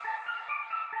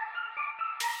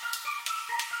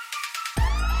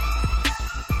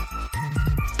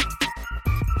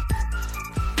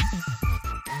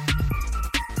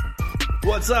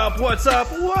What's up? What's up?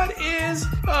 What is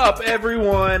up,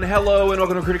 everyone? Hello, and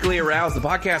welcome to Critically Aroused, the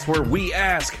podcast where we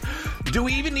ask, do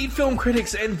we even need film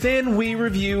critics? And then we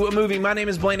review a movie. My name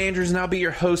is Blaine Andrews, and I'll be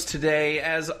your host today,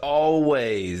 as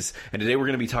always. And today we're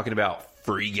going to be talking about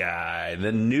Free Guy,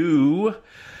 the new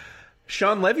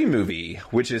Shawn Levy movie,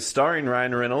 which is starring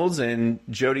Ryan Reynolds and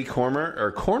Jodie Comer.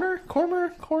 Or Corner?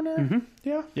 Mm-hmm.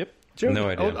 Yeah. Yep. Jodie. No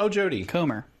idea. Oh, Jodie.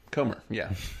 Comer,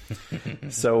 yeah.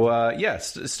 So,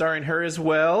 yes, starring her as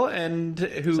well, and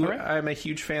who right? I'm a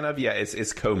huge fan of. Yeah,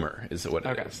 it's Comer, is what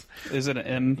it is. Is it an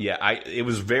M? Yeah, it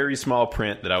was very small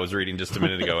print that I was reading just a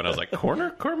minute ago, and I was like,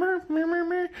 Comer?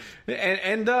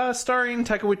 And starring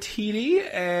Taika Waititi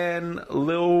and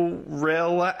Lil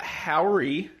Rel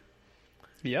Howery.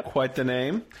 Yep. Quite the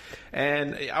name.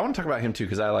 And I want to talk about him, too,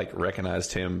 because I,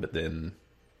 recognized him, but then...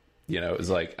 it was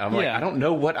like, I don't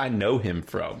know what I know him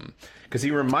from. Because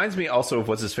he reminds me also of,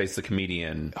 what's-his-face, the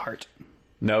comedian. Hart.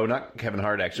 No, not Kevin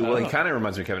Hart, actually. Well, he kind of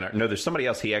reminds me of Kevin Hart. No, there's somebody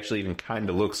else he actually even kind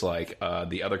of looks like,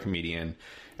 the other comedian.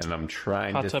 And I'm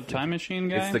trying Hot Tub Time Machine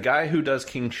guy? It's the guy who does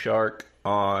King Shark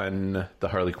on the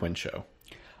Harley Quinn show.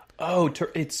 Oh,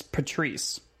 it's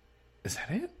Patrice. Is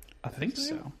that it? I think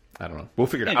so. I don't know. We'll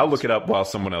figure it out. I'll look it up while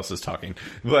someone else is talking.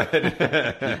 But,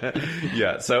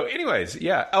 yeah. So, anyways,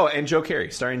 yeah. Oh, and Joe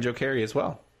Carey. Starring Joe Carey as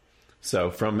well. So,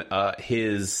 from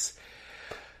his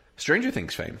Stranger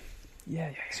Things fame.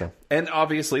 Yeah. So, and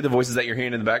obviously, the voices that you're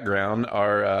hearing in the background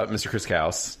are Mr. Chris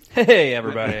Kaus. Hey,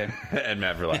 everybody. And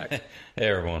Matt Verlack. Hey,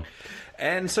 everyone.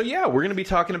 And so, yeah, we're going to be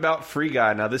talking about Free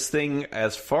Guy. Now, this thing,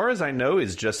 as far as I know,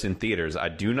 is just in theaters. I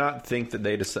do not think that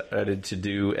they decided to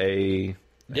do a...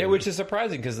 Yeah, which is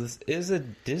surprising because this is a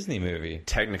Disney movie.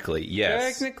 Technically,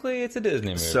 yes. Technically, it's a Disney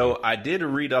movie. So I did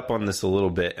read up on this a little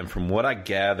bit, and from what I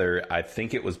gather, I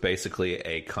think it was basically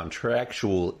a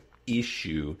contractual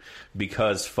issue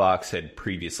because Fox had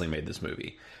previously made this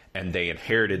movie. And they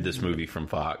inherited this movie from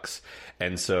Fox.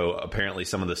 And so apparently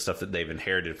some of the stuff that they've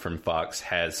inherited from Fox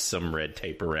has some red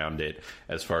tape around it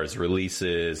as far as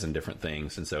releases and different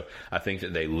things. And so I think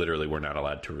that they literally were not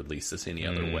allowed to release this any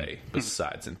other way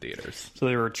besides in theaters. So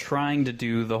they were trying to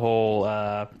do the whole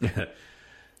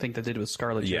thing they did with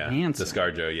Scarlett Johansson. The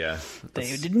ScarJo, yeah.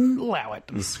 They didn't allow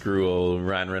it. Screw old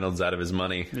Ryan Reynolds out of his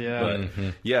money. Yeah.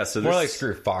 But, yeah, so More like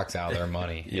screw Fox out of their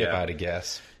money, Yeah. if I had to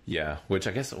guess. Yeah, which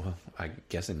I guess, I'm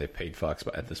guessing they paid Fox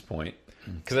at this point.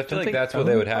 Because I feel like that's what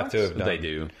they would have to have done. They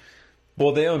do.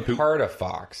 Well, they own part of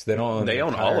Fox. They don't own They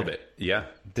own all of it. Yeah.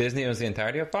 Disney owns the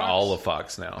entirety of Fox? All of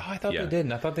Fox now. Oh, I thought they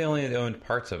didn't. I thought they only owned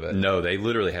parts of it. No, they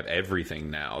literally have everything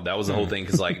now. That was the whole thing,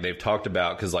 because they've talked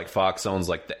about, because Fox owns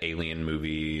the Alien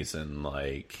movies and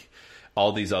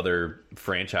all these other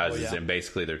franchises, and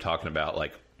basically they're talking about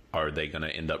are they going to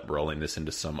end up rolling this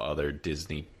into some other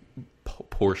Disney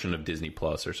portion of Disney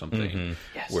Plus or something,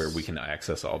 where we can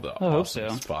access all the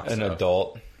awesome Fox An stuff.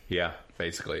 adult. Yeah,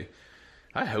 basically.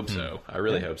 I hope so. I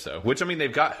really hope so. Which, I mean,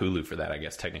 they've got Hulu for that, I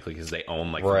guess, technically, because they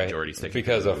own, the majority stake.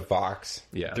 Because of of Fox.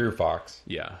 Yeah. Through Fox.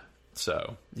 Yeah.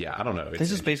 So, yeah, I don't know. They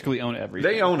just basically own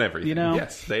everything. They own everything.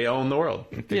 Yes, they own the world.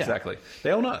 Yeah. Exactly.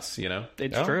 They own us,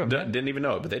 It's true. Didn't even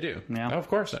know it, but they do. Yeah. Oh, of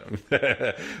course.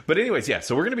 But anyways, yeah,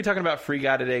 so we're going to be talking about Free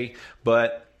Guy today,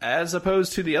 but as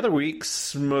opposed to the other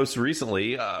weeks, most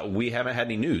recently, we haven't had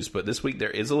any news, but this week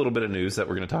there is a little bit of news that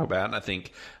we're going to talk about, and I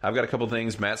think I've got a couple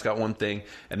things, Matt's got one thing,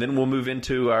 and then we'll move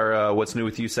into our What's New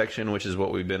With You section, which is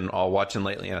what we've been all watching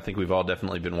lately, and I think we've all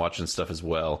definitely been watching stuff as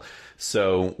well.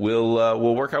 So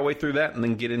we'll work our way through that and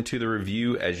then get into the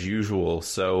review as usual.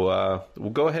 So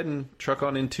we'll go ahead and truck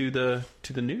on into the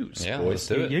news. Yeah, boys. let's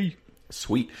do it. Yeah.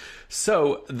 Sweet.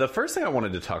 So the first thing I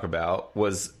wanted to talk about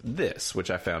was this, which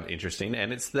I found interesting,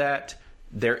 and it's that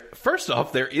first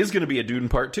off, there is going to be a Dune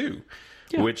Part 2,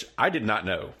 which I did not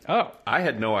know. Oh. I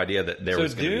had no idea that there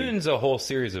was going to be. Dune's a whole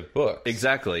series of books.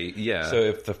 Exactly, yeah. So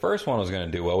if the first one was going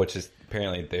to do well, which is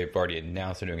apparently they've already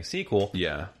announced they're doing a sequel.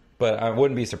 Yeah. But I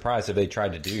wouldn't be surprised if they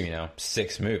tried to do,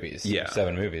 6 movies. Yeah.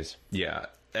 7 movies. Yeah.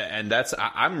 And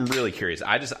I'm really curious.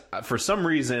 For some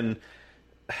reason,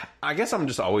 I guess I'm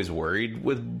just always worried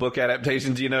with book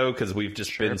adaptations, because we've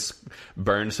just been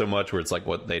burned so much where it's like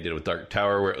what they did with Dark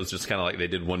Tower, where it was just kind of like they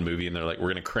did one movie and they're like,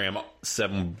 we're going to cram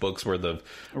 7 books worth of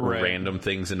random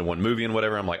things into one movie and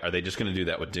whatever. I'm like, are they just going to do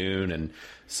that with Dune? And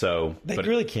so... They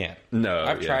really can't. No.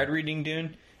 I've tried reading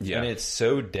Dune, Yeah. and it's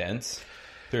so dense.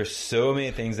 There's so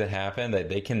many things that happen that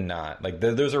they cannot.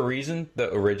 There's a reason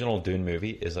the original Dune movie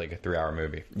is like a 3-hour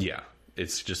movie. Yeah.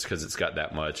 It's just because it's got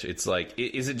that much. It's like,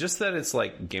 is it just that it's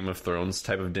like Game of Thrones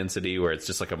type of density where it's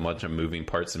just like a bunch of moving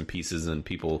parts and pieces and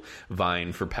people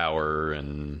vying for power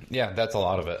and Yeah, that's a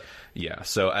lot of it. yeah.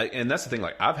 So and that's the thing.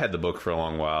 Like I've had the book for a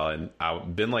long while and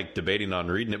I've been like debating on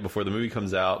reading it before the movie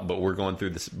comes out. But we're going through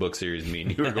this book series, me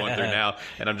and you are going through now,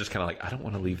 and I'm just kind of like I don't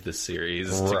want to leave this series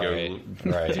to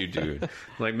go do Dune.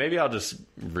 Like maybe I'll just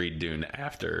read Dune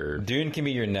after. Dune can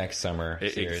be your next summer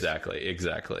series.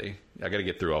 Exactly. I got to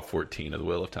get through all 14 of the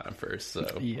Wheel of Time first.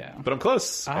 So Yeah. but I'm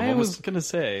close. I was going to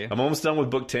say. I'm almost done with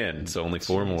book 10, so only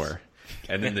 4 more.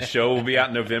 And then the show will be out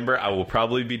in November. I will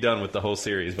probably be done with the whole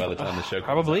series by the time the show comes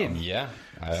Probably. out. Yeah,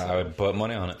 I would put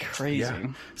money on it. Crazy. Yeah.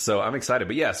 So I'm excited.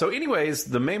 But yeah, so anyways,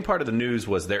 the main part of the news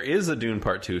was there is a Dune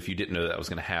Part 2 if you didn't know that was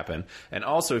going to happen. And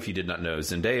also if you did not know,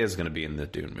 Zendaya is going to be in the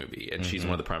Dune movie. And she's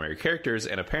one of the primary characters.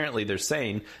 And apparently they're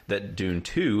saying that Dune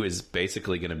 2 is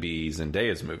basically going to be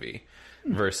Zendaya's movie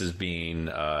versus being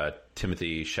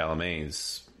Timothée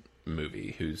Chalamet's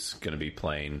movie, who's going to be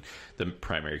playing the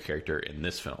primary character in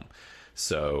this film.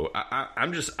 So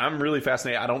I'm really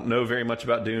fascinated. I don't know very much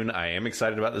about Dune. I am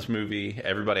excited about this movie.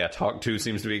 Everybody I talk to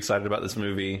seems to be excited about this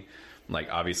movie. Like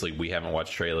obviously we haven't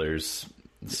watched trailers,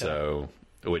 so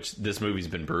which this movie's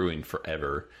been brewing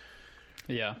forever.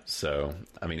 Yeah. So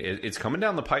I mean it's coming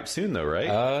down the pipe soon though, right?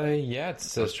 Yeah, trying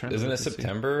to isn't look it to see.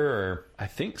 September or? I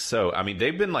think so. I mean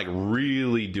they've been like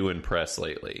really doing press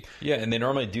lately. Yeah, and they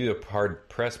normally do a hard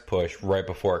press push right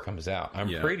before it comes out. I'm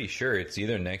Yeah. pretty sure it's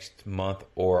either next month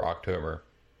or October.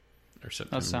 Or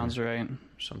September That sounds right. or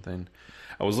something.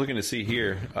 I was looking to see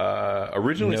here.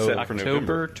 Originally No, set for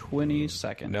November. October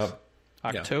 22nd. Nope.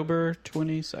 October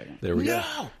 22nd. There we go.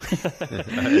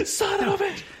 Son of a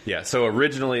bitch! Yeah, so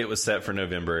originally it was set for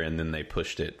November, and then they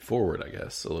pushed it forward, I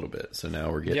guess, a little bit. So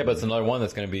now we're getting... Yeah, but it's another one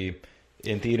that's going to be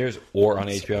in theaters or on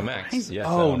HBO Max. Yeah,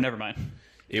 Oh, so never mind.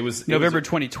 it was November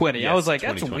 2020. Yes, I was like,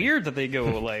 that's 2020. weird that they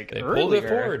go like They pulled it earlier.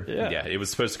 forward. Yeah. it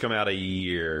was supposed to come out a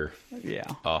year Yeah.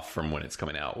 off from when it's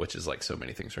coming out, which is like so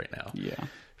many things right now. Yeah.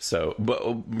 So, but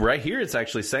right here it's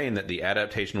actually saying that the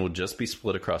adaptation will just be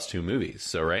split across 2 movies.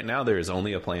 So right now there is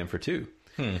only a plan for 2,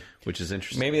 which is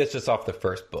interesting. Maybe that's just off the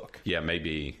first book. Yeah,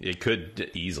 maybe. It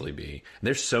could easily be.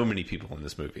 There's so many people in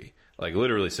this movie. Like,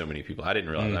 literally so many people. I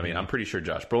didn't realize. I mean, I'm pretty sure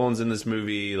Josh Brolin's in this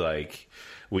movie. Like,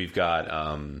 we've got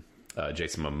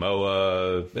Jason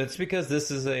Momoa. It's because this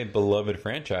is a beloved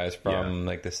franchise from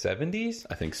like the 70s.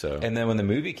 I think so. And then when the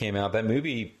movie came out, that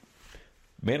movie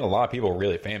made a lot of people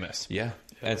really famous. yeah.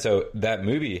 And so that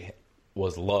movie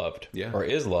was loved, or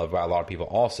is loved by a lot of people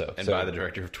also. And so, by the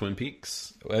director of Twin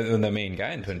Peaks. and the main guy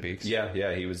in Twin Peaks Yeah,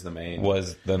 he was the main.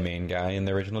 was the main guy in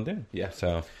the original Dune. Yeah.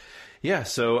 So Yeah,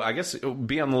 so I guess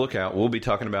be on the lookout. We'll be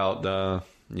talking about,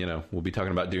 we'll be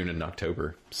talking about Dune in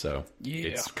October. So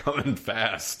it's coming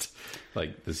fast.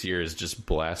 Like, this year is just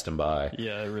blasting by.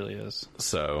 Yeah, it really is.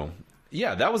 So,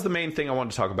 yeah, that was the main thing I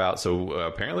wanted to talk about. So,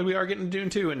 apparently we are getting Dune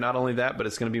 2, and not only that, but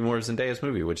it's going to be more of Zendaya's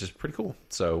movie, which is pretty cool.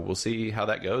 So, we'll see how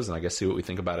that goes, and I guess see what we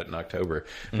think about it in October.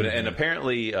 But and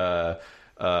apparently,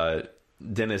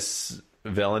 Denis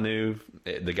Villeneuve,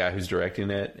 the guy who's directing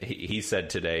it, he said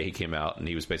today, he came out, and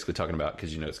he was basically talking about,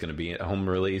 because, it's going to be a home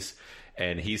release,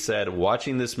 and he said,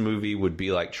 watching this movie would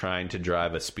be like trying to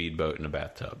drive a speedboat in a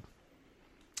bathtub.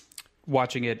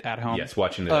 Watching it at home. Yes,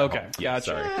 watching it Oh, at okay. home. Yeah, Gotcha.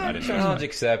 sorry. I didn't know. challenge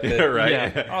accepted. Right?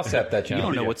 Yeah. I'll accept that You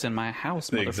challenge. don't know what's in my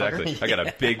house, motherfucker. Exactly. I got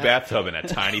a big bathtub and a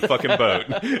tiny fucking boat.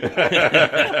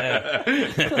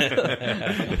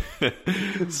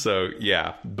 So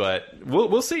yeah, but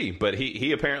we'll see. But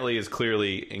he apparently is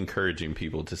clearly encouraging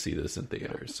people to see this in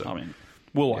theaters. So I mean,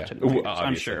 we'll watch it. in theaters, I'm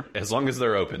obviously. sure. As long as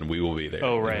they're open, we will be there.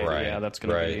 Oh, right. Right. Yeah, that's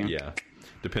going Right. to be... Yeah.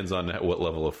 Depends on what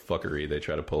level of fuckery they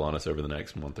try to pull on us over the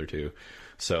next month or two.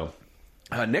 So,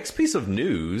 next piece of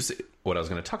news, what I was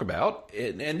going to talk about,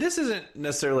 and this isn't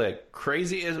necessarily like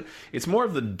crazy, it's more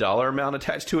of the dollar amount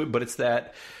attached to it, but it's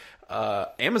that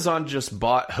Amazon just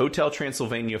bought Hotel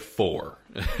Transylvania 4,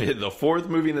 the 4th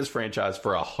movie in this franchise,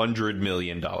 for $100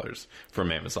 million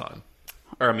from Amazon.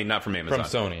 Or, I mean, not from Amazon. From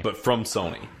Sony. But from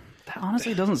Sony. That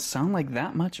honestly doesn't sound like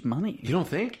that much money. You don't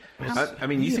think? I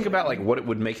mean, you think about like what it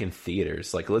would make in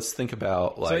theaters. Like, let's think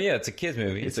about like. So yeah, it's a kids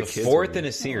movie. It's a the kids fourth movie. in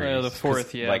a series. The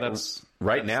 4th, yeah, like, that's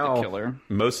right now, the killer.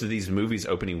 most of these movies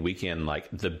opening weekend, like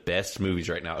the best movies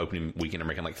right now opening weekend are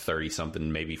making like 30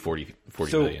 something, maybe 40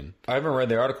 So million. I haven't read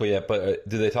the article yet, but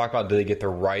do they talk about, do they get the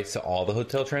rights to all the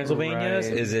Hotel Transylvanias?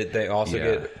 Right. Is it they also Yeah.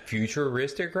 get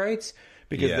futuristic rights?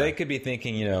 Because Yeah. they could be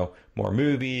thinking, more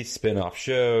movies, spin-off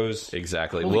shows.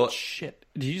 Exactly. Holy Well, shit.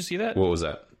 Did you see that? what was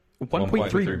that?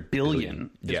 1.3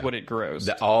 billion is Yeah. what it grossed.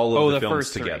 All of the films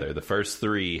first three. together. The first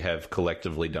three have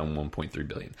collectively done 1.3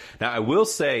 billion. Now, I will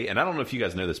say, and I don't know if you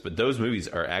guys know this, but those movies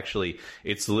are actually,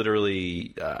 it's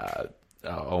literally,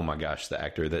 oh my gosh, the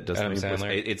actor that does Adam the main voice.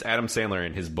 Sandler? It's Adam Sandler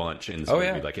and his bunch in this Oh, movie.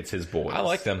 yeah. Like, it's his boys. I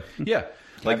like them. Yeah.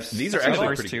 Like, I've these are seen the actually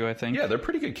first pretty two, I think. Yeah, they're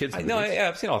pretty good kids movies.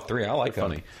 I've seen all three. I like them.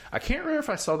 Funny. I can't remember if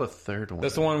I saw the third one.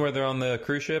 That's the one where they're on the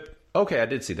cruise ship. Okay, I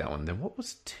did see that one. Then what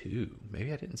was 2?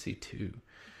 Maybe I didn't see 2.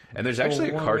 And there's actually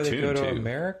The a one where cartoon they go to too.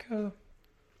 America.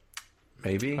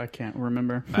 Maybe. I can't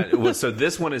remember. Well, so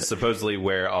this one is supposedly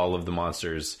where all of the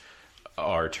monsters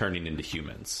are turning into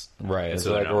humans. Right, And it's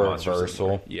they're like not a monsters reversal.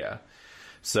 anymore. Yeah.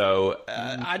 So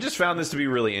I just found this to be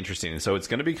really interesting. So it's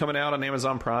going to be coming out on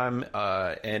Amazon Prime.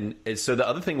 So the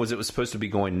other thing was it was supposed to be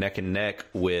going neck and neck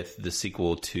with the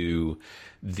sequel to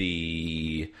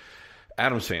the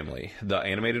Addams Family, the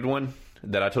animated one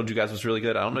that I told you guys was really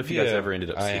good. I don't know if you guys Yeah, ever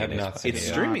ended up I seeing have it. not seen It's it.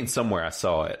 streaming somewhere. I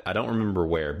saw it. I don't remember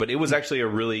where, but it was actually a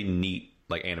really neat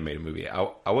like animated movie.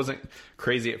 I wasn't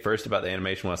crazy at first about the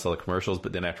animation when I saw the commercials,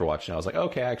 but then after watching it, I was like,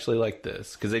 okay, I actually like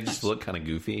this because they just look kind of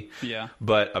goofy. Yeah.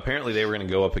 But apparently they were going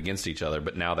to go up against each other,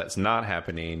 but now that's not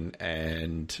happening,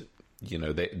 and you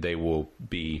know they will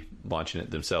be launching it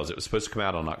themselves. It was supposed to come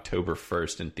out on October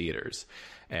 1st in theaters,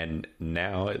 and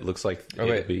now it looks like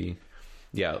it'll be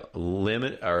a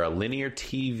linear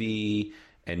TV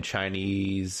and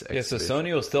Chinese. Yeah, so exhibition.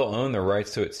 Sony will still own the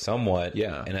rights to it somewhat.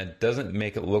 Yeah. And it doesn't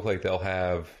make it look like they'll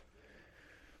have,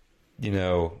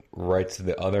 rights to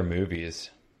the other movies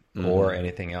or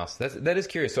anything else. That is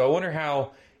curious. So I wonder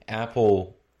how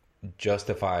Apple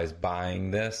justifies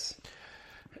buying this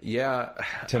Yeah,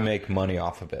 to make money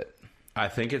off of it. I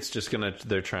think it's just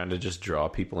they're trying to just draw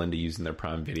people into using their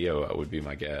Prime Video, would be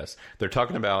my guess. They're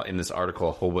talking about in this article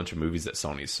a whole bunch of movies that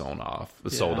Sony's sold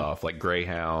off, like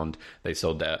Greyhound. They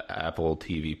sold to Apple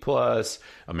TV Plus,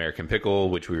 American Pickle,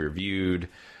 which we reviewed.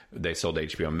 They sold to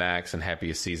HBO Max, and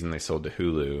Happiest Season they sold to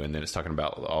Hulu. And then it's talking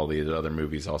about all these other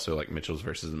movies also, like Mitchell's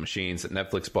versus the Machines that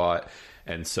Netflix bought.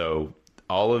 And so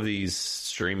all of these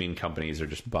streaming companies are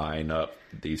just buying up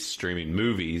these streaming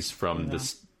movies from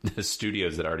the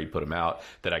studios that already put them out,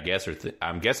 that I guess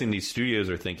I'm guessing these studios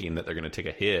are thinking that they're going to take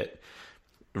a hit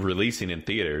releasing in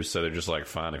theaters, so they're just like,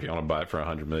 fine, if you want to buy it for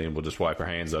 $100 million, we'll just wipe our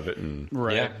hands of it. And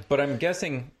Right. Yeah, but I'm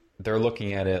guessing they're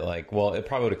looking at it like, well, it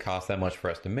probably would have cost that much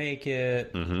for us to make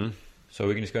it, so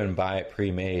we can just go ahead and buy it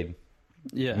pre-made.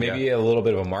 Yeah. Maybe a little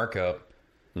bit of a markup,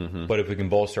 but if we can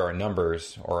bolster our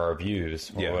numbers or our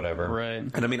views or whatever. Right.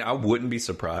 And I mean, I wouldn't be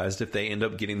surprised if they end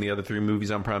up getting the other 3 movies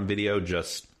on Prime Video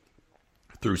just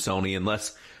through Sony,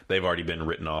 unless they've already been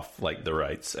written off like the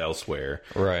rights elsewhere.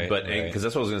 Right, But right. because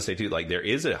that's what I was going to say too. Like there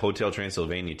is a Hotel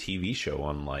Transylvania TV show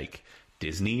on like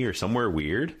Disney or somewhere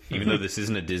weird, even though this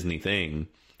isn't a Disney thing.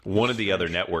 One of the other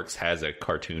networks has a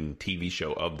cartoon TV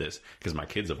show of this because my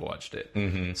kids have watched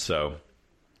it. So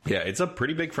yeah, it's a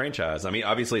pretty big franchise. I mean,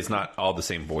 obviously it's not all the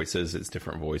same voices. It's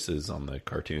different voices on the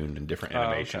cartoon and different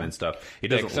animation and stuff. It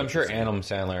doesn't. Because I'm look sure the same. Adam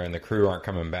Sandler and the crew aren't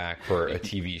coming back for a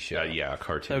TV show. Yeah, a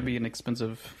cartoon. That would be an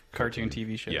expensive cartoon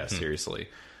TV show. Yeah, seriously.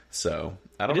 So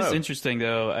I It don't know. is interesting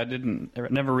though. I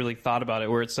never really thought about it,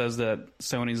 where it says that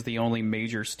Sony's the only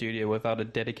major studio without a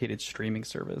dedicated streaming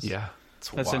service. Yeah,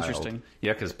 That's wild. interesting.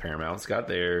 Yeah, because Paramount's got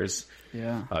theirs.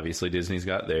 Yeah. Obviously, Disney's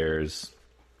got theirs.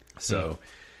 So,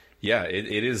 yeah, it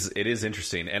is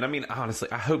interesting. And I mean, honestly,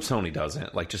 I hope Sony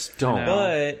doesn't. Like, just don't.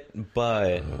 know.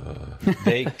 But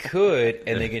they could,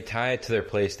 and they could tie it to their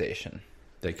PlayStation.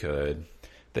 They could.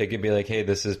 They could be like, hey,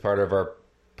 this is part of our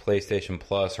PlayStation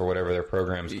Plus or whatever their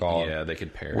program's called. Yeah, they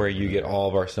could pair. Where you get all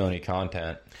of our Sony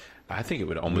content. I think it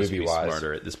would almost be Movie-wise.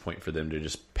 smarter at this point for them to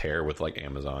just pair with like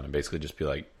Amazon and basically just be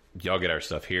like, y'all get our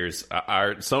stuff. Here's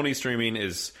our Sony streaming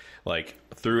is like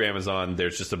through Amazon.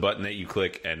 There's just a button that you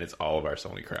click and it's all of our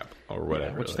Sony crap or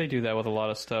whatever. Which they do that with a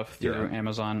lot of stuff through Yeah.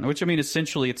 Amazon. Which, I mean,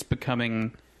 essentially it's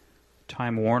becoming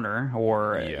Time Warner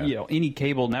or any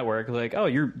cable network. Like, oh,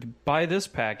 you're buy this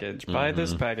package, buy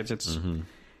this package. It's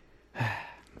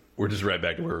We're just right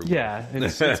back to where we were. yeah,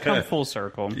 it's come full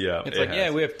circle. Yeah, It's it like, has. yeah,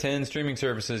 we have 10 streaming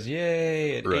services.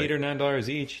 Yay. At Right. $8 or $9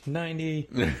 each. $90.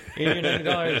 $80 or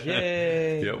 $90.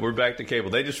 Yay. Yeah, we're back to cable.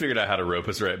 They just figured out how to rope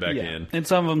us right back in. And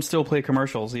some of them still play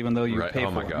commercials, even though you Right. pay Oh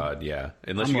for my them. god, yeah.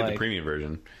 Unless I'm you get the like- premium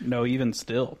version. No, even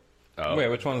still. Oh. Wait,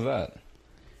 which one's that?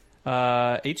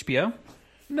 HBO.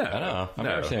 No. I don't know. I've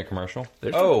never seen a commercial.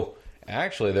 There's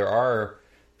Actually,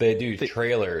 they do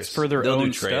trailers For their They'll own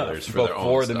do trailers stuff. for their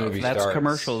before own the stuff. movie That's starts.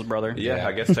 commercials, brother. Yeah, Yeah.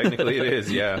 I guess technically it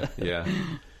is. Yeah, yeah.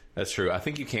 That's true. I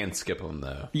think you can skip them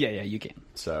though. Yeah, you can.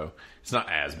 So it's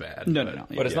not as bad. No.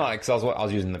 But it's not like, 'cause I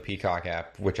was using the Peacock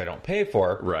app, which I don't pay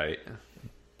for. Right.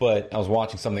 But I was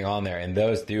watching something on there, and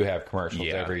those do have commercials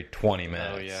every 20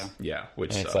 minutes. Oh, yeah. Yeah,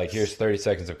 which And it's sucks. like, here's 30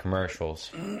 seconds of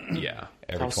commercials yeah.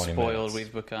 every How 20 spoiled minutes.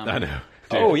 we've become. I know.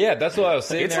 Oh, yeah, that's what I was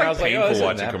saying It's there. I like was like, painful this isn't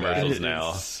watching that bad. commercials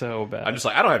now. So bad. I'm just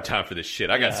like, I don't have time for this shit.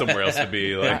 I got somewhere else to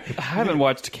be. Like, I haven't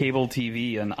watched cable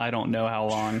TV in I don't know how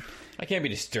long. I can't be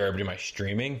disturbed in my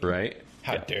streaming. right?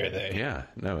 How dare they? Yeah,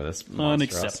 no, that's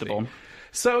Unacceptable. monstrosity.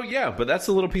 So yeah, but that's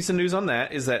a little piece of news on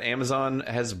that is that Amazon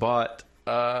has bought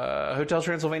Hotel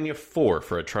Transylvania 4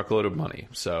 for a truckload of money.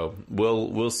 So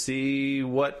we'll see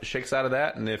what shakes out of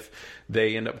that, and if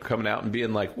they end up coming out and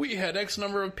being like, we had X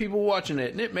number of people watching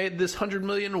it, and it made this $100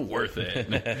 million worth it.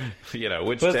 Which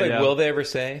But it's like, they, will they ever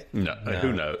say? no,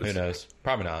 who knows? Who knows?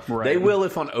 Probably not. Right. They will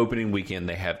if on opening weekend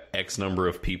they have X number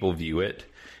of people view it.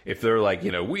 If they're like,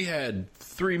 we had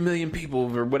 3 million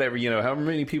people or whatever, however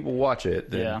many people watch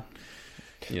it, then,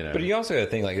 Yeah. But you also got to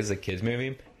think, like, this is a kids'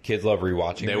 movie. Kids love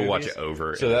rewatching They will watch movies. it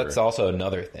over So and that's over. also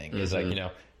another thing. Is like,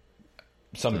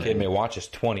 some kid may watch this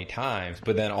 20 times,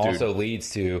 but then also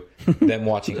leads to them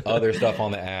watching other stuff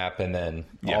on the app, and then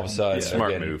all of a sudden, smart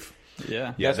they're getting- move.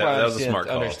 Yeah. Yeah, That's that, why that was a smart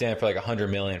call. understand for like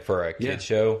 $100 million for a kid Yeah.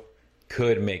 show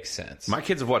could make sense. My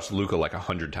kids have watched Luca like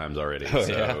 100 times already. Oh,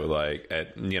 so yeah. like,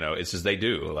 it's just they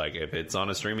do. Like if it's on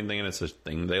a streaming thing and it's a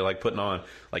thing they like putting on,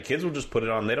 like kids will just put it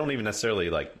on. They don't even necessarily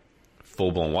like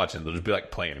full blown watching. They'll just be like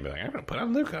playing and be like, I'm gonna put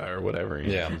on Luca or whatever.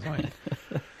 Yeah. It's like,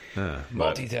 but-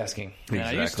 Multitasking. Yeah,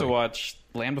 I used to Exactly. watch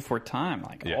Land Before Time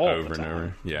like yeah, all over the and time.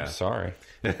 over. Yeah, Sorry.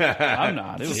 I'm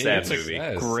not. It was a sad it's movie.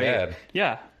 That is great. sad.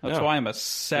 Yeah, that's No. why I'm a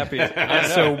sappy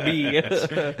SOB.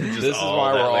 This is all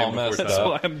why that we're all Land Before messed That's up.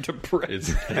 why I'm depressed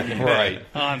it's Right.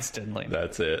 constantly.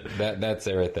 That's it. That's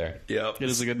it right there. Yep. It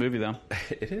is a good movie, though.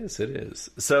 It is. It is.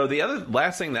 So the other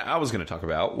last thing that I was going to talk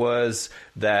about was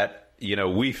that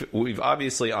we've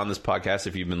obviously on this podcast,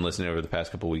 if you've been listening over the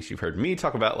past couple of weeks, you've heard me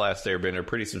talk about Last Airbender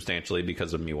pretty substantially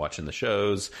because of me watching the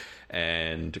shows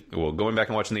and going back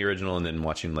and watching the original and then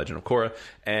watching Legend of Korra.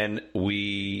 And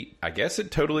I guess it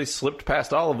totally slipped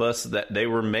past all of us that they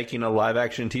were making a live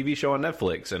action TV show on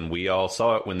Netflix, and we all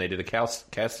saw it when they did a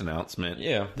cast announcement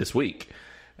this week.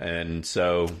 And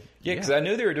so Yeah, because I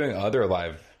knew they were doing other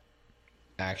live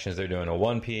actions. They're doing a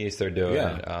One Piece. They're doing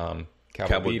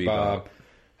Cowboy Bebop.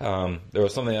 There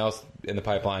was something else in the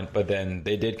pipeline, but then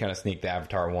they did kind of sneak the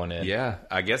Avatar one in. yeah,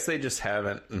 I guess they just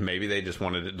haven't. Maybe they just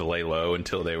wanted it to lay low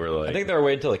until they were like. I think they were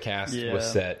waiting until the cast Yeah.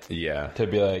 was set yeah. to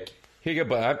be like, here you go,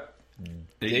 but I'm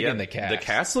digging Yeah, the cast. The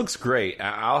cast looks great.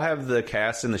 I'll have the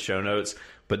cast in the show notes,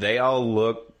 but they all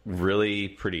look really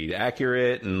pretty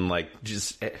accurate and like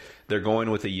just they're going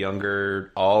with a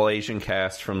younger all Asian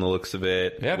cast from the looks of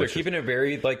it. Yeah, they're which is- keeping it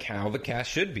very like how the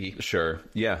cast should be. Sure.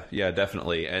 Yeah,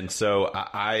 definitely. And so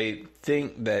I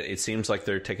think that it seems like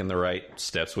they're taking the right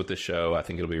steps with the show. I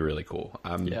think it'll be really cool.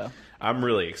 I'm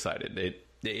really excited.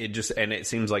 It just, and it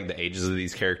seems like the ages of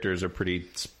these characters are pretty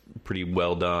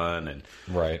well done, and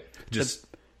Right. just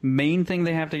Main thing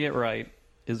they have to get right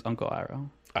is Uncle Iroh.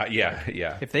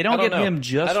 yeah. If they don't get him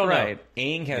just right,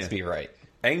 Aang has to be right.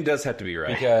 Aang does have to be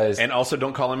right, Because- and also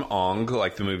don't call him Ong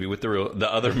like the movie with the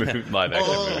other movie, live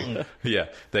action movie. Yeah,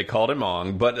 they called him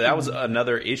Ong, but that was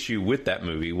another issue with that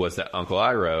movie was that Uncle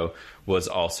Iroh was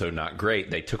also not great.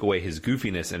 They took away his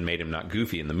goofiness and made him not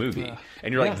goofy in the movie,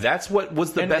 and you're like, that's what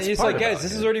was the And best it's part. like, guys, about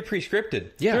this him. is already pre-scripted.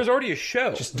 Yeah. There's already a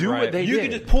show. Just do Right. what they you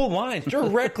did. can just pull lines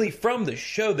directly from the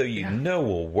show that you know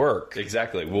will work.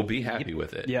 Exactly, we'll be happy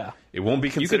with it. Yeah. it won't be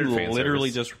you could considered fan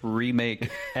literally service. just remake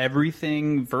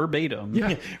everything verbatim.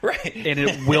 Yeah. Right. And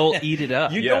it will eat it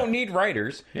up. You Yeah. don't need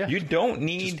writers. Yeah. You don't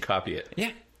need just copy it.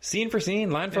 yeah, scene for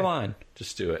scene, line for line.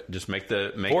 Just do it. Just make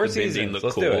the 4 bending seasons. look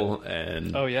Let's do cool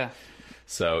and Oh, yeah.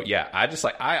 So yeah,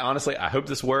 I honestly I hope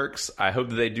this works. I hope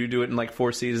that they do it in like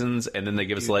 4 seasons, and then they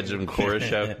give us a Legend of Korra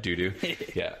show.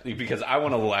 Yeah, because I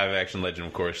want a live action Legend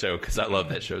of Korra show because I love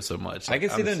that show so much. I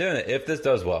can see them doing it if this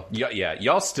does well. Yeah,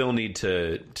 y'all still need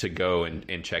to go and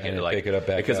check And it, like pick it up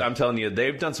back because up. I'm telling you,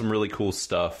 they've done some really cool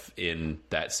stuff in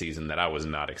that season that I was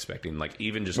not expecting. Like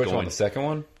even just Which going one? The second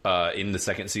one? in the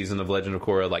second season of Legend of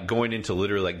Korra, like going into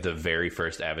literally like the very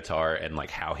first Avatar and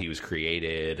like how he was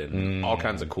created and all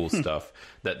kinds of cool stuff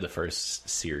that the first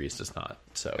series does not.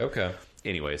 So Okay.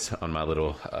 anyways, on my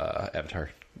little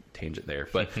Avatar tangent there,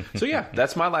 but so yeah,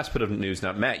 that's my last bit of news.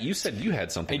 Now, Matt, you said you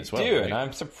had something I as well, do, right? and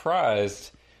I'm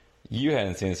surprised you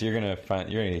hadn't seen this. You're gonna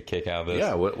get a kick out of this.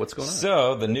 Yeah, what's going on?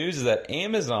 So the news is that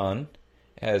Amazon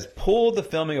has pulled the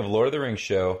filming of Lord of the Rings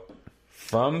show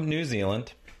from New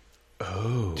Zealand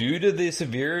due to the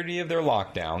severity of their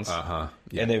lockdowns,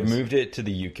 Yeah, and they've moved it to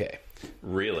the UK.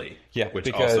 Really? Yeah, which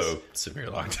because, also severe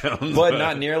lockdowns, but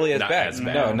not nearly as bad. as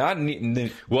No, not.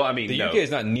 Well, I mean, the no. UK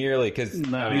is not nearly because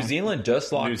New Zealand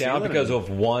just locked down because of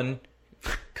one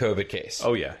COVID case.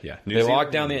 Oh yeah. They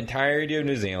locked down the entirety of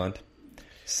New Zealand.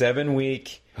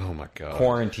 7-week Oh my god!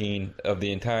 quarantine of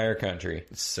the entire country.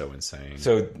 It's so insane.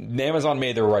 So Amazon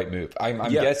made the right move.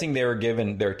 I'm guessing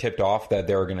they're tipped off that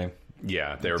they were going to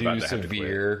they were about to have to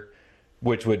severe,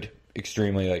 which would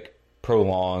extremely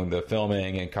prolong the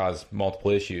filming and cause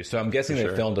multiple issues. So I'm guessing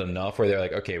they filmed enough where they're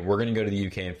like, okay, we're going to go to the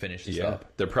UK and finish this up.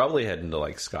 They're probably heading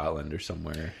to Scotland or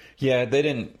somewhere. Yeah, they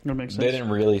didn't. That makes sense. They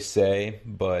didn't really say,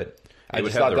 but I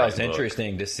just thought that was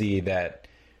interesting to see that.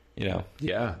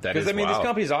 That is because these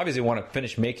companies obviously want to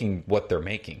finish making what they're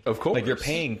making. Of course, you're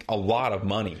paying a lot of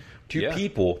money to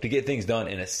people to get things done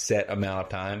in a set amount of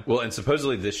time. Well, and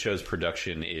supposedly this show's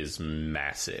production is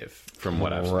massive from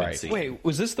what I've been seeing. Wait,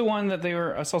 was this the one that they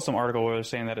were? I saw some article where they're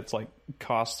saying that it's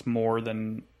costs more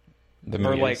than the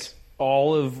movies.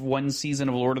 All of one season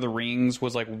of Lord of the Rings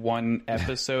was one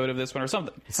episode of this one or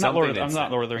something. Not Lord of the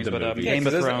Rings, but Game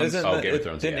of Thrones. Game of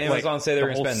Thrones. Didn't Amazon say they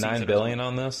were going to spend $9 billion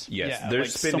on this? Yes, they're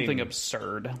spending something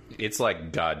absurd. It's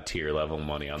god tier level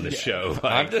money on this show.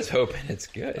 I'm just hoping it's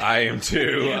good. I am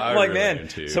too. I'm really am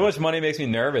too. So much money makes me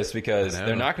nervous because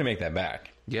they're not going to make that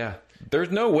back. Yeah, there's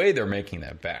no way they're making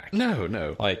that back.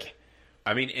 No.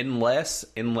 I mean, unless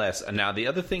now the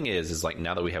other thing is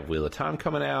now that we have Wheel of Time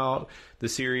coming out, the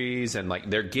series, and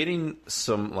they're getting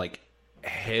some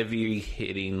heavy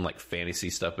hitting fantasy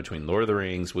stuff between Lord of the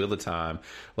Rings, Wheel of Time.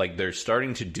 They're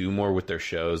starting to do more with their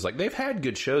shows. They've had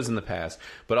good shows in the past,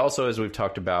 but also as we've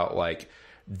talked about,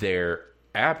 their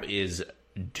app is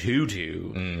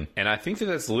doo-doo. And I think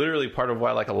that's literally part of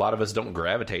why a lot of us don't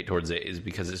gravitate towards it, is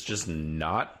because it's just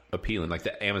not appealing.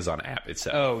 The Amazon app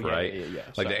itself, right? Yeah.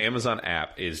 The Amazon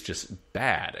app is just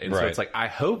bad. And so it's I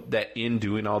hope that in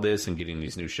doing all this and getting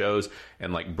these new shows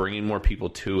and bringing more people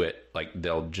to it,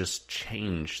 they'll just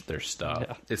change their stuff.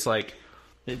 Yeah. It's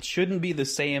it shouldn't be the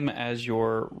same as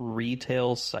your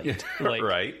retail site.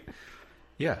 Right.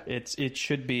 Yeah. It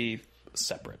should be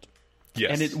separate.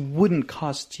 Yes. And it wouldn't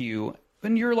cost you.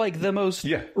 When you're the most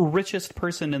richest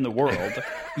person in the world,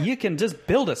 you can just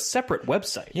build a separate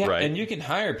website. Yeah, right. And you can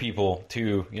hire people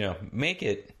to, make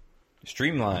it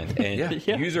streamlined and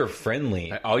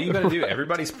user-friendly. All you got to do,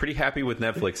 everybody's pretty happy with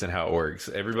Netflix and how it works.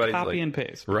 Everybody's copy and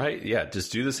paste. Right? Yeah,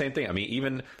 just do the same thing. I mean,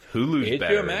 even Hulu's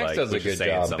better. HBO Max does a good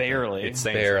job. Something. Barely. It's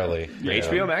barely. Yeah.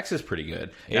 HBO Max is pretty good.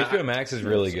 HBO Max is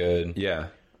really good. Yeah.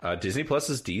 Disney Plus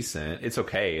is decent. It's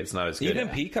okay. It's not as good. Even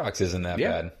Peacock's isn't that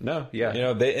bad. No, yeah.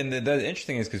 And the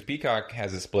interesting is because Peacock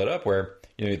has it split up where,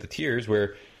 the tiers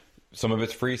where some of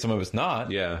it's free, some of it's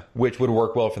not. Yeah. Which would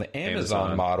work well for the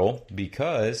Amazon model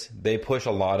because they push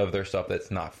a lot of their stuff that's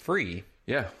not free.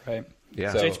 Yeah. Right.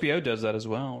 Yeah. So HBO does that as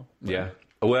well. Right? Yeah.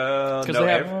 Well, because they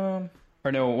have...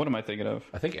 or no, what am I thinking of?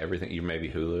 I think everything... Maybe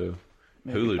Hulu.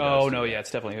 Hulu does. Oh, no, yeah, it's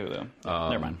definitely Hulu.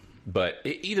 Never mind. But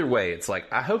either way, it's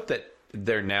I hope that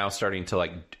they're now starting to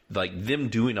them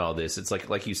doing all this. It's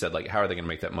like you said, how are they going to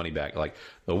make that money back?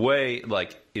 The way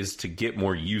is to get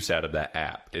more use out of that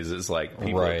app. Is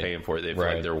people are paying for it. If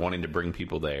they're wanting to bring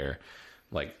people there,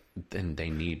 then they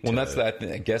need. Well, that's that.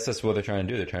 I guess that's what they're trying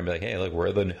to do. They're trying to be hey, look,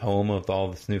 we're the home of all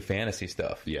this new fantasy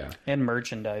stuff. Yeah, and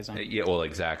merchandising. Yeah, well,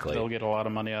 exactly. They'll get a lot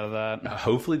of money out of that.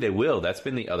 Hopefully, they will. That's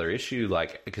been the other issue.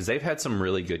 Because they've had some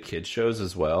really good kids shows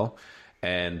as well.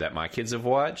 And that my kids have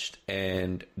watched,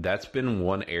 and that's been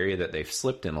one area that they've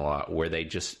slipped in a lot, where they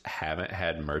just haven't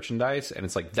had merchandise, and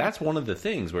it's that's one of the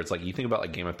things where it's you think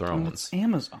about Game of Thrones. It's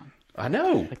Amazon. I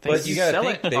know, but you gotta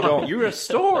think they don't. You're a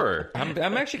store.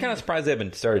 I'm actually kind of surprised they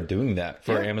haven't started doing that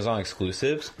for Amazon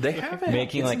exclusives. They haven't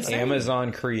making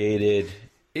Amazon created.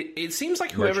 It seems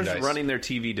like whoever's running their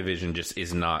TV division just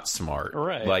is not smart.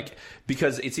 Right.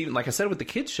 Because it's even, I said with the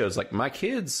kids shows, my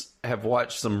kids have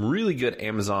watched some really good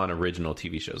Amazon original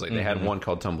TV shows. They had one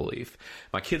called Tumbleleaf.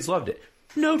 My kids loved it.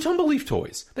 No Tumbleleaf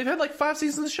toys. They've had 5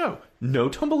 seasons of the show. No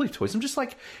Tumbleleaf toys. I'm just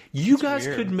you guys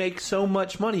could make so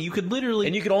much money. You could literally...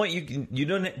 And you could only... You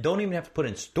don't even have to put it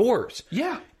in stores.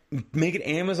 Yeah. Make it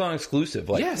Amazon exclusive.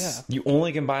 Yes. You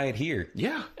only can buy it here.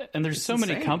 Yeah. And there's so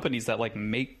many companies that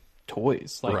make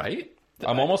toys, right?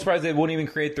 I'm almost surprised they wouldn't even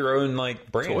create their own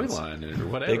brands, toy line or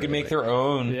whatever. They could make their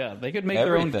own. Yeah, they could make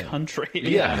their own country.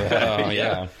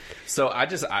 Yeah. So I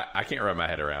can't wrap my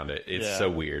head around it. It's so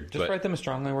weird. Just write them a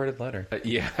strongly worded letter.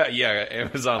 Yeah.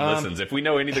 Amazon listens. If we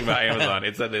know anything about Amazon,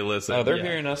 it's that they listen. Oh, they're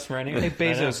hearing us writing. Hey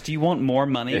Bezos, do you want more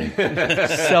money?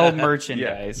 Sell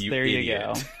merchandise. There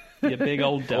idiot. You go. You big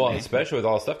old dummy. Well, especially with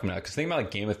all the stuff coming out. Because think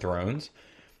about Game of Thrones.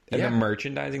 And the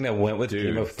merchandising that went with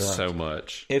Game of Thrones. So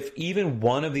much. If even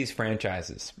one of these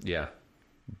franchises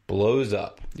blows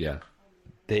up, Yeah.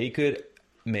 they could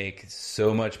make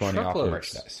so much money off the Truckloads.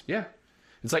 merchandise. Yeah.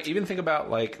 It's like, even think about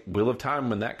like Wheel of Time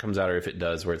when that comes out, or if it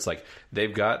does, where it's like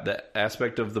they've got the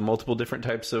aspect of the multiple different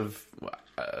types of,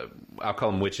 I'll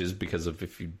call them witches, because of,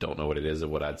 if you don't know what it is, or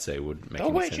what I'd say would make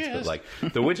any sense. But like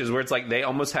the witches, where it's like they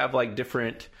almost have like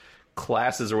different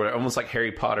classes or whatever, almost like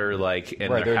Harry Potter, like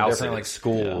in Right, their they're houses, different, like,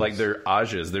 schools. like they're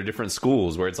Ajas, they're different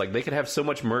schools, where it's like they could have so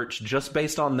much merch just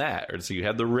based on that. Or so you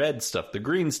have the red stuff, the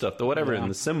green stuff, the whatever, and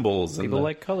the symbols. People and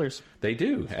like colors. they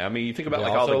do. I mean, you think about They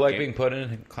like also all the like being put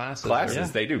in classes.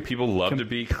 classes. They do. People love to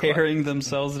be Comparing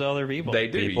themselves to other people. They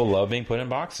do. People love being put in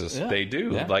boxes. Yeah. They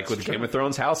do. Yeah, like with it's Game of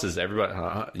Thrones houses,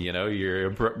 everybody, you know, you're a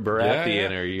Baratheon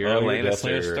Yeah. or you're Oh, a you're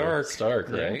definitely Lannister, a or Stark.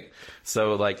 right?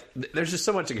 So like, there's just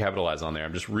so much to capitalize on there.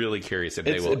 I'm just really curious if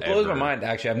they will. It blows ever... my mind.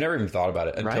 Actually, I've never even thought about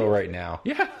it until right now.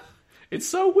 Yeah, it's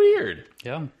so weird.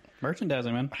 Yeah.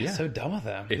 Merchandising, man. I'm so done with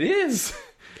them. It is.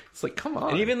 It's like, come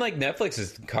on. And even like Netflix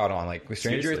is caught on, like with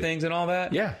Stranger Seriously. Things and all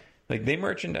that. Yeah. Like they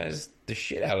merchandise the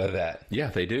shit out of that. Yeah,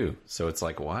 they do. So it's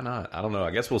like, why not? I don't know.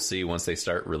 I guess we'll see once they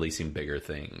start releasing bigger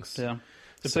things. Yeah.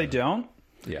 If they don't,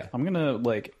 Yeah. I'm going to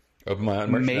like Open my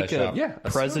own merchandise make a shop. Yeah,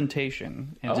 that's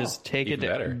presentation and Oh, just take it even to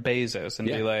better. Bezos and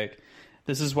Yeah. be like,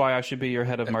 this is why I should be your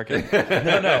head of marketing.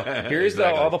 No. Here's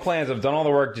Exactly. all the plans. I've done all the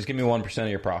work. Just give me 1% of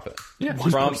your profit. Yeah.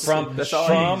 That's all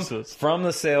I need. from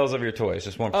the sales of your toys.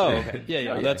 Just 1%. Oh, okay.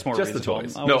 Yeah, that's more Just the reasonable.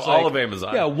 toys. I No, was all like, of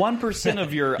Amazon. Yeah, 1%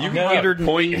 of your You can get $180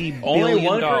 billion. Only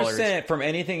 1% from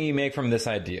anything you make from this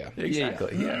idea,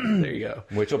 Exactly. Yeah. There you go.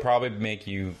 which will probably make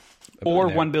you Or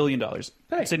 $1 billion.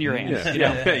 It's in your hands. Yeah. You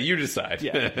know? Yeah, you decide.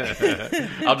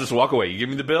 I'll just walk away. You give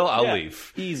me the bill, I'll Yeah.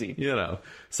 leave. Easy. You know.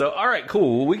 So, all right,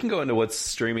 cool. Well, we can go into what's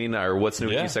streaming or what's new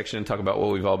with Yeah. you section and talk about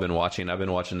what we've all been watching. I've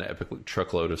been watching an epic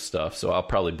truckload of stuff, so I'll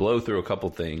probably blow through a couple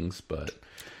things, but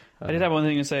I did have one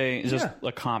thing to say. It's just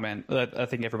a comment that I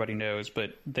think everybody knows,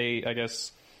 but I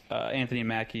guess, Anthony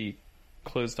Mackie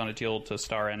closed on a deal to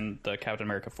star in the Captain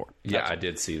America 4. yeah, I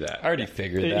did see that. I already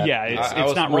figured that. Yeah, it's I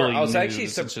was not really I was actually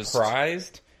news, it's just-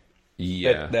 surprised.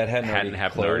 Yeah, that hadn't already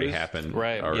already closed. happened.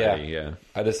 Right. Already, yeah.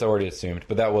 I just already assumed,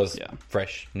 but that was Yeah.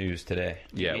 fresh news today.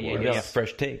 Yeah, it Yeah, was. We got a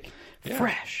fresh take.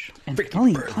 Fresh and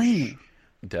clean.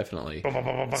 Definitely.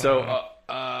 So,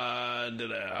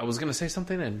 I was going to say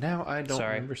something, and now I don't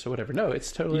Sorry. remember, so whatever. No,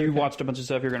 it's totally You okay. watched a bunch of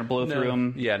stuff. You're going to blow through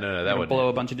them. Yeah, no, that would blow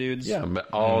a bunch of dudes. Yeah, but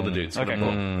all the dudes. Okay, Gonna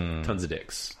cool. blow tons of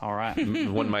dicks. All right.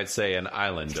 One might say an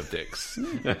island of dicks.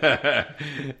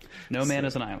 No man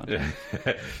is an island.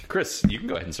 Chris, you can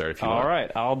go ahead and start if you want. All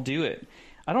right, I'll do it.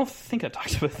 I don't think I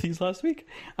talked about these last week.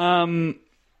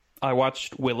 I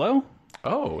watched Willow.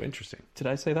 Oh, interesting. Did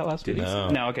I say that last week? you?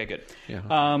 No. Okay, good.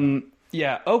 Yeah.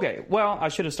 Yeah, okay. Well, I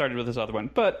should have started with this other one,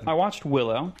 but I watched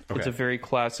Willow. Okay. It's a very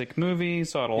classic movie.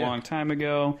 Saw it a long time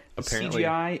ago. Apparently-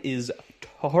 CGI is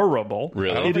horrible.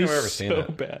 Really? I don't It think is I've ever seen so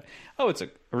it. bad. Oh, it's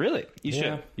really? You Yeah.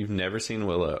 should. You've never seen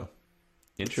Willow.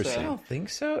 Interesting. I don't think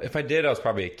so. If I did, I was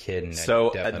probably a kid. And So,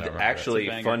 I definitely don't remember actually,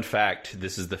 It's a banger. fun fact,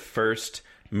 this is the first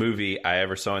movie I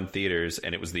ever saw in theaters,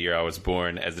 and it was the year I was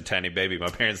born as a tiny baby. My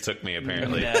parents took me,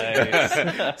 apparently.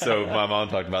 Nice. So my mom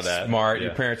talked about that. Smart. Yeah.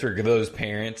 Your parents were those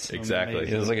parents. Exactly.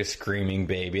 It was like a screaming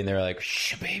baby, and they were like,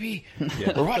 "Shh, baby,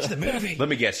 we're watching the movie." Let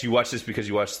me guess. You watched this because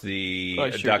you watched the I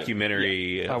sure did.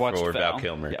 documentary Yeah. I watched for Val Val.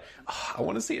 Kilmer. Yeah. Oh, I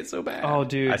want to see it so bad. Oh,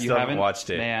 dude, I you still haven't watched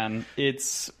it. Man,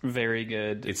 it's very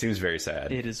good. It seems very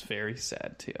sad. It is very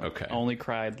sad too. Okay. Only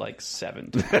cried like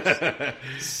 7 times.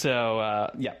 So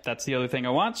yeah, that's the other thing I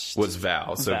watched. Was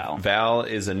Val. So Val. Val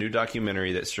is a new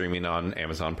documentary that's streaming on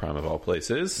Amazon Prime of all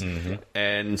places. Mm-hmm.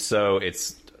 And so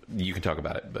you can talk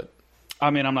about it, but I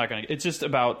mean, I'm not gonna. It's just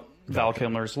about Val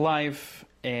Kilmer's life,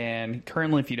 and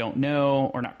currently, if you don't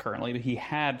know, or not currently, but he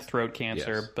had throat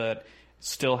cancer, Yes. but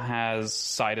still has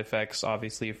side effects,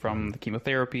 obviously, from the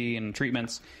chemotherapy and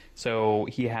treatments. So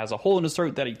he has a hole in his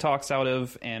throat that he talks out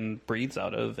of and breathes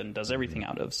out of and does everything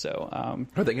out of. So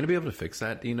are they going to be able to fix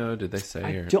that? Do you know? Did they say?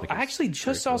 I Or actually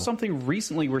just saw something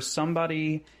recently where some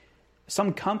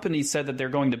company said that they're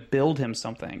going to build him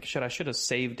something. I should have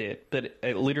saved it, but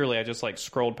literally I just like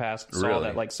scrolled past and saw Really?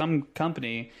 that like some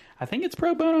company, I think it's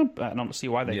pro bono. I don't see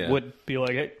why they Yeah. would be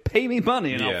like, hey, pay me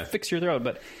money and Yeah. I'll fix your throat.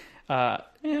 But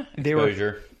yeah, they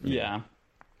Exposure. were yeah.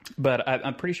 But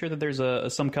I'm pretty sure that there's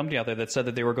some company out there that said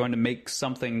that they were going to make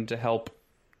something to help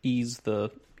ease the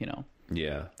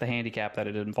Yeah. the handicap that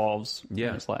it involves Yeah.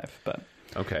 in his life. But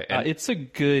Okay. And, it's a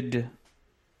good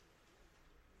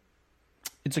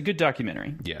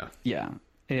documentary. yeah. Yeah.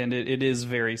 And it is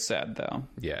very sad, though.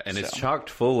 Yeah. And it's So. chocked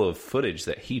full of footage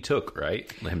that he took, right?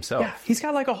 Himself. Yeah, he's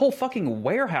got like a whole fucking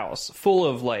warehouse full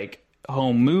of like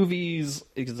home movies.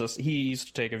 He used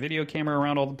to take a video camera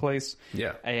around all the place.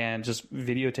 Yeah. And just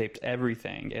videotaped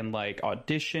everything and like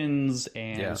auditions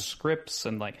and scripts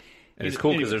and like. And it's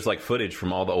cool because there's like footage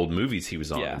from all the old movies he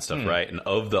was on and stuff, right? And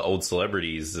of the old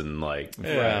celebrities and like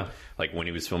when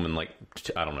he was filming like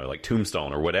I don't know, like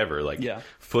Tombstone or whatever, like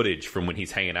footage from when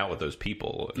he's hanging out with those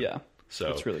people. Yeah.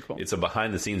 So it's really cool. It's a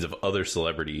behind the scenes of other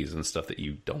celebrities and stuff that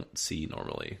you don't see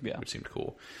normally, which seemed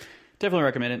cool. Definitely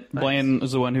recommend it. Nice. Blaine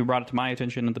was the one who brought it to my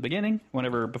attention at the beginning,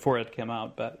 before it came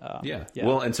out. But yeah.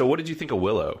 Well, and so what did you think of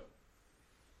Willow?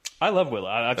 I love Willow.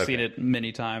 I've seen it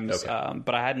many times,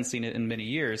 but I hadn't seen it in many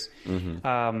years. Mm-hmm.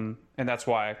 And that's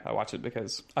why I watched it,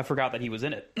 because I forgot that he was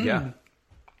in it. Yeah.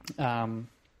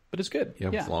 But it's good. Yeah,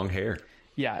 with long hair.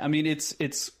 Yeah, I mean,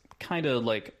 it's kind of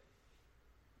like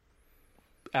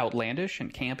outlandish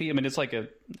and campy. I mean, it's like a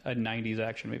 90s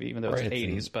action movie, even though it's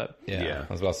 80s. But I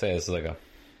was about to say, this is like a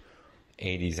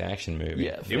 80s action movie.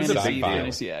 Yeah, it was a big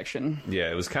fantasy action.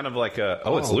 Yeah, it was kind of like a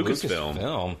it's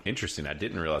Lucasfilm. Interesting, I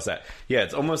didn't realize that. Yeah,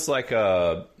 it's almost like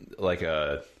a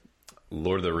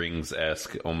Lord of the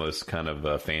Rings-esque, almost kind of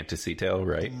a fantasy tale,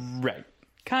 right? Right,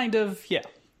 kind of. Yeah.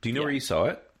 Do you know where you saw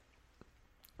it?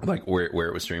 Like where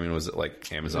it was streaming? Was it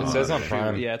like Amazon? It says on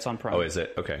Prime. Yeah, it's on Prime. Oh, is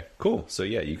it? Okay, cool. So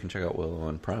yeah, you can check out Willow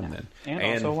on Prime then,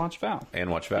 and also watch Val.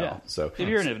 Yeah. So if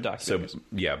you're into documentaries, so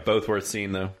yeah, both worth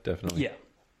seeing though, definitely.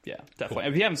 Yeah, definitely.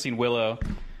 Cool. If you haven't seen Willow,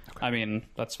 I mean,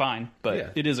 that's fine.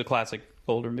 But it is a classic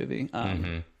older movie.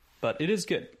 But it is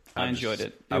good. I enjoyed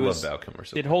it. I love Val Kilmer.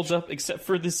 It holds up, except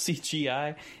for the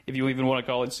CGI. If you even want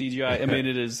to call it CGI, I mean,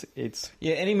 it's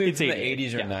any movie from the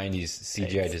 80s or 90s,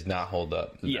 CGI does not hold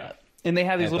up. Yeah, and they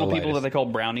have these little people that they call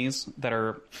brownies that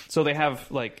are so they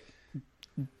have like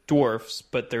dwarfs,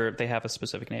 but they have a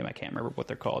specific name. I can't remember what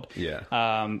they're called. Yeah.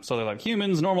 So they're like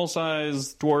humans, normal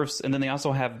size dwarfs, and then they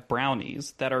also have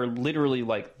brownies that are literally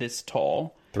like this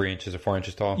tall. 3 inches or 4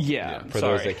 inches tall. Yeah. For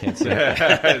those that can't see.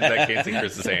 That can't see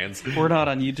Chris's hands. We're not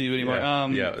on YouTube anymore.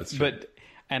 Yeah, that's true.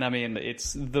 And I mean,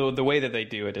 it's the way that they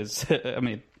do it is, I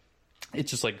mean,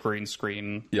 it's just like green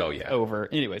screen. Over.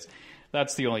 Anyways,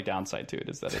 that's the only downside to it,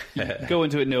 is that you go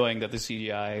into it knowing that the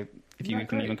CGI, if you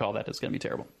can even call that, is going to be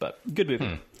terrible. But good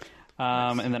movie.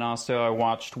 And then also I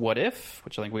watched What If,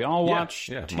 which I think we all watched.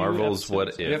 Yeah, Marvel's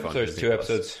What If. There's 2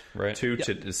 episodes, right?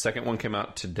 The second one came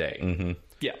out today. Mm-hmm.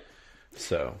 Yeah.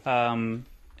 So. And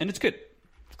it's good.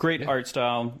 Great art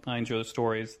style. I enjoy the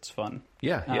stories. It's fun.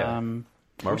 Yeah.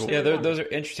 Marvel. Yeah, those are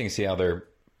interesting to see how they're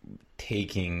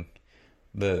taking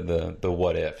the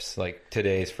what ifs. Like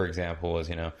today's, for example, was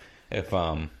if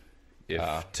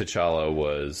T'Challa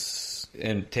was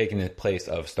taking the place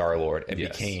of Star-Lord and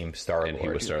became Star-Lord. And he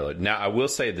was Star-Lord. Now, I will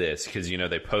say this, because,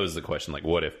 they posed the question, like,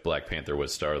 what if Black Panther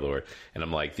was Star-Lord? And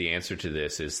I'm like, the answer to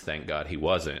this is, thank God he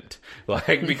wasn't.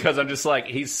 Like, because I'm just like,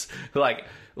 he's, like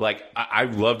I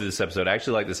loved this episode. I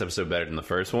actually like this episode better than the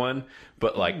first one.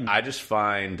 But, like, I just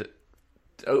find,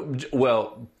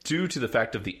 well, due to the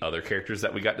fact of the other characters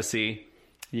that we got to see,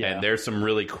 and there's some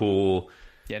really cool...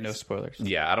 Yeah, no spoilers.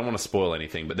 Yeah, I don't want to spoil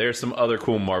anything, but there's some other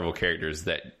cool Marvel characters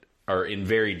that are in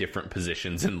very different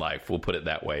positions in life, we'll put it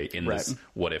that way, in this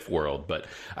what if world. But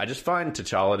I just find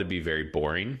T'Challa to be very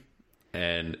boring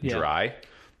and dry.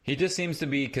 He just seems to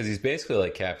be, because he's basically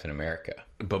like Captain America.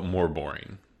 But more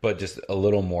boring. But just a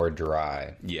little more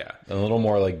dry. Yeah. A little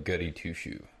more like goody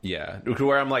two-shoe. Yeah.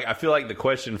 Where I'm like, I feel like the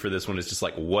question for this one is just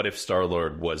like, what if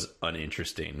Star-Lord was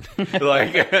uninteresting?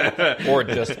 Like, or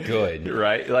just good.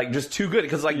 Right? Like, just too good.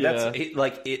 Because, like, that's,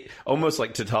 it almost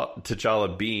like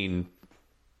T'Challa being...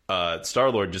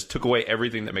 Star-Lord just took away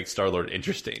everything that makes Star-Lord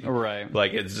interesting. Right.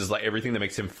 Like, it's just like everything that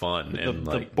makes him fun. And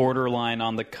the borderline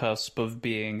on the cusp of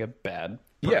being a bad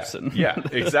person. Yeah,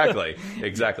 exactly.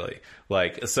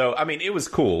 Like, so, I mean, it was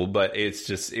cool, but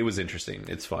it was interesting.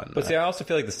 It's fun. But see, I also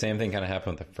feel like the same thing kind of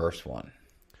happened with the first one.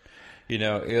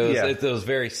 It was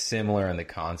very similar in the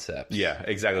concept. Yeah,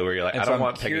 exactly. Where you're like, I don't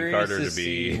want Peggy Carter to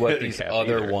be what these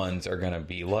other ones are going to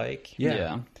be like.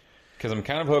 Yeah. Because I'm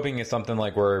kind of hoping it's something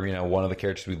like where, one of the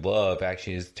characters we love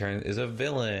actually is a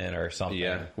villain or something.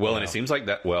 Yeah. Well, and it seems like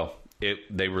that,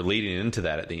 they were leading into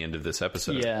that at the end of this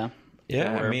episode. Yeah.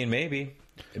 Yeah, I mean, maybe.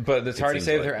 But it's hard to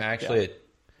say if they're actually,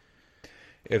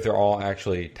 if they're all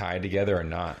actually tied together or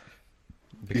not.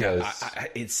 Because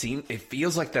it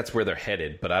feels like that's where they're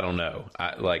headed, but I don't know.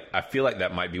 I feel like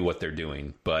that might be what they're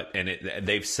doing. But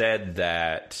they've said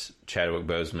that Chadwick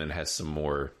Boseman has some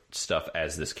more stuff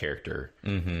as this character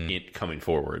coming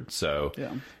forward. So,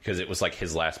 because it was like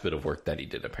his last bit of work that he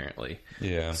did, apparently.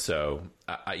 Yeah. So,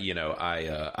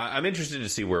 I'm interested to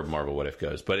see where Marvel What If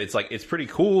goes. But it's like, it's pretty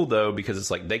cool though, because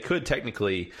it's like they could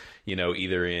technically,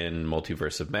 either in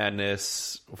Multiverse of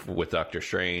Madness with Doctor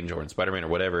Strange or in Spider-Man or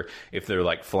whatever, if they're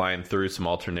like flying through some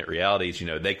alternate realities,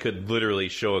 they could literally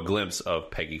show a glimpse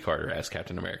of Peggy Carter as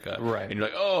Captain America. Right. And you're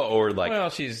like, oh, or like, well,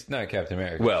 she's not Captain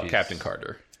America. Well, she's Captain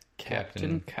Carter.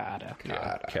 Captain Carter.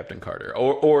 Yeah, Captain Carter.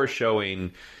 Or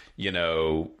showing,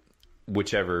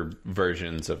 whichever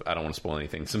versions of, I don't want to spoil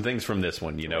anything, some things from this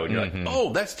one, and you're like,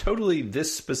 oh, that's totally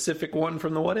this specific one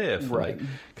from the What If. Right.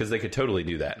 Because they could totally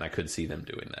do that, and I could see them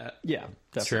doing that. Yeah,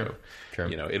 that's true. It'll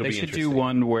be they interesting. should do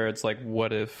one where it's like,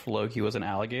 what if Loki was an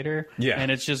alligator? Yeah.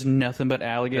 And it's just nothing but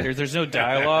alligators. There's no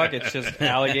dialogue. It's just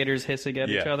alligators hissing at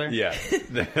each other. Yeah.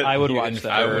 I would watch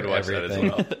that. I would watch everything.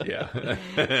 That as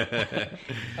well.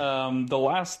 Yeah. The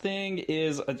last thing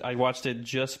is, I watched it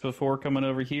just before coming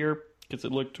over here because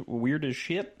it looked weird as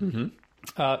shit.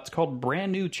 It's called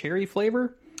Brand New Cherry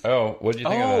Flavor. Oh, what did you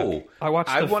think of that? I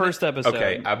watched the first episode.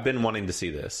 Okay, I've been wanting to see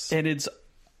this. And it's...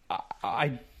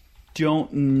 I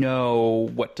don't know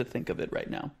what to think of it right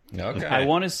now. Okay. I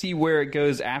want to see where it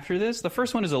goes after this. The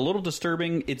first one is a little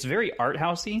disturbing. It's very art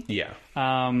housey. Yeah.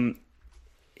 And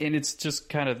it's just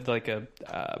kind of like a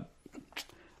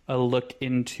look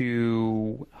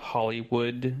into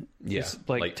Hollywood. Yeah. It's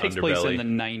like takes place in the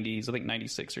 90s, I think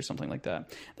 96 or something like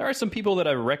that. There are some people that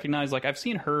I recognize. Like I've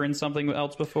seen her in something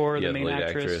else before, the main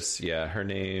actress. Yeah, her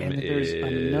name and there's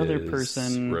another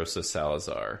person, Rosa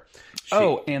Salazar.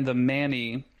 And the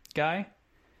Manny guy.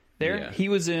 He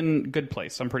was in Good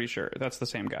Place. I'm pretty sure that's the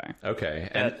same guy. Okay,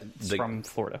 and from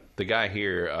Florida. The guy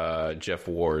here, Jeff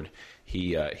Ward,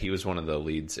 he was one of the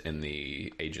leads in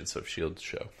the Agents of S.H.I.E.L.D.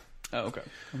 show. Oh, okay.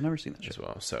 I've never seen that show as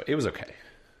well, so it was okay.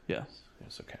 Yeah, it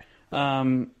was okay.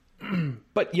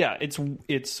 But yeah, it's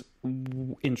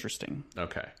interesting.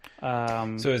 Okay.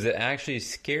 So is it actually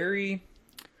scary?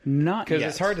 Not because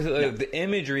it's hard to the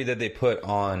imagery that they put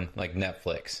on like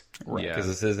Netflix, right? Because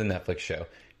this is a Netflix show,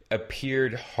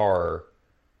 appeared horror,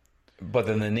 but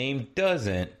then the name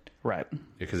doesn't, right?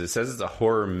 Because it says it's a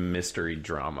horror mystery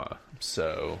drama.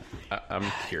 So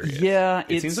I'm curious. Yeah,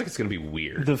 it seems like it's going to be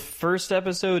weird. The first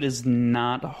episode is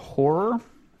not horror.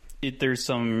 There's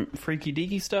some freaky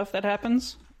deaky stuff that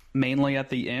happens, mainly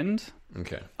at the end.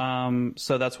 Okay.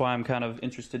 So that's why I'm kind of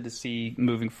interested to see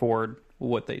moving forward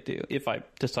what they do if I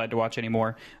decide to watch any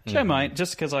more, which I might,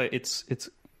 just because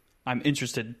I'm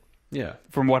interested. Yeah.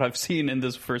 From what I've seen in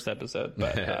this first episode,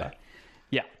 but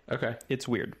yeah. Okay. It's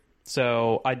weird.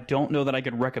 So I don't know that I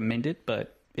could recommend it,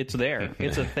 but it's there.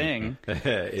 It's a thing.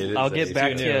 I'll get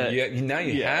back to you. Now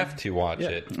you have to watch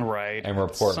it, right? And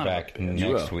report back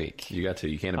next week. You got to.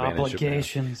 You can't abandon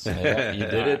obligations. You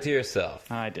did it to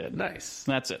yourself. I did. Nice.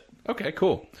 That's it. Okay,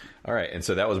 cool. All right, and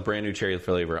so that was Brand New Cherry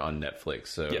Flavor on Netflix.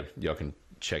 So y'all can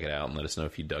check it out and let us know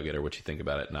if you dug it or what you think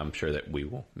about it. And I'm sure that we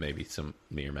will. Maybe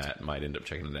me or Matt might end up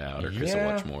checking it out, or Chris will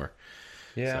watch more.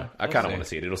 Yeah, so I kind of want to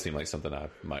see it. It'll seem like something I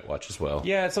might watch as well.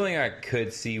 Yeah, it's something I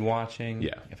could see watching.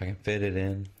 Yeah, if I can fit it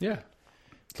in. Yeah,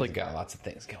 it's like got lots of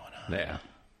things going on.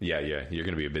 Yeah. You're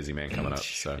going to be a busy man coming up.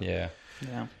 So yeah.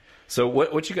 So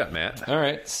what you got, Matt? All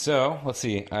right, so let's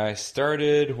see. I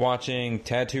started watching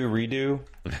Tattoo Redo,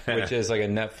 which is like a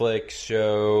Netflix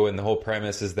show, and the whole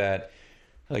premise is that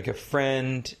like a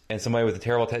friend and somebody with a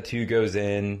terrible tattoo goes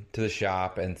in to the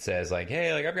shop and says like,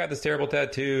 "Hey, like I've got this terrible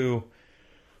tattoo."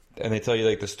 And they tell you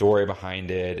like the story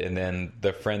behind it, and then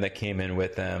the friend that came in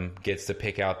with them gets to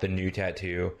pick out the new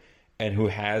tattoo, and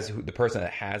the person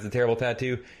that has the terrible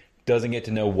tattoo doesn't get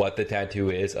to know what the tattoo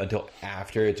is until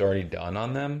after it's already done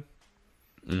on them.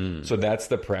 So that's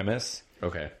the premise.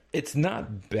 Okay, it's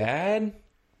not bad,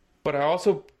 but I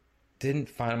also didn't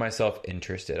find myself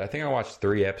interested. I think I watched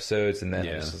 3 episodes, and then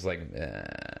it was just like,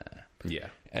 yeah.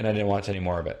 And I didn't watch any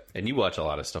more of it. And you watch a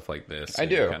lot of stuff like this. I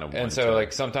do. And so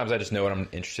like sometimes I just know what I'm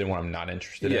interested in, what I'm not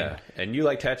interested in. Yeah. And you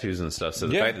like tattoos and stuff. So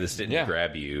the fact that this didn't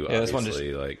grab you, obviously, this one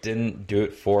just didn't do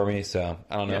it for me. So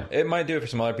I don't know. It might do it for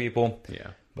some other people.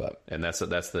 Yeah. But that's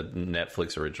the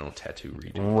Netflix original Tattoo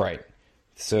Redo. Right.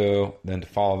 So then to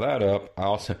follow that up, I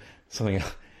also something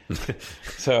else.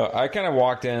 So I kind of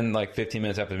walked in like 15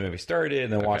 minutes after the movie started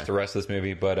and then watched the rest of this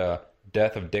movie. But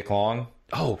Death of Dick Long.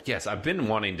 Oh, yes. I've been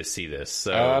wanting to see this.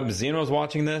 So. Xena was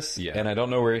watching this, and I don't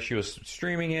know where she was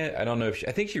streaming it. I don't know if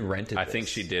I think she rented it. I think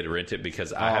she did rent it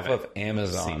because I haven't of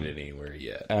Amazon. Seen it anywhere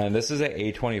yet. And this is an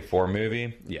A24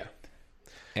 movie. Yeah.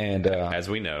 And as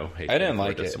we know, I didn't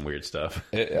like it. Some weird stuff.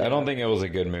 I don't think it was a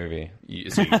good movie.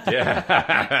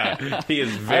 Yeah. He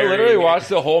is very... I literally watched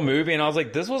the whole movie, and I was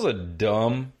like, this was a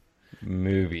dumb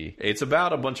movie. It's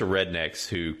about a bunch of rednecks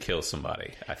who kill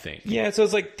somebody, I think. Yeah, so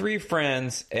it's like 3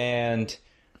 friends, and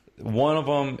one of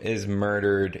them is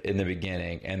murdered in the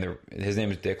beginning, and his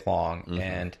name is Dick Long,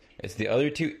 and it's the other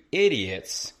 2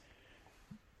 idiots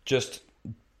just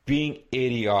being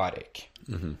idiotic.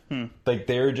 Like,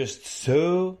 they're just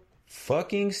so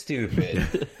fucking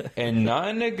stupid, and not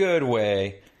in a good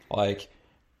way. Like,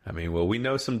 I mean, well, we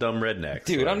know some dumb rednecks.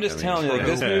 Dude, I'm just telling you, like,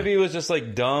 this movie was just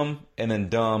like dumb, and then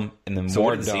more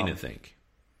what dumb. did Xena think?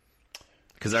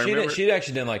 Because I remember she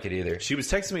actually didn't like it either. She was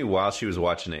texting me while she was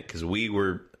watching it because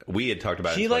we had talked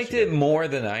about it. She liked it more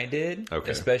than I did,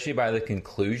 especially by the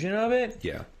conclusion of it.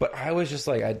 Yeah, but I was just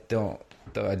like, I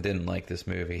didn't like this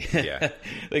movie. Yeah,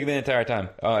 like the entire time.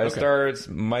 It stars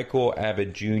Michael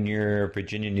Abbott Jr.,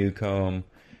 Virginia Newcomb,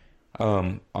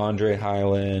 Andre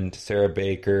Hyland, Sarah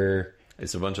Baker.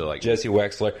 It's a bunch of like Jesse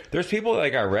Wexler. There's people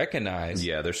like I recognize.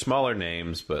 Yeah, they're smaller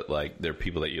names, but like they're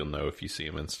people that you'll know if you see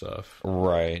them and stuff.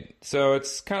 Right. So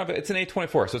it's it's an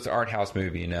A24, so it's an art house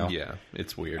movie, you know. Yeah,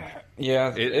 it's weird.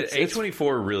 Yeah,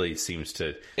 A24 really seems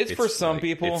to. It's for some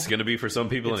people. It's going to be for some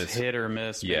people, and it's hit or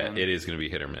miss. Yeah, man. it is going to be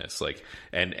hit or miss. Like,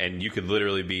 and you could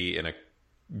literally be in a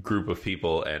group of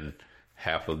people and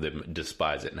half of them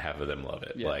despise it and half of them love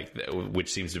it. Yeah. Like,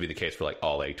 which seems to be the case for like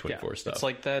all A24 stuff. It's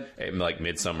like that, like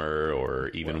Midsommar, or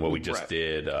even what we just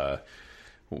did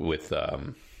with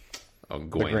Gawain the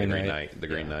Green Knight. The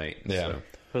Green Knight. Yeah. So.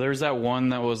 But there was that one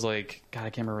that was like, God,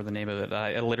 I can't remember the name of it.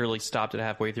 I literally stopped it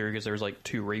halfway through because there was like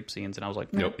 2 rape scenes, and I was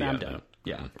like, nope, I'm done. No.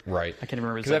 Yeah, right. I can't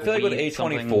remember. Because I feel like with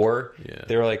A24,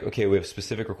 they were like, okay, we have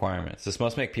specific requirements. This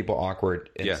must make people awkward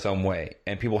in some way,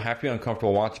 and people have to be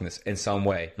uncomfortable watching this in some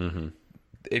way.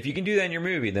 If you can do that in your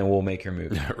movie, then we'll make your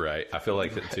movie. Right. I feel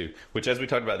like that too. Which, as we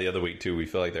talked about the other week too, we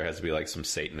feel like there has to be like some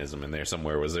Satanism in there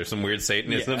somewhere. Was there some weird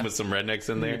Satanism with some rednecks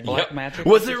in there? Black magic?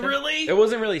 Was it really? It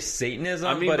wasn't really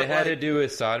Satanism, but it had to do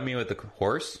with sodomy with the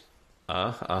horse.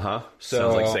 So,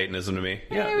 sounds like Satanism to me.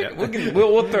 Yeah.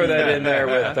 We'll throw that in there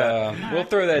with. We'll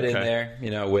throw that in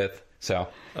there, with. So.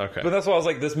 Okay. But that's why I was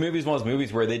like, this movie is one of those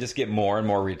movies where they just get more and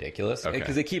more ridiculous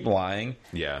because they keep lying.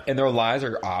 Yeah. And their lies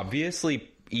are obviously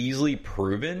easily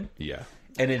proven. Yeah.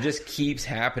 And it just keeps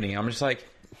happening. I'm just like,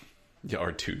 you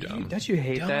are too dumb. Don't you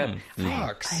hate that?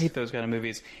 Fucks. I hate those kind of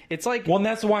movies. It's like, well, and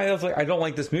that's why I was like, I don't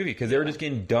like this movie because they were just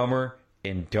getting dumber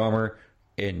and dumber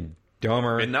and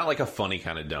dumber, and not like a funny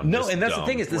kind of dumb. No, and that's the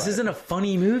thing is, this isn't a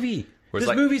funny movie.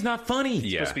 This movie's not funny.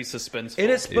 It's supposed to be suspenseful. It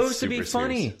is supposed to be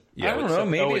funny. I don't know.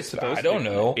 Maybe it's supposed. I don't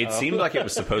know. It seemed like it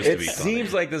was supposed to be. It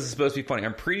seems like this is supposed to be funny.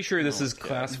 I'm pretty sure this is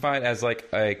classified as like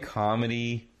a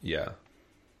comedy. Yeah.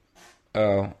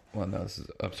 Oh, well, no,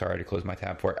 I'm sorry to close my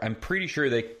tab for it. I'm pretty sure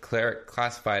they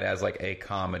classify it as like a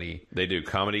comedy. They do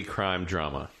comedy, crime,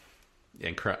 drama.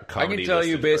 And comedy. I can tell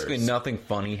you basically nothing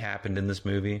funny happened in this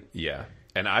movie. Yeah.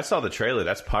 And I saw the trailer.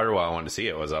 That's part of why I wanted to see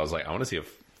it. I was like, I want to see a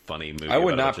funny movie. I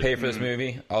would not pay for this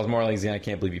movie. I was more like, I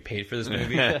can't believe you paid for this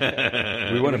movie.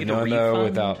 We wouldn't have known though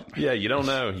without. Yeah, you don't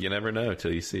know. You never know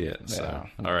till you see it. So.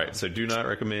 Yeah. All right. So do not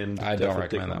recommend. I don't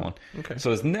recommend that one. Okay.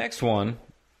 So this next one.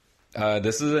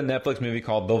 This is a Netflix movie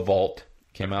called The Vault.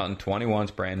 Came out in 2021.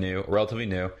 It's brand new, relatively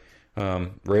new.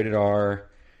 Rated R.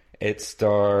 It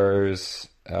stars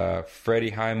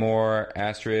Freddie Highmore,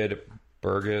 Astrid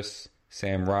Burgess,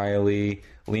 Sam Riley,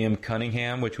 Liam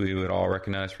Cunningham, which we would all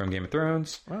recognize from Game of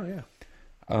Thrones. Oh yeah.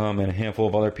 And a handful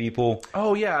of other people.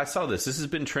 Oh yeah, I saw this. This has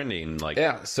been trending.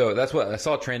 So that's what I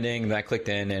saw trending. Then I clicked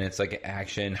in, and it's like an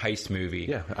action heist movie.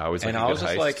 Yeah, I was just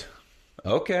heist. Like,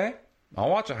 okay. I'll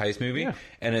watch a heist movie,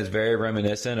 and it's very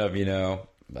reminiscent of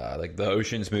like the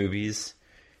Ocean's movies,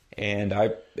 and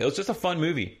it was just a fun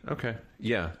movie. Okay,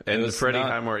 yeah, and Freddie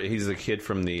Highmore, he's the kid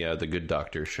from the Good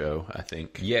Doctor show, I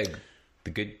think. Yeah,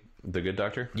 the Good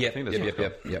Doctor. Yeah, I think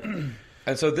that's yep.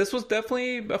 And so this was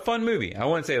definitely a fun movie. I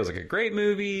wouldn't say it was like a great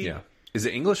movie. Yeah, is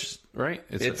it English? Right,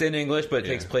 it's in English, but it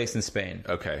takes place in Spain.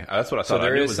 Okay, that's what I thought. So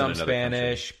there is some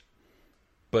Spanish,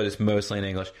 but it's mostly in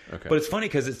English. Okay, but it's funny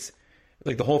because it's.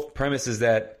 Like the whole premise is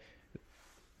that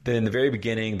in the very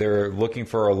beginning they're looking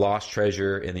for a lost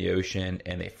treasure in the ocean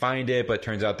and they find it, but it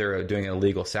turns out they're doing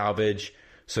illegal salvage,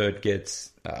 so it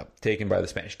gets taken by the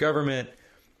Spanish government,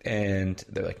 and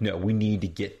they're like, no, we need to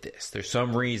get this. There's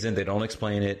some reason, they don't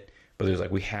explain it, but there's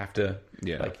like, we have to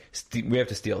we have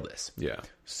to steal this. Yeah.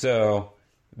 So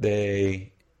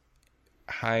they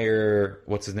hire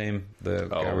what's his name, the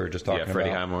guy we were just talking about, Freddie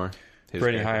Highmore.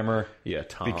 Freddie Highmore. Yeah,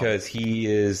 Tom. Because he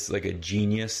is like a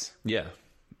genius. Yeah.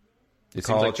 It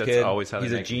college like kid. Always how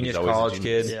he's a genius college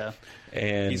kid. Yeah.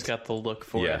 And he's got the look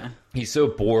for it. He's so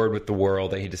bored with the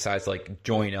world that he decides to like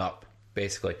join up,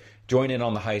 basically. Join in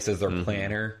on the heist as their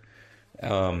planner.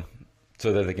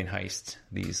 so that they can heist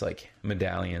these like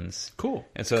medallions. Cool.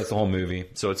 And so that's the whole movie.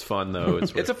 So it's fun though.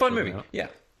 It's a fun movie. Yeah.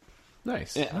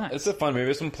 Nice. Yeah, nice. It's a fun movie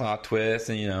with some plot twists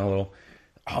and a little.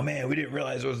 Oh man, we didn't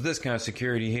realize there was this kind of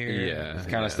security here. Yeah, the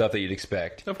kind of stuff that you'd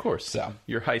expect. Of course. So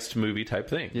your heist movie type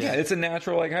thing. Yeah, it's a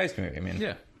natural like heist movie. I mean,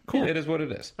 yeah, cool. It is what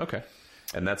it is. Okay.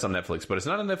 And that's on Netflix, but it's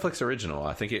not a Netflix original.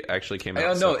 I think it actually came out. I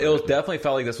don't know. It was definitely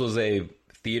felt like this was a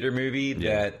theater movie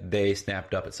that they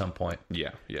snapped up at some point.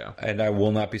 Yeah, yeah. And I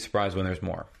will not be surprised when there's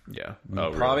more. Yeah.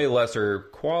 Probably lesser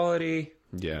quality.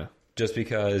 Yeah. Just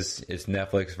because it's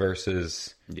Netflix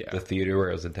versus the theater where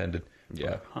it was intended.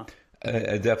 Yeah.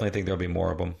 I definitely think there'll be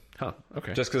more of them. Huh.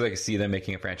 Okay. Just because I can see them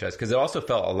making a franchise. Because it also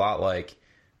felt a lot like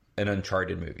an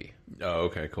Uncharted movie. Oh,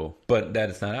 okay, cool. But that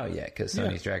it's not out yet because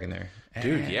Sony's dragging their ass.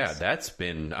 Dude, yeah, that's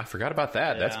been... I forgot about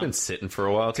that. Yeah. That's been sitting for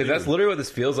a while, too. Because that's literally what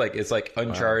this feels like. It's like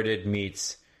Uncharted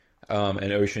meets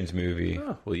an Ocean's movie.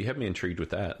 Oh, well, you have me intrigued with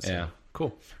that. So. Yeah.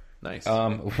 Cool. Nice.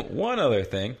 One other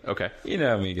thing. Okay. You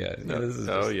know me, guys. This is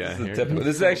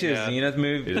This is actually a Xena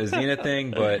movie, a Xena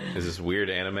thing, but... Is this weird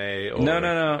anime? Or...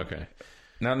 No. Okay.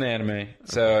 Not an anime.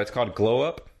 So it's called Glow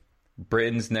Up,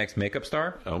 Britain's Next Makeup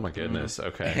Star. Oh my goodness.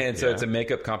 Okay. And so it's a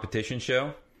makeup competition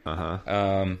show.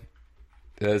 Uh-huh.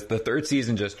 The third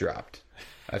season just dropped.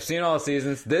 I've seen all the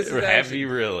seasons. This is Have you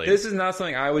really? This is not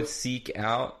something I would seek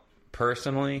out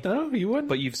personally. No, you wouldn't.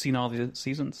 But you've seen all the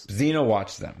seasons. Xena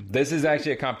watched them. This is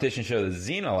actually a competition show that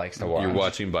Xena likes to watch. You're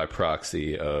watching by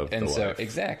proxy of and the so wife.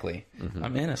 Exactly.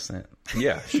 I'm innocent.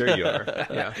 Yeah, sure you are.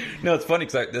 Yeah. No, it's funny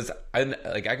because I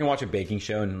can watch a baking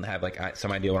show and have like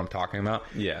some idea what I'm talking about.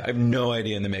 Yeah. I have no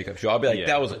idea in the makeup show. I'll be like,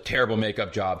 that was a terrible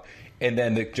makeup job, and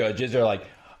then the judges are like,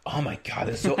 oh my god,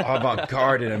 this is so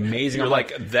avant-garde and amazing. You're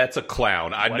like, that's a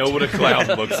clown. I know what a clown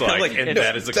looks like, and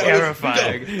that is a clown.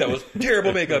 Terrifying. That was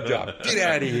terrible makeup job. Get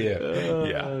out of here.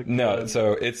 Yeah. No,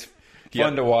 so it's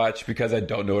fun to watch because I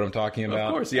don't know what I'm talking about.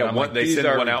 Of course, yeah. They send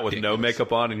one out with no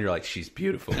makeup on, and you're like, she's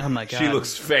beautiful. Oh my god, she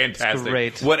looks fantastic.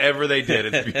 Great. Whatever they did,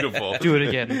 it's beautiful. Do it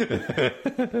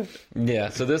again. Yeah,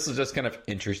 so this is just kind of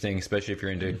interesting, especially if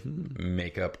you're into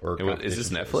makeup or. Is this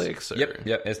Netflix? Or?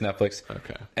 Yep, it's Netflix.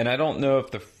 Okay, and I don't know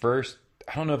if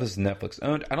I don't know if it's Netflix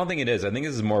owned. I don't think it is. I think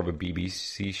this is more of a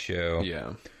BBC show.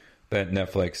 Yeah, that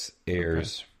Netflix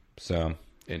airs. Okay. So.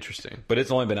 Interesting. But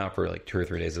it's only been out for like 2 or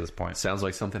 3 days at this point. Sounds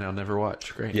like something I'll never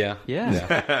watch. Great. Yeah.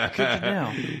 Good to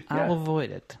know. I'll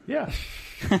avoid it. Yeah.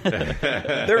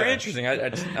 They're interesting. I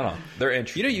don't know. They're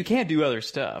interesting. You can't do other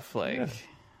stuff. Like, what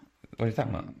are you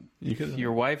talking about?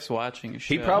 Your wife's watching a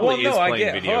show. He probably is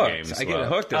playing video hooked. games. I get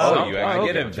hooked. I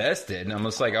get invested, and I'm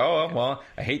just like, I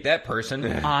hate that person.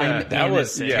 That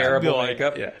was terrible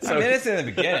makeup. Yeah. So I'm innocent in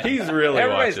the beginning. He's really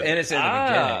everybody's watching. innocent in the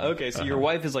beginning. Okay, so your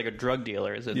wife is like a drug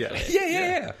dealer, is it?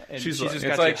 Yeah. And she's just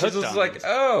just like,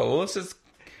 let's just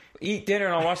eat dinner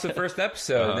and I'll watch the first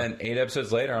episode. And then 8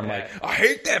 episodes later, I'm like, I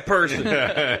hate that person.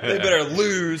 They better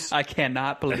lose. I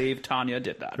cannot believe Tanya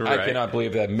did that. Right. I cannot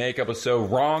believe that makeup was so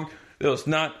wrong. It was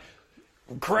not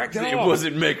correct at all. It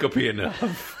wasn't makeup-y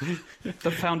enough.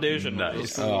 The foundation.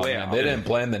 Nice. Oh, man. They didn't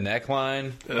blend the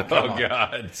neckline. Oh,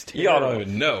 God. Y'all don't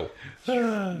even know.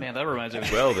 Man, that reminds me of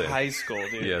high school,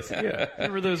 dude. Yes, yeah.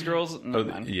 Remember those girls? No,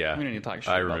 yeah. We don't need to talk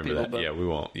shit I about remember people, that. Yeah, we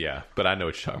won't. Yeah, but I know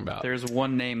what you're talking about. There's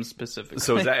one name specifically.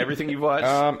 So is that everything you've watched?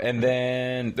 And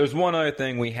then there's one other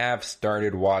thing. We have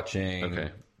started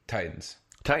watching Titans.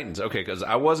 Titans, okay, because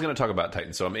I was going to talk about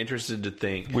Titans, so I'm interested to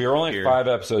think. We were only 5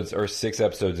 episodes or 6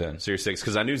 episodes in. So you're 6,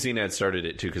 because I knew Xena had started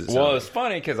it too. It's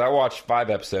funny because I watched 5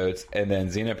 episodes, and then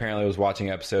Xena apparently was watching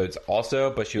episodes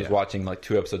also, but she was watching like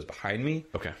 2 episodes behind me.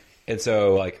 Okay. And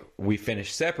so like we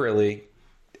finished separately,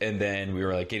 and then we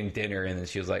were like getting dinner, and then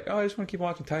she was like, "Oh, I just want to keep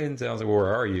watching Titans," and I was like, "Well,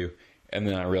 where are you?" And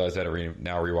then I realized that I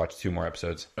now rewatched 2 more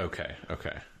episodes. Okay.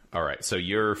 All right, so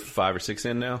you're 5 or 6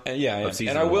 in now? And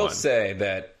I will say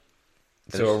that.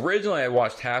 So originally I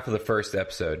watched half of the first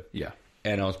episode. Yeah.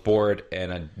 And I was bored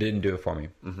and I didn't do it for me.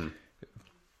 Mm-hmm.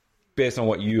 Based on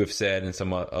what you have said and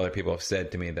some other people have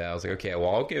said to me, that I was like, okay, well,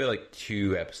 I'll give it like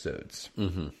 2 episodes.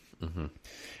 Mm-hmm. Mm-hmm.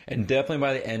 And definitely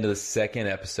by the end of the second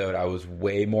episode, I was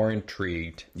way more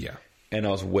intrigued. Yeah. And I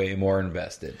was way more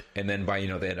invested. And then by,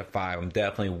 the end of 5, I'm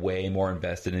definitely way more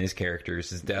invested in these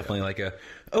characters. It's definitely like a,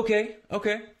 okay.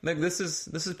 Like this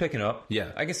is picking up.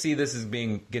 Yeah. I can see this is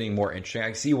getting more interesting. I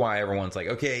can see why everyone's like,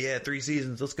 okay, 3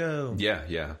 seasons, let's go.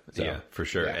 Yeah, for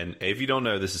sure. Yeah. And if you don't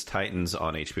know, this is Titans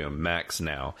on HBO Max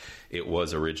now. It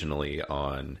was originally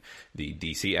on the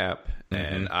DC app. Mm-hmm.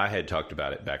 And I had talked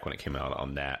about it back when it came out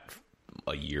on that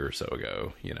a year or so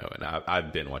ago, you know, and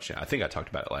I've been watching it. I think I talked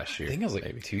about it last year. I think it was like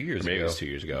maybe 2 years ago. Maybe it was 2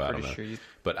 years ago. I don't know.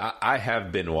 But I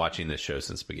have been watching this show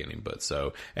since the beginning.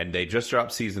 And they just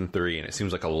dropped season 3, and it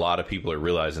seems like a lot of people are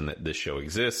realizing that this show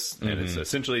exists, and it's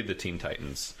essentially the Teen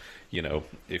Titans, you know,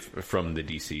 from the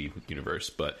DC universe.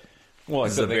 But well,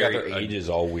 so they got their ages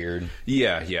all weird.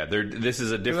 Yeah. This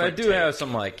is a different. I do have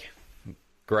some like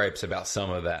gripes about some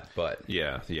of that, but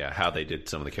yeah, how they did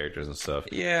some of the characters and stuff.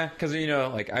 Yeah, because you know,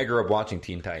 like I grew up watching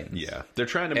Teen Titans. Yeah, they're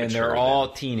trying to, and they're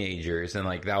all teenagers, and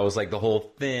like that was like the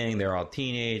whole thing. They're all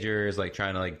teenagers, like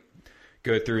trying to like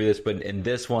go through this. But in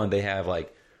this one, they have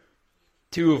like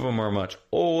 2 of them are much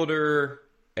older,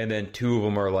 and then 2 of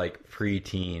them are like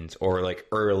preteens or like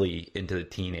early into the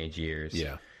teenage years.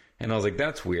 Yeah, and I was like,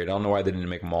 that's weird. I don't know why they didn't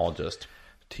make them all just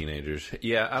teenagers.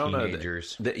 Yeah, I don't know.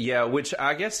 Yeah, which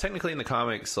I guess technically in the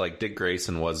comics, like Dick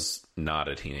Grayson was not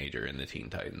a teenager in the Teen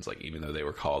Titans, like even though they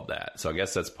were called that. So I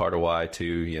guess that's part of why too.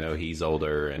 You know, he's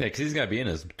older, and because he's got to be in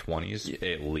his 20s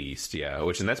at least. Yeah,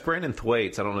 and that's Brandon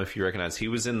Thwaites. I don't know if you recognize. He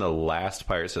was in the last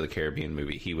Pirates of the Caribbean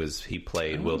movie. He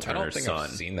played Will Turner's son. I don't think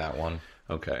I've seen that one.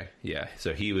 Okay, yeah.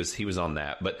 So he was on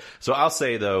that. But so I'll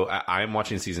say though, I'm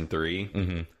watching season 3.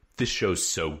 Mm-hmm. This show's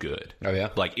so good. Oh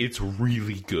yeah, like it's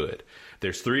really good.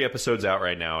 There's 3 episodes out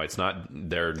right now. It's not,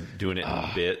 they're doing it in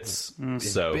bits.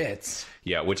 So bits.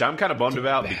 Yeah, which I'm kind of bummed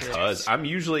about because I'm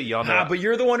usually, y'all know. But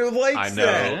you're the one who likes it.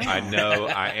 I know.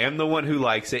 I am the one who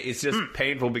likes it. It's just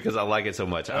painful because I like it so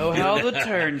much. How the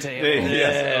turntables.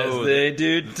 Yes, they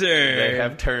do turn. They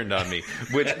have turned on me.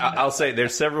 Which I'll say,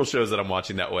 there's several shows that I'm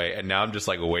watching that way, and now I'm just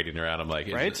like waiting around. I'm like,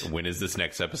 when is this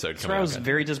next episode coming out? I was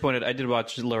very disappointed. I did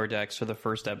watch Lower Decks for the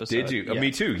first episode. Did you? Yeah.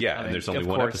 Me too, yeah. And there's only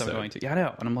one episode. I'm going to. Yeah, I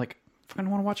know. And I'm like, I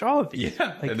want to watch all of these.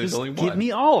 Yeah, like, and there's only one. Give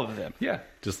me all of them. Yeah,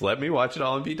 just let me watch it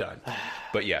all and be done.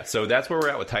 But yeah, so that's where we're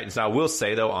at with Titans. Now, I will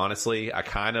say, though, honestly,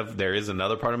 there is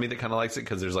another part of me that kind of likes it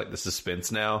because there's like the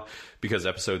suspense now because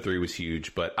episode 3 was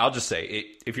huge. But I'll just say,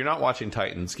 if you're not watching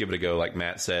Titans, give it a go. Like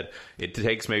Matt said, it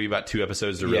takes maybe about 2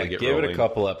 episodes to really get rolling. Give it a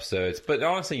couple episodes. But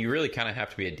honestly, you really kind of have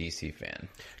to be a DC fan.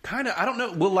 Kind of. I don't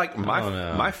know. Well, like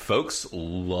my folks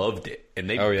loved it, and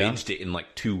they binged it in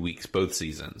like 2 weeks, both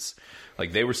seasons.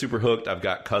 Like, they were super hooked. I've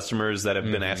got customers that have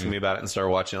been asking me about it and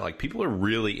started watching it. Like, people are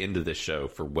really into this show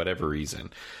for whatever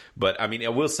reason. But, I mean, I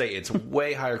will say it's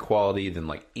way higher quality than,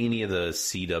 like, any of the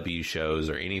CW shows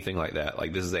or anything like that.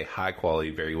 Like, this is a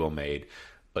high-quality, very well-made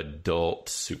adult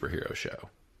superhero show.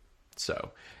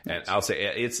 So, and I'll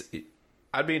say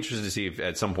I'd be interested to see if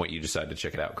at some point you decide to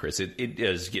check it out, Chris. It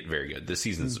does get very good. This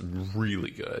season's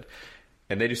really good.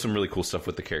 And they do some really cool stuff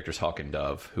with the characters Hawk and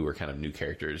Dove, who are kind of new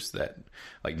characters that,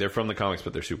 like, they're from the comics,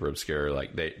 but they're super obscure.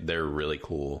 Like, they're really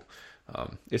cool.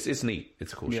 It's neat.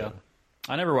 It's a cool show.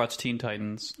 I never watched Teen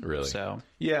Titans. Really? So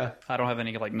yeah, I don't have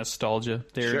any like nostalgia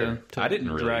there to I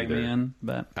didn't really drag me in.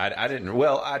 But I didn't.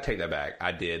 Well, I take that back.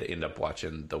 I did end up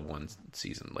watching the one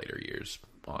season later years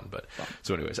on. But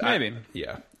so, anyways, maybe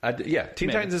Teen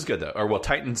Titans is good though. Or well,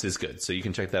 Titans is good. So you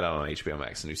can check that out on HBO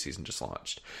Max. The new season just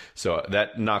launched. So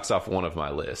that knocks off one of my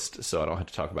list. So I don't have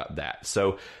to talk about that.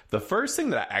 So the first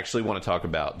thing that I actually want to talk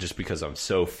about, just because I'm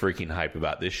so freaking hype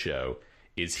about this show,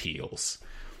 is Heels.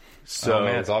 So,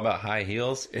 man, it's all about high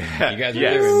heels. You guys are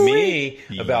hearing me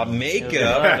about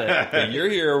makeup, and you're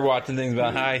here watching things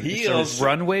about high heels.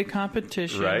 Runway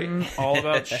competition, right? All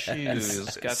about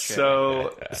shoes. Gotcha.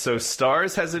 So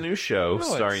Starz has a new show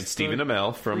starring Stephen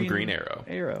Amell from Green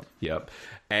Arrow. Yep.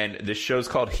 And this show's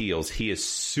called Heels. He is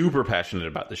super passionate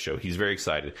about the show. He's very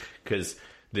excited because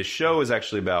this show is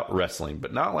actually about wrestling,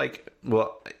 but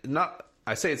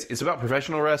I say it's about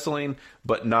professional wrestling,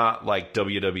 but not like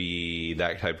WWE,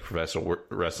 that type of professional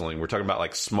wrestling. We're talking about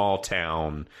like small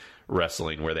town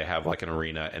wrestling where they have like an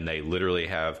arena and they literally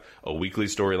have a weekly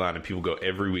storyline and people go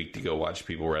every week to go watch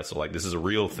people wrestle. Like, this is a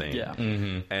real thing. Yeah.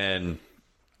 Mm-hmm. And,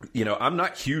 you know, I'm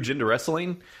not huge into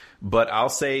wrestling, but I'll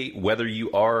say whether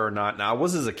you are or not. Now, I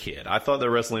was as a kid. I thought that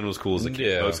wrestling was cool as a kid.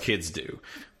 Yeah. Most kids do.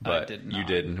 But you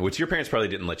didn't. Which your parents probably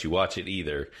didn't let you watch it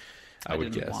either. I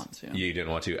would guess. Want to. You didn't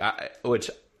want to.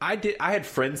 Which I did. I had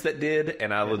friends that did,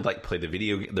 and I would like play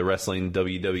the wrestling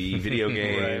WWE video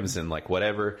games and like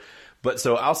whatever. But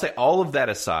so I'll say, all of that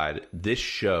aside, this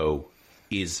show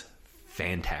is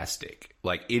fantastic.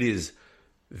 Like, it is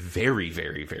very,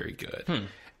 very, very good.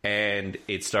 And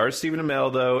it stars Stephen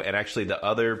Amell, though, and actually the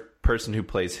other person who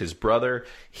plays his brother,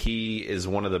 he is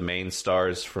one of the main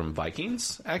stars from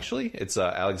Vikings, actually. It's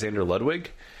Alexander Ludwig.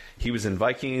 He was in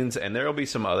Vikings, and there will be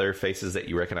some other faces that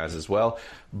you recognize as well.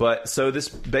 But so this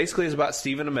basically is about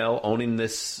Stephen Amell owning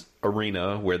this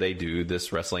arena where they do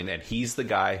this wrestling, and he's the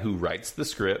guy who writes the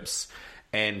scripts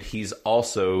and he's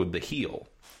also the heel.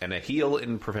 And a heel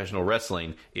in professional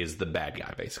wrestling is the bad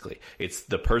guy, basically. It's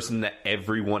the person that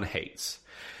everyone hates.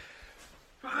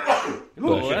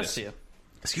 Bless you.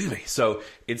 Excuse me. So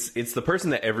it's the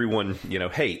person that everyone,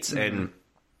 hates. And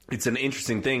it's an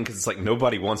interesting thing because it's like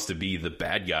nobody wants to be the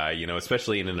bad guy,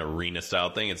 especially in an arena style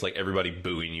thing. It's like everybody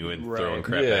booing you and throwing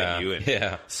crap at you.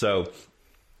 And so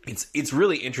it's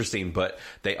really interesting, but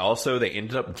they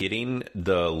ended up getting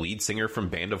the lead singer from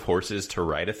Band of Horses to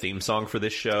write a theme song for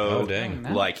this show. Oh, dang.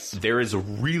 Nice. Like, there is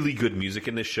really good music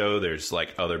in this show. There's,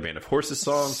 like, other Band of Horses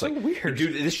songs. So like, weird.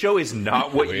 Dude, this show is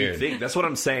not what you think. That's what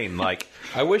I'm saying. Like,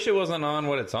 I wish it wasn't on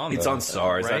what it's on, though. It's on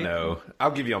Stars, right? I know.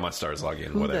 I'll give you all my Stars login,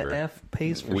 Who whatever. the F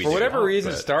pays for For whatever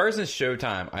reason, Stars and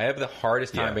Showtime, I have the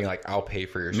hardest time being like, I'll pay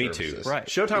for your Me services. too. Right.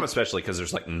 Showtime especially because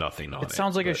there's, like, nothing on it. It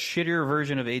sounds like a shittier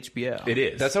version of HBO. It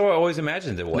is. That's how I always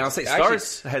imagined it was. Now, I'll say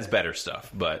Stars has better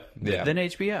stuff, but... Than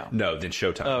HBO? No, than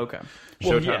Showtime. Oh, okay.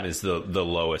 Showtime is the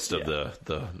lowest of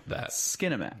that.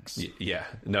 Skinemax. Yeah.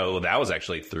 No, that was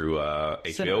actually through HBO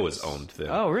Cinemax. was owned then.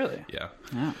 Oh, really? Yeah.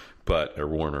 Oh. But, or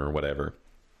Warner or whatever.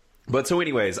 But so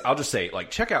anyways, I'll just say, like,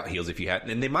 check out Heels if you hadn't.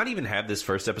 And they might even have this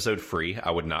first episode free.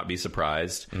 I would not be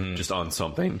surprised. Just on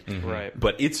something. Right.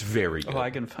 But it's very good. Oh, I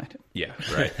can find it. Yeah,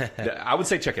 right. I would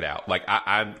say check it out. Like,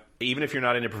 I'm even if you're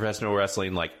not into professional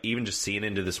wrestling, like, even just seeing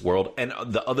into this world. And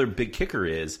the other big kicker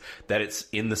is that it's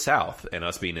in the South, and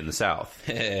us being in the South.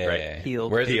 Right? Heel.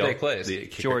 Where does it take place?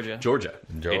 Georgia.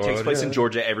 It takes place in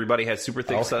Georgia. Everybody has super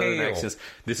thick Southern accents.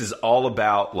 This is all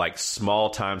about, like,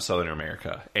 small-time Southern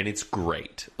America, and it's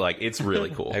great. Like, it's really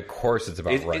cool. Of course it's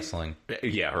about wrestling.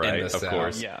 Yeah, right, of South.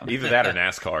 course. Yeah. Either that or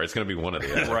NASCAR. It's going to be one of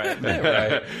the other. Right.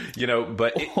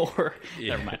 But...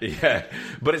 never mind. Yeah,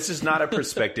 but it's just not a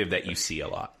perspective that you see a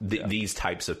lot. These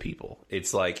types of people.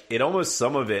 It's like, it almost,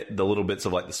 some of it, the little bits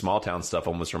of like the small town stuff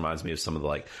almost reminds me of some of the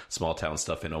like small town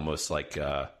stuff in almost like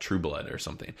True Blood or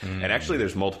something. And actually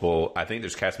there's multiple, I think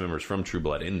there's cast members from True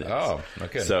Blood in this. Oh,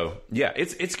 okay. So yeah,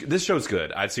 it's this show's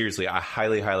good. I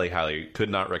highly could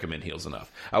not recommend Heels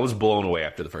enough. I was blown away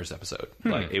after the first episode.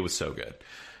 Like, it was so good.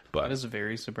 But that is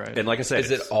very surprising. And like I said,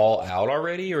 is it all out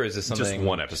already, or is this something just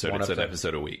one episode? It's an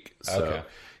episode a week. So, okay.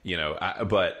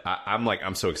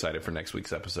 I'm so excited for next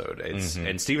week's episode.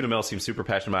 And Stephen Amell seems super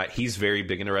passionate about it. He's very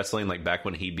big into wrestling. Like, back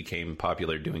when he became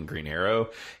popular doing Green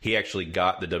Arrow, he actually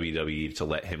got the WWE to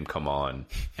let him come on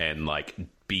and like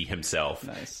be himself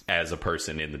as a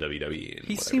person in the WWE.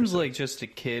 He seems like just a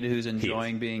kid who's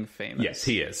enjoying being famous. Yes,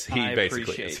 he is. He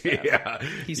basically is. Yeah.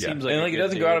 He seems like, and like, he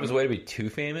doesn't go out of his way to be too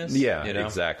famous. Yeah, you know?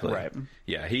 exactly. Right.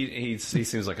 Yeah, he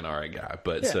seems like an alright guy.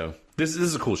 But so this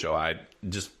is a cool show. I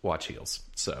just watch Heels,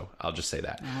 so I'll just say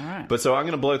that. All right. But so I'm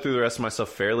going to blow through the rest of my stuff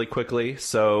fairly quickly.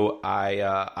 So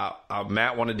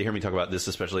Matt wanted to hear me talk about this,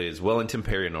 especially as Wellington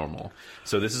Paranormal.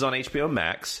 So this is on HBO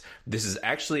Max. This is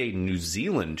actually a New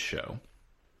Zealand show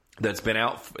that's been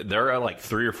out. There are like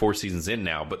 3 or 4 seasons in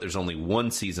now, but there's only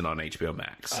 1 season on HBO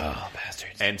Max. Oh,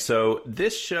 bastards. And so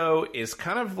this show is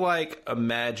kind of like,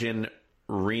 imagine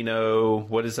Reno,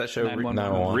 what is that show?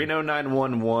 911. Reno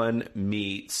 911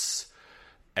 meets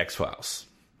X-Files.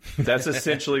 That's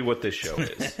essentially what this show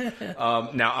is.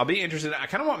 Now, I'll be interested. I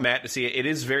kind of want Matt to see it. It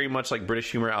is very much like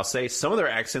British humor. I'll say some of their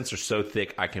accents are so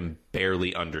thick I can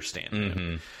barely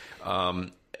understand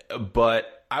them.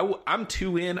 But I'm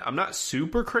 2 in. I'm not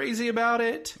super crazy about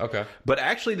it. Okay. But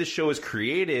actually, this show is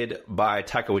created by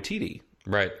Taika Waititi.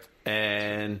 Right.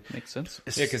 And makes sense.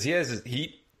 Yeah, because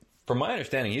from my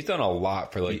understanding, he's done a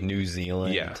lot for like New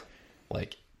Zealand,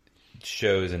 like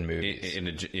shows and movies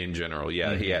in general.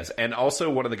 Yeah, he has, and also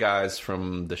one of the guys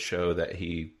from the show that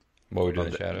he. What We Do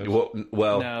in the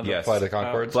Shadows? Yes. Flight of the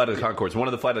Conchords? Flight of the Conchords. One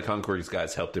of the Flight of the Conchords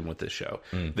guys helped him with this show.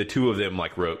 The 2 of them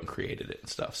like wrote and created it and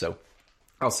stuff. So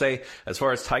I'll say, as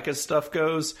far as Taika's stuff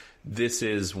goes, this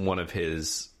is one of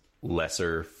his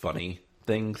lesser funny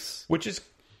things. Which is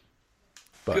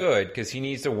good, because he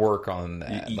needs to work on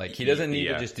that. Like, he doesn't need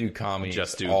to just do comedy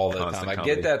all the time. I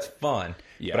get that's fun,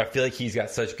 but I feel like he's got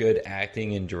such good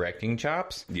acting and directing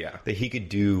chops that he could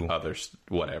do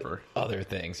other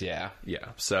things. Yeah.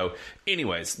 So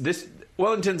anyways, this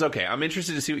Wellington's okay. I'm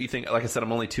interested to see what you think. Like I said,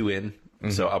 I'm only 2 in.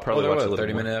 So I'll probably watch a little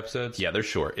 30-minute episodes? Yeah, they're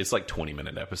short. It's like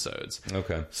 20-minute episodes.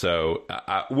 Okay. So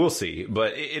we'll see.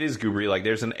 But it is goobery. Like,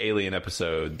 there's an alien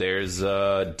episode. There's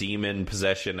a demon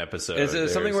possession episode. Is it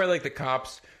something where, like, the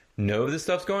cops know this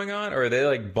stuff's going on? Or they,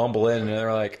 like, bumble in and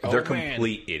they're like, they're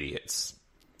complete idiots.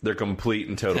 They're complete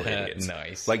and total idiots.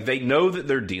 Nice. Like, they know that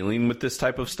they're dealing with this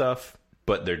type of stuff,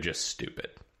 but they're just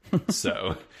stupid.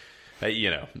 So...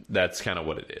 that's kind of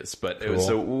what it is. But cool.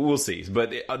 So we'll see.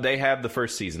 But they have the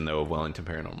first season, though, of Wellington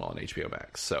Paranormal on HBO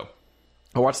Max. So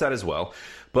I watched that as well.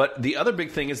 But the other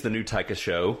big thing is the new Taika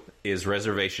show is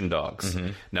Reservation Dogs.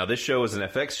 Mm-hmm. Now, this show is an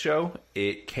FX show.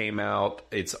 It came out.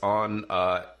 It's on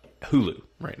Hulu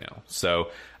right now.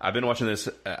 So I've been watching this.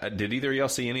 Did either of y'all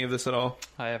see any of this at all?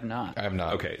 I have not. I have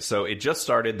not. Okay, so it just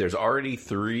started. There's already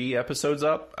 3 episodes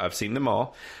up. I've seen them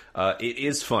all. It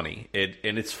is funny.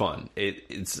 And it's fun.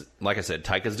 It's like I said,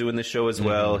 Taika's doing this show as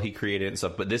well. He created it and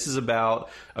stuff. But this is about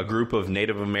a group of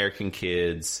Native American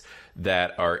kids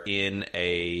that are in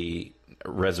a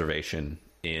reservation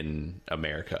in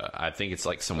America. I think it's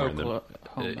like somewhere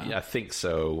I think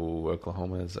so.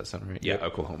 Oklahoma, does that sound right? Yeah,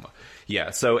 Oklahoma. Yeah,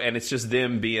 so, and it's just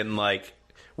them being like,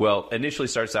 well, initially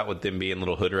starts out with them being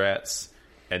little hood rats,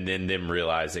 and then them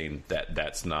realizing that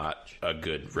that's not a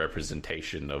good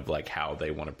representation of like how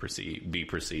they want to be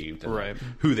perceived, and right,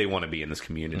 who they want to be in this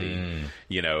community,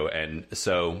 you know. And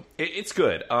so it's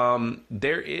good.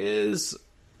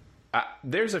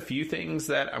 There's a few things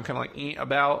that I'm kind of like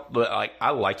about, but like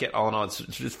I like it all in all. It's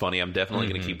just funny. I'm definitely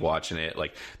going to keep watching it.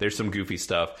 Like there's some goofy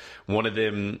stuff. One of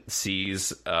them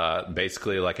sees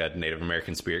basically like a Native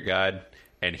American spirit guide,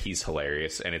 and he's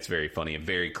hilarious, and it's very funny, and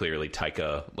very clearly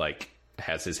Taika like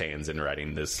has his hands in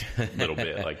writing this little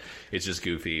bit. Like it's just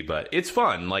goofy, but it's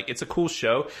fun. Like it's a cool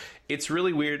show. It's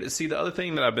really weird. See, the other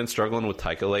thing that I've been struggling with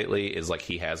Taika lately is like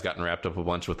he has gotten wrapped up a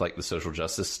bunch with like the social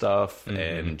justice stuff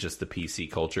and just the PC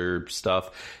culture stuff.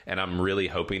 And I'm really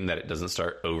hoping that it doesn't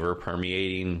start over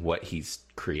permeating what he's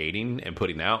creating and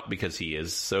putting out, because he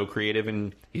is so creative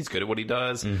and he's good at what he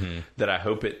does, that I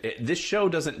hope this show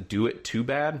doesn't do it too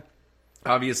bad.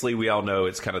 Obviously, we all know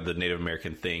it's kind of the Native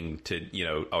American thing to, you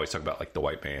know, always talk about like the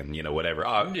white man, you know, whatever.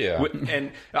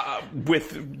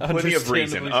 With plenty of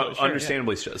reason,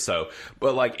 understandably so.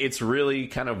 But like, it's really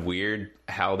kind of weird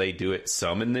how they do it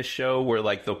some in this show, where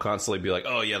like they'll constantly be like,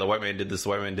 oh yeah, the white man did this, the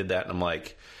white man did that. And I'm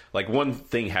like one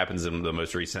thing happens in the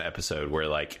most recent episode where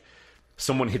like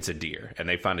someone hits a deer and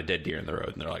they find a dead deer in the road,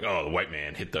 and they're like, oh, the white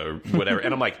man hit the whatever.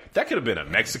 And I'm like, that could have been a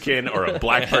Mexican or a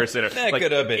black person. That like,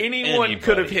 could have been anyone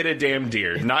could have hit a damn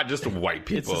deer, not just white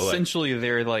people. It's essentially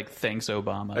their like thanks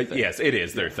Obama thing. Yes, it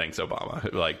is their thanks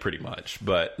Obama, like pretty much.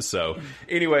 But so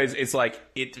anyways, it's like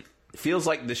it feels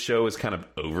like this show is kind of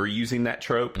overusing that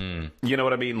trope. You know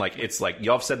what I mean? Like it's like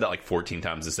y'all have said that like 14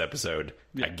 times this episode.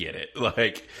 I get it.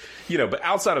 Like, you know, but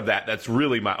outside of that, that's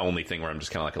really my only thing where I'm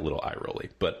just kind of like a little eye rolly.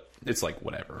 But it's like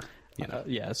whatever, you know.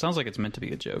 Yeah, it sounds like it's meant to be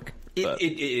a joke.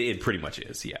 It pretty much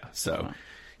is, yeah. So,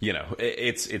 you know,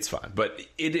 it's fine, but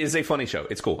it is a funny show.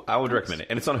 It's cool. I would recommend it,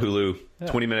 and it's on Hulu.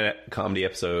 20-minute comedy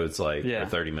episodes, like or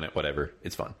 30-minute, whatever.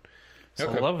 It's fun. So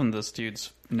I'm loving this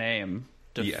dude's name,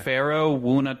 DeFaro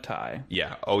Wunatai.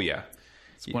 Yeah. Oh yeah.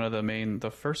 It's one of the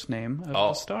first name of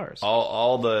the stars.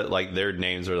 All the, like, their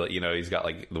names are, you know, he's got,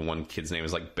 like, the one kid's name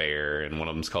is, like, Bear, and one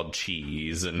of them's called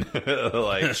Cheese, and,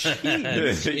 like...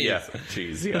 Cheese. Yeah,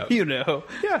 Cheese, yeah. You know.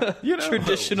 Yeah, you know.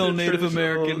 Traditional Native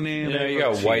American name. You know, you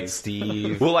got White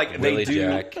Steve, well, like, Willie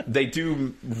Jack. They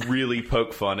do really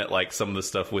poke fun at, like, some of the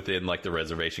stuff within, like, the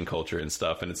reservation culture and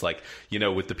stuff, and it's, like, you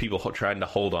know, with the people trying to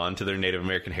hold on to their Native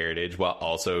American heritage while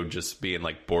also just being,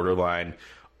 like, borderline,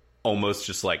 almost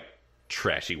just, like,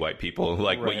 trashy white people,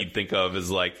 like what you'd think of as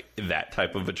like that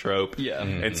type of a trope. Yeah.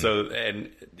 And so, and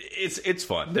it's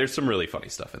fun. There's some really funny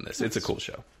stuff in this. It's a cool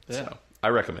show. Yeah. So I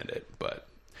recommend it. But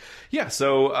yeah,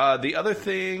 so the other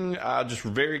thing, just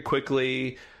very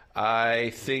quickly, I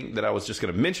think that I was just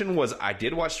going to mention was I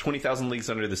did watch 20,000 Leagues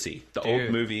Under the Sea, the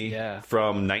old movie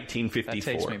from 1954. That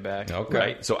takes me back. Okay.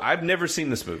 Right? So I've never seen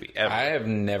this movie ever. I have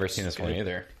never seen this one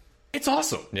either. It's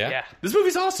awesome. Yeah. This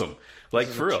movie's awesome. Like,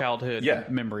 for real. Childhood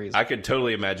memories. I could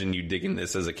totally imagine you digging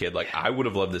this as a kid. Like, I would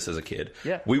have loved this as a kid.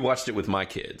 Yeah. We watched it with my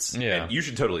kids. Yeah. And you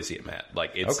should totally see it, Matt.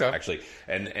 Like, it's actually...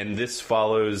 And this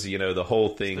follows, you know, the whole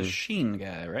thing... It's the Sheen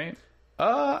guy, right?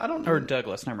 I don't know. Or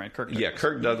Douglas. Never mind. Kirk Douglas. Yeah,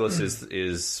 Kirk Douglas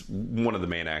is one of the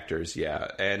main actors,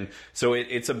 yeah. And so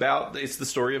it's the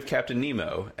story of Captain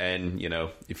Nemo. And, you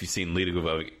know, if you've seen League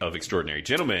of Extraordinary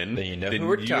Gentlemen, then you know who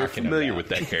we're talking about. You're familiar with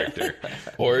that character.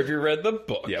 Or if you read the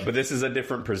book. Yeah, but this is a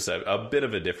bit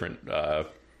of a different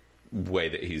way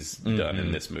that he's done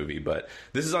in this movie. But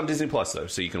this is on Disney Plus, though,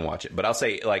 so you can watch it. But I'll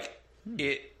say, like,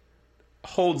 it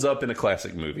holds up in a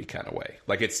classic movie kind of way.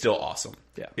 Like, it's still awesome.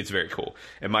 Yeah. It's very cool.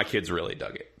 And my kids really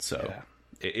dug it. So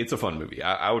it's a fun movie.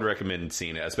 I would recommend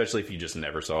seeing it, especially if you just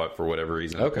never saw it for whatever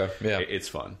reason. Okay. Yeah. It's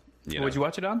fun. Would you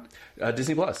watch it on?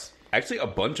 Disney Plus. Actually, a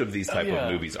bunch of these type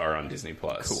of movies are on Disney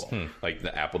Plus. Cool. Like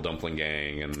the Apple Dumpling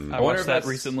Gang. And I watched that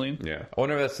recently. Yeah. I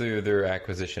wonder if that's through their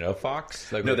acquisition of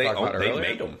Fox. Like no, they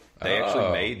made them. They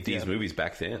actually made these movies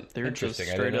back then. They're just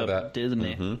straight up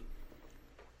Disney.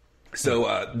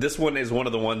 So this one is one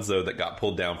of the ones though that got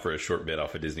pulled down for a short bit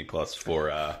off of Disney Plus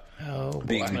for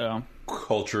being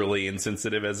culturally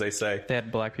insensitive, as they say. They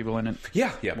had black people in it.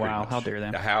 Yeah. Wow, how dare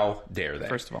they? How dare they?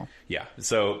 First of all, yeah.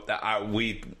 So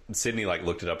Sydney like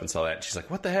looked it up and saw that. And she's like,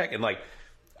 "What the heck?" And like,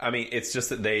 I mean, it's just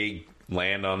that they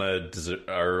land on an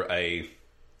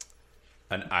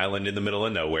island in the middle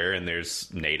of nowhere, and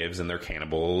there's natives and they're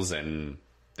cannibals and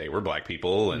they were black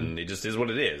people, and it just is what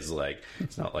it is. Like,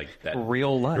 it's not like that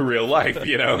real life,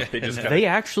 you know. They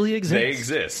actually exist. They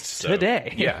exist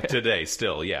today. Today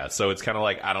still. Yeah. So it's kind of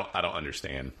like I don't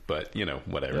understand, but you know,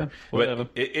 whatever. Yeah, whatever.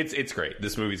 But it's great.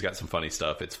 This movie's got some funny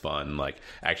stuff. It's fun. Like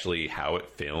actually, how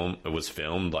it was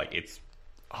filmed, like it's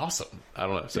awesome. I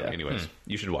don't know. So, anyways,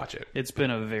 you should watch it. It's been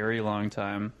a very long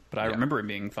time, but I remember it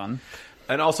being fun.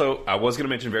 And also, I was going to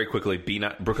mention very quickly,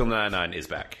 Brooklyn Nine-Nine is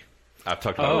back. I've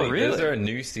talked about it. Oh, really? Is there a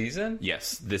new season?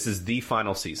 Yes, this is the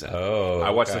final season. Oh,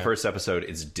 I watched the first episode.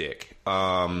 It's dick.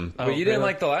 But you didn't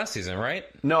like the last season, right?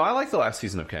 No, I liked the last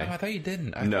season. Okay. Oh, I thought you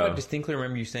didn't. I thought I distinctly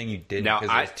remember you saying you didn't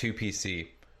because it was too PC.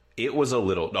 It was a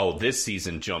little. Oh, this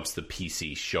season jumps the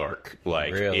PC shark.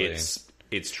 Like really?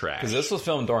 It's trash. Because this was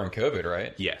filmed during COVID,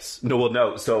 right? Yes. No. Well,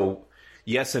 no. So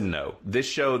yes and no. This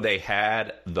show they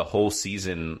had the whole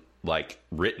season like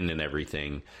written and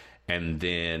everything, and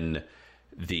then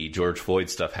the George Floyd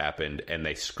stuff happened, and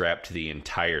they scrapped the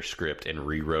entire script and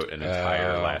rewrote an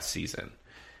entire last season.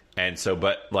 And so,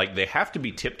 but like they have to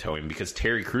be tiptoeing because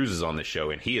Terry Crews is on the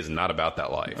show, and he is not about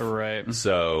that life. Right.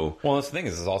 So, well, that's the thing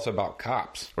is, it's also about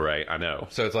cops. Right. I know.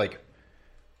 So it's like,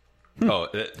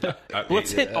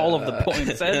 let's hit all of the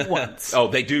points at once. Oh,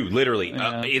 they do literally.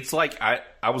 Yeah. It's like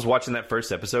I was watching that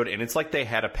first episode, and it's like they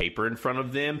had a paper in front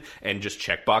of them and just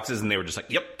check boxes, and they were just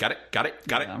like, "Yep, got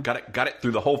it."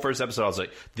 Through the whole first episode, I was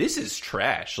like, "This is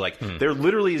trash." Like there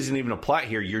literally isn't even a plot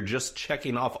here. You're just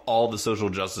checking off all the social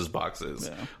justice boxes.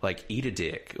 Yeah. Like eat a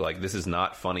dick. Like this is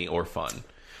not funny or fun.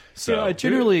 So I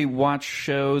generally watch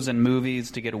shows and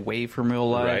movies to get away from real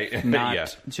life, right?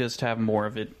 not just have more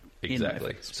of it.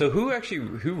 Exactly. So who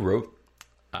wrote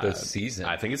the season?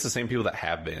 I think it's the same people that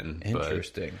have been.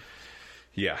 Interesting.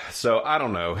 Yeah. So I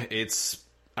don't know. It's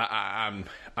I'm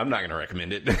not going to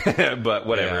recommend it, but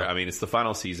whatever. Yeah. I mean, it's the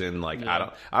final season. Like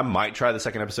I might try the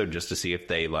second episode just to see if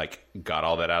they like got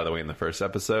all that out of the way in the first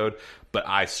episode. But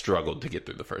I struggled to get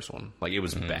through the first one. Like it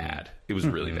was bad. It was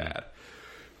really bad.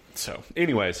 So,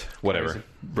 anyways, whatever. Crazy.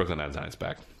 Brooklyn Nine-Nine is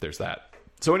back. There's that.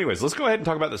 So anyways, let's go ahead and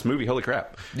talk about this movie. Holy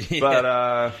crap. Yeah.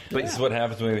 But this is what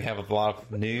happens when we have a lot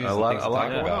of news. A lot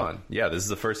going on. Yeah, this is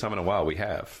the first time in a while we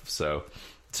have. So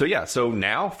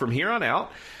now, from here on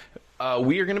out,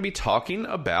 we are going to be talking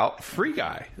about Free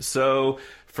Guy. So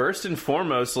first and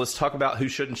foremost, let's talk about who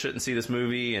should and shouldn't see this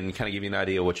movie and kind of give you an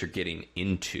idea of what you're getting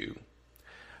into.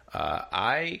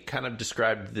 I kind of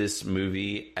described this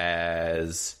movie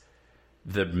as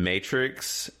The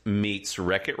Matrix meets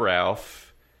Wreck-It Ralph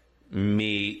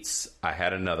meets, I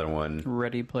had another one,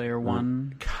 Ready Player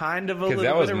One, kind of a little. Because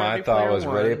that was bit my thought was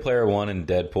Ready Player One and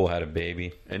Deadpool had a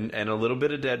baby, and a little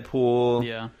bit of Deadpool.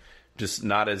 Yeah, just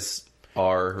not as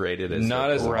R rated as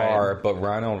not as R, but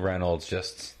Ryan Reynolds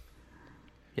just.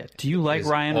 Yeah. Do you like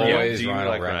Ryan Reynolds? Do you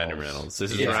like Ryan Reynolds?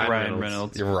 This is Ryan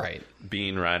Reynolds. You're right.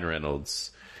 Being Ryan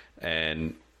Reynolds,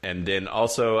 and then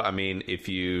also, I mean, if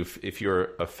you're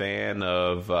a fan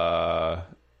of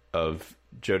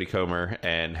Jodie Comer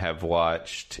and have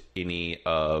watched any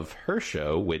of her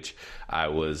show, which I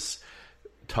was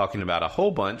talking about a whole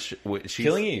bunch.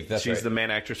 Killing Eve. She's the main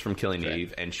actress from Killing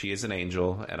Eve, and she is an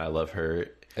angel, and I love her.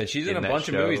 And she's in a bunch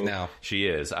of movies now. She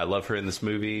is. I love her in this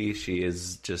movie. She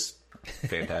is just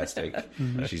fantastic.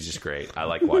 She's just great. I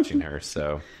like watching her,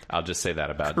 so I'll just say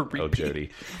that about Jodie.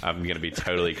 I'm going to be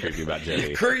totally creepy about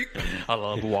Jodie. I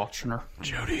love watching her.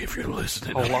 Jodie, if you're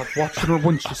listening. I like watching her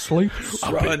when she sleeps.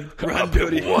 Run,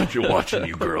 Jodie. Watching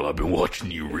you, girl. I've been watching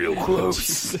you real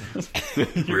close.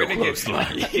 Real close.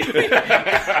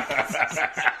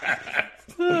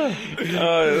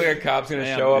 The cop's going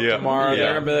to show up tomorrow.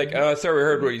 They're going to be like, "Oh, sorry, we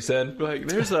heard what you said. Like,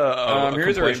 there's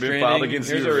here's a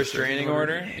restraining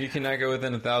order. You cannot go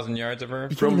within 1,000 yards of her.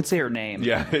 You can't even say her name.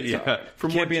 Yeah.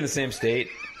 Can't be in the same state."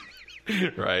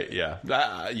 Right.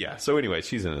 Yeah. So anyway,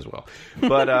 she's in as well.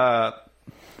 But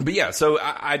yeah. So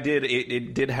I did.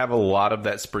 It did have a lot of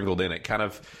that sprinkled in it. Kind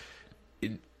of.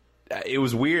 It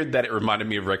was weird that it reminded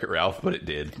me of Wreck-It Ralph, but it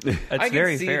did. It's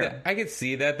very fair. I could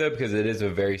see that, though, because it is a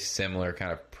very similar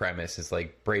kind of premise. It's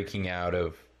like breaking out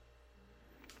of,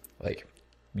 like,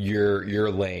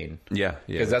 your lane. Yeah,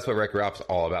 because that's what Wreck-It Ralph's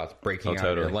all about, breaking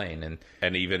out your lane,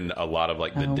 and even a lot of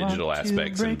like the digital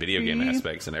aspects and video game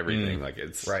aspects and everything. Like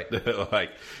it's right,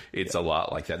 like it's a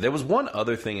lot like that. There was one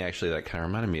other thing actually that kind of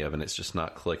reminded me of, and it's just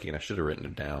not clicking. I should have written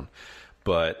it down.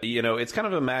 But it's kind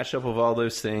of a mashup of all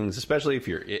those things, especially if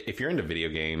you're into video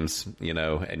games,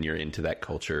 and you're into that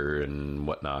culture and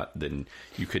whatnot. Then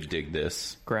you could dig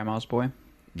this. Grandma's Boy.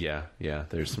 Yeah,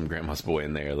 there's some Grandma's Boy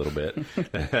in there a little bit.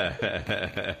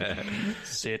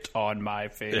 Sit on my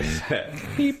face.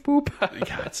 Beep boop.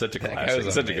 God, it's such a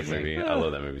classic, such a good movie. I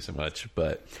love that movie so much.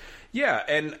 But yeah,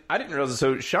 and I didn't realize.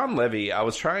 So Sean Levy, I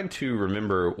was trying to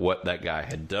remember what that guy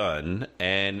had done,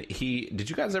 and did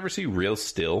you guys ever see Real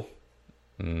Still?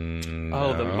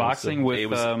 No. The boxing with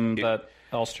that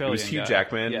Australian. It was Hugh guy.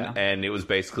 Jackman, yeah. And it was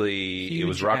basically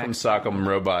Rock'em Sock'em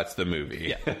Robots the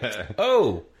movie. Yeah.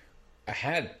 Oh. I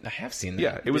have seen that.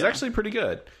 Yeah, it was actually pretty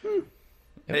good.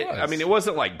 I mean, it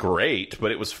wasn't like great,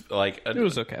 but it was like it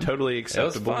was okay. Totally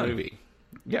acceptable movie.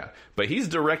 Yeah, but he's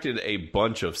directed a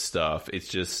bunch of stuff. It's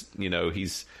just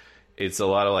it's a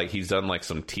lot of like he's done like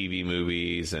some TV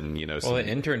movies and The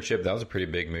Internship, that was a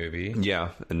pretty big movie.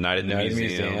 Yeah, Night at the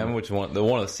Museum, which one of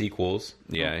the sequels.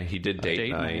 Yeah, he did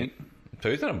Date Night. So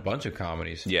he's done a bunch of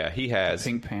comedies. Yeah, he has.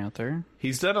 Pink Panther.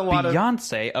 He's done a lot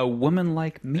Beyonce, A Woman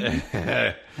Like Me.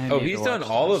 He's done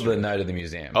all of the Night of the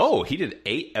Museum. Oh, he did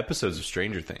 8 episodes of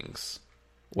Stranger Things.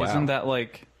 Wow. Isn't that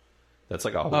like... That's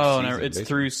like a whole season. No, it's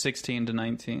through 16 to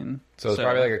 19. So it's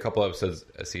probably like a couple episodes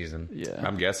a season. Yeah.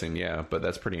 I'm guessing, yeah. But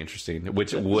that's pretty interesting.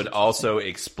 Which would also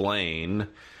explain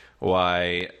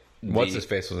why...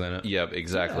 What's-his-face was in it. Yep,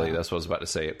 exactly. Yeah. That's what I was about to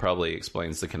say. It probably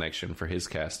explains the connection for his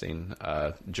casting.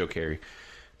 Joe Carey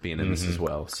being in this as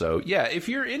well. So, yeah, if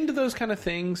you're into those kind of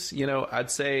things, I'd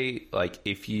say, like,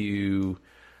 if you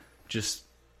just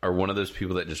are one of those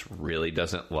people that just really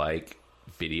doesn't like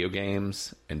video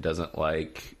games and doesn't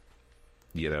like,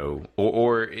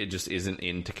 or it just isn't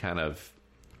into kind of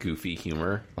goofy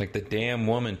humor. Like the damn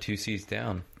woman 2 seats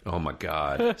down. Oh, my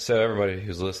God. So, everybody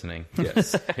who's listening,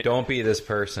 yes, don't be this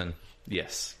person.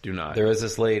 Yes, do not. There was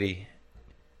this lady,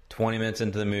 20 minutes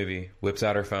into the movie, whips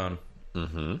out her phone.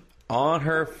 Mm-hmm. On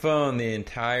her phone the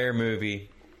entire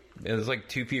movie. It was like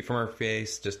 2 feet from her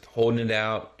face, just holding it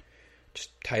out,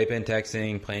 just typing,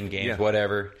 texting, playing games,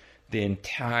 whatever. The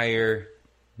entire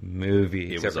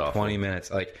movie, except for 20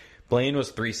 minutes. Like, Blaine was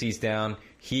 3 seats down.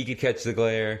 He could catch the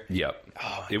glare. Yep.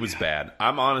 Oh, it was bad.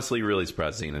 I'm honestly really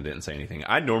surprised Xena didn't say anything.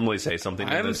 I normally say something.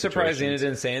 I'm surprised Xena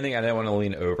didn't say anything. I didn't want to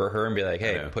lean over her and be like,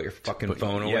 hey, put your fucking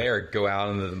phone away or go out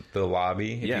in the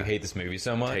lobby if you hate this movie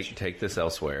so much. Take this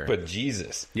elsewhere. But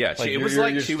Jesus. Yeah, it was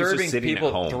like she was just sitting people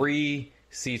at home. 3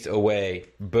 seats away,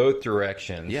 both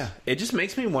directions. Yeah. It just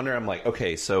makes me wonder, I'm like,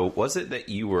 okay, so was it that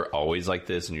you were always like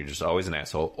this and you're just always an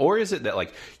asshole? Or is it that,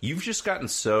 like, you've just gotten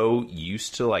so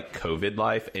used to, like, COVID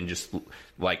life and just,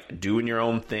 like, doing your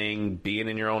own thing, being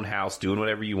in your own house, doing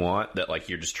whatever you want, that, like,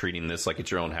 you're just treating this like it's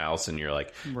your own house and you're,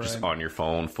 like, just on your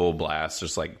phone, full blast,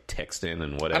 just, like, texting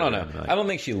and whatever. I don't know. I don't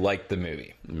think she liked the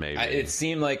movie. Maybe. It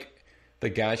seemed like the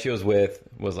guy she was with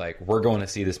was like, we're going to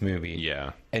see this movie.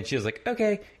 Yeah. And she was like,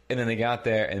 okay. And then they got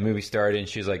there and the movie started and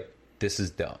she was like, this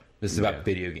is dumb. This is about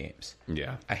video games.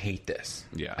 Yeah. I hate this.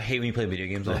 Yeah. I hate when you play video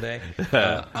games all day.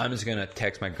 I'm just going to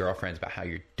text my girlfriends about how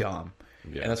you're dumb.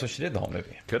 Yeah. And that's what she did the whole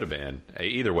movie. Could have been.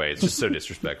 Either way, it's just so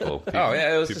disrespectful. People,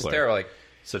 it was just terrible. Like,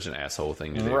 such an asshole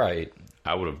thing to do. Right.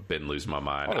 I would have been losing my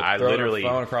mind. I literally,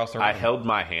 I held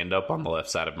my hand up on the left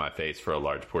side of my face for a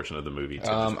large portion of the movie.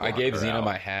 I gave Xena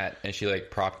my hat, and she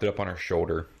like propped it up on her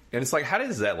shoulder. And it's like, how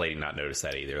does that lady not notice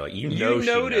that either? Like, you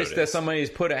noticed that somebody's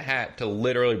put a hat to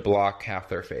literally block half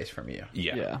their face from you.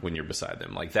 Yeah. When you're beside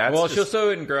them, like that's. Well, she was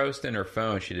so engrossed in her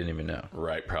phone, she didn't even know.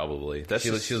 Right, probably.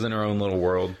 She was in her own little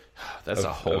world. That's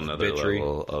a whole nother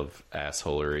level of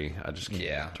assholery. I just can't.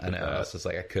 Yeah, I know. I was just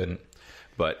like, I couldn't.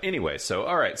 But anyway, so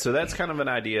all right, so that's kind of an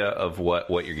idea of what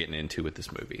you're getting into with this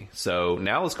movie. So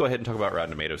now let's go ahead and talk about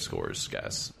Rotten Tomatoes scores,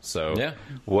 guys. So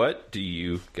what do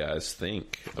you guys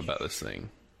think about this thing?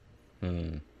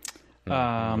 I'll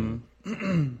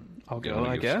go,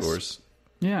 I guess. Scores?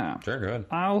 Yeah. Sure, go ahead.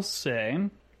 I'll say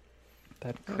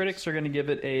that critics are going to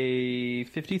give it a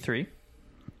 53.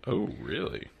 Oh,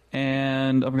 really?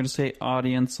 And I'm going to say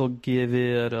audience will give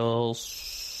it a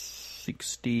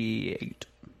 68.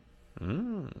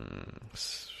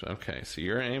 Okay, so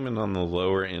you're aiming on the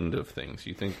lower end of things.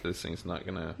 You think this thing's not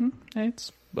going to...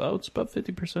 It's about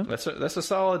 50%. That's a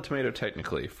solid tomato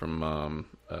technically from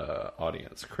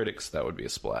audience. Critics, that would be a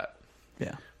splat.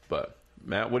 Yeah. But,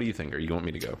 Matt, what do you think? Or you want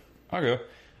me to go? I'll go.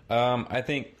 I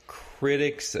think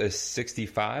critics a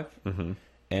 65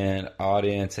 and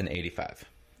audience an 85.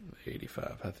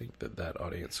 85. I think that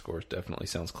audience score definitely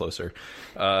sounds closer.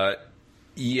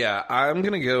 Yeah, I'm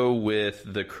going to go with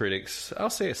the critics. I'll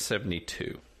say a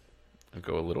 72. I'll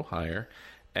go a little higher.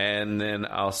 And then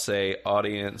I'll say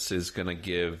audience is going to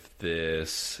give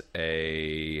this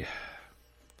a...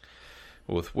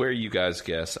 With where you guys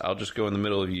guess, I'll just go in the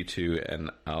middle of you two,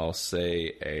 and I'll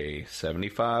say a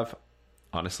 75.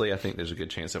 Honestly, I think there's a good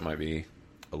chance it might be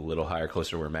a little higher,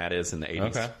 closer to where Matt is in the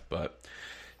 80s. Okay. But,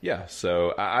 yeah,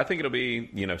 so I think it'll be,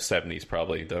 70s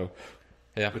probably, though.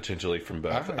 Yeah, potentially from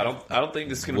both. I don't think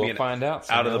this is going to be an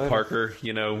out of the Parker,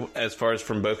 as far as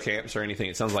from both camps or anything.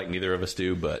 It sounds like neither of us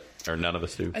do, or none of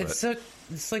us do.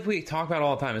 It's like we talk about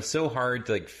all the time. It's so hard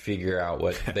to figure out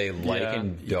what they like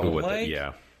and don't like.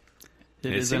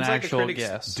 It seems like the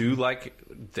critics do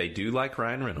like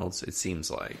Ryan Reynolds. It seems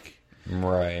like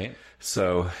right.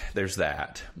 So there's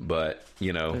that, but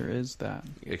there is that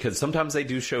because sometimes they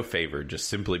do show favor just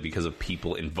simply because of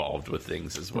people involved with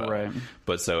things as well. Right.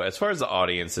 But so as far as the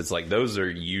audience, it's like those are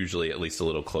usually at least a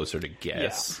little closer to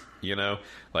guess. Yeah.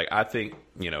 Like I think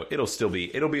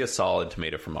it'll be a solid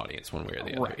tomato from audience one way or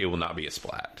the other. Right. It will not be a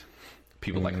splat.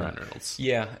 People like Ryan Reynolds.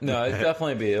 Yeah. No, it'll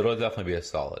definitely be a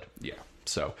solid. Yeah.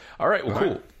 So all right. Well,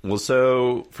 cool. Well,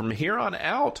 so from here on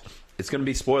out, it's going to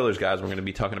be spoilers, guys. We're going to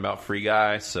be talking about Free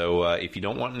Guy. So if you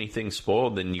don't want anything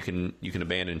spoiled, then you can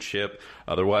abandon ship.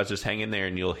 Otherwise, just hang in there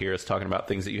and you'll hear us talking about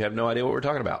things that you have no idea what we're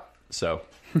talking about. So,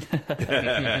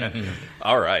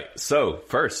 all right. So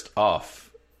first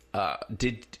off,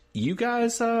 did you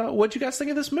guys? What'd you guys think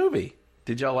of this movie?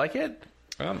 Did y'all like it?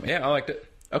 Yeah, I liked it.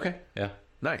 Okay. Yeah,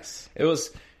 nice. It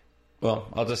was. Well,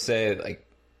 I'll just say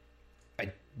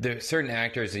there are certain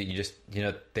actors that you just,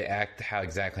 they act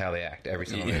exactly how they act every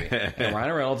single movie. And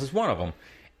Ryan Reynolds is one of them.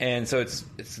 And so it's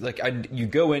like you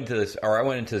go into this, or I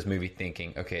went into this movie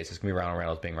thinking, okay, it's just going to be Ryan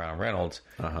Reynolds being Ryan Reynolds.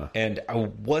 Uh-huh. And I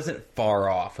wasn't far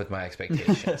off with my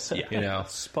expectations,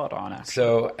 Spot on, actually.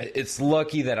 So it's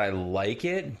lucky that I like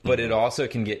it, but it also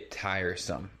can get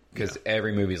tiresome. Because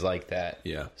every movie's like that.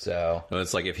 Yeah. So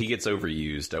it's like if he gets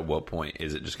overused, at what point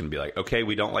is it just going to be like, okay,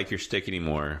 we don't like your shtick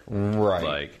anymore? Right.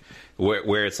 Like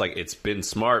where it's like it's been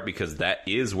smart because that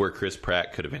is where Chris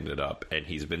Pratt could have ended up, and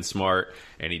he's been smart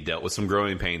and he dealt with some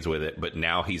growing pains with it, but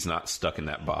now he's not stuck in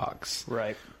that box.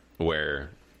 Right.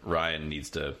 Where Ryan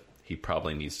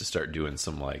probably needs to start doing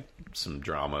some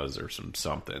dramas or some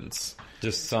somethings.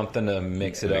 Just something to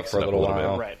mix it up for a little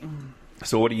while. Right.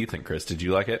 So what do you think, Chris? Did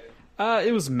you like it?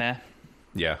 It was meh.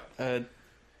 Yeah.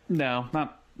 No,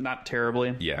 not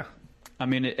terribly. Yeah. I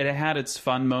mean, it had its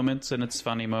fun moments and its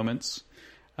funny moments,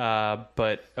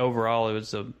 but overall, it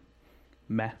was a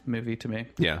meh movie to me.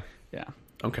 Yeah. Yeah.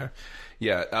 Okay.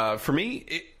 Yeah. For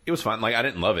me, it was fun. Like, I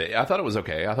didn't love it. I thought it was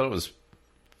okay. I thought it was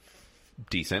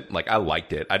decent. Like, I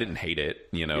liked it. I didn't hate it.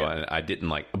 I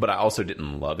didn't but I also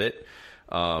didn't love it.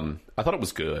 I thought it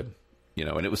was good.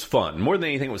 And it was fun. More than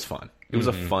anything, it was fun. It was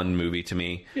a fun movie to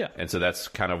me. Yeah. And so that's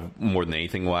kind of more than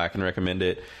anything why I can recommend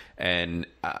it. And,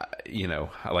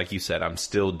 like you said, I'm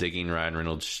still digging Ryan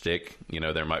Reynolds' shtick.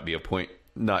 There might be a point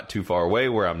not too far away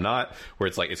where I'm not, where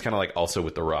it's kind of like also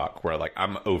with The Rock, where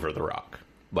I'm over The Rock.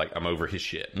 Like, I'm over his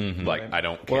shit. Mm-hmm. Like, I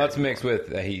don't care. Well, that's mixed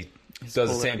with he does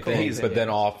the same thing, but then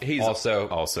he's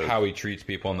also how he treats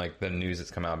people and the news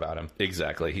that's come out about him.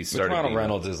 Exactly. He's started. Ryan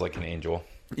Reynolds is like an angel.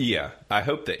 Yeah, I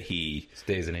hope that he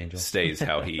stays an angel. Stays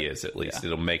how he is, at least.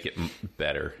 It'll make it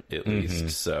better, at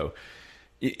least. So,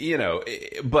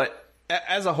 but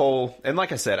as a whole, and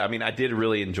like I said, I mean, I did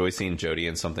really enjoy seeing Jodie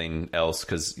in something else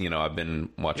because, I've been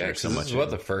watching her so much. This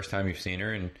is the first time you've seen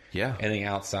her in anything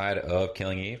outside of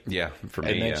Killing Eve? Yeah, for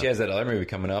me. And then she has that other movie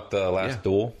coming up, The Last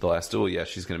Duel. The Last Duel, yeah.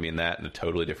 She's going to be in that in a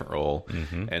totally different role.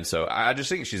 Mm-hmm. And so I just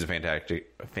think she's a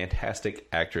fantastic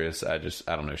actress. I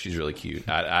don't know. She's really cute.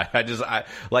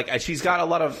 She's got a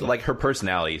lot of, her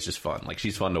personality is just fun. Like,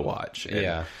 she's fun to watch.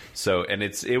 And so, and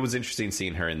it was interesting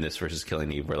seeing her in this versus Killing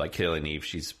Eve, where, Killing Eve,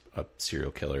 she's a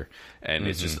serial killer, and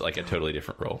it's just a totally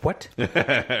different role. What?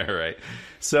 Right.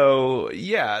 So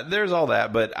yeah, there's all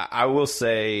that, but I will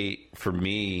say for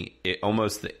me,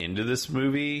 almost the end of this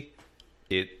movie,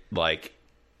 it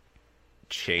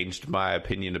changed my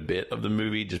opinion a bit of the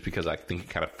movie, just because I think it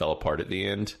kind of fell apart at the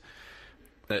end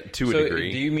to a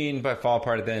degree. Do you mean by fall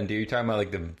apart at the end? Do you talking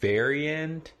about the very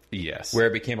end? Yes. Where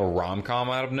it became a rom-com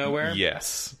out of nowhere?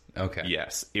 Yes. Okay.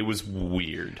 Yes. It was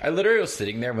weird. I literally was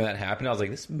sitting there when that happened. I was like,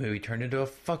 this movie turned into a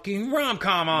fucking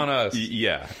rom-com on us.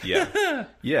 Yeah. Yeah.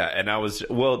 Yeah. And I was,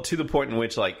 to the point in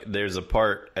which, there's a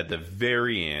part at the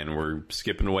very end, we're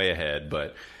skipping way ahead,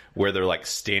 but where they're,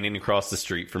 standing across the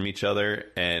street from each other,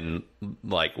 and,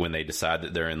 when they decide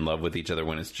that they're in love with each other,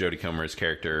 when it's Jodie Comer's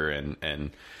character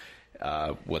and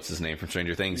what's his name from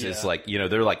Stranger Things, is like, you know,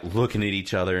 they're like looking at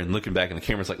each other and looking back, and the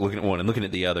camera's like looking at one and looking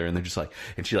at the other, and they're just like,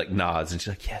 and she like nods, and she's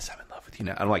like, yes, I'm in love with you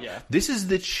now. I'm like, this is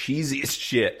the cheesiest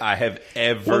shit I have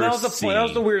ever seen. That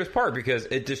was the weirdest part, because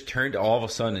it just turned all of a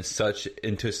sudden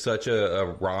into such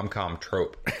a rom-com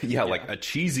trope. Like a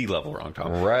cheesy level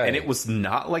rom-com. Right. And it was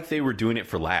not like they were doing it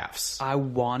for laughs. I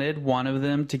wanted one of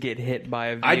them to get hit by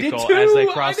a I did vehicle too. as they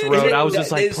crossed the road. I was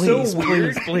just like, it's please, so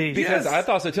weird, please. because I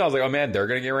thought so too. I was like, oh man, they're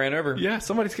gonna get ran over. Yeah,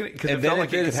 somebody's gonna. Cause And it then felt like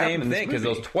it did could the same happen in thing, because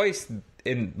this there was twice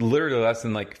in literally less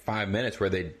than like 5 minutes where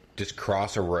they just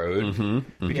cross a road,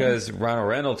 because Ryan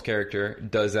Reynolds' character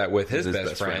does that with his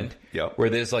best friend. Yep. Where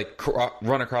they just like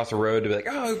run across a road to be like,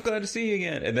 oh, glad to see you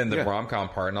again, and then the rom-com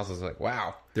part, and I was like,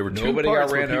 wow, There were nobody two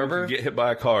parts got ran where over, get hit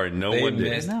by a car, and no they one did.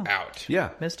 missed out.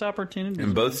 Yeah, Missed opportunity.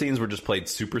 and both scenes were just played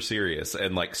super serious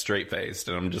and like straight faced,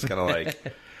 and I'm just kind of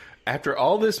like, after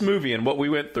all this movie and what we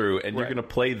went through, and you're gonna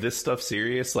play this stuff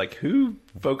serious, like who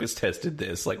focus tested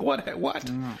this? Like what?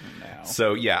 No.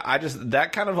 So yeah, I just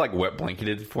that kind of like wet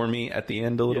blanketed for me at the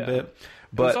end a little bit,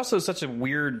 but it was also such a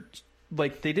weird.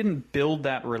 Like, they didn't build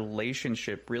that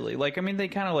relationship, really. Like, I mean, they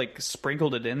kind of, like,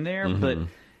 sprinkled it in there, but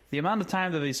the amount of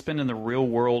time that they spend in the real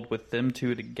world with them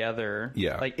two together,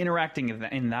 like, interacting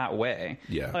in that way,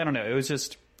 I don't know.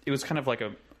 It was kind of like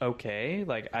okay,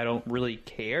 like, I don't really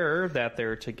care that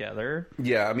they're together.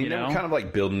 Yeah, I mean, they were kind of,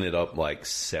 like, building it up, like,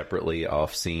 separately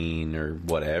off scene or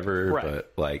whatever,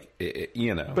 but, like,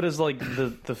 you know. But as, like,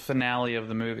 the finale of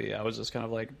the movie, I was just kind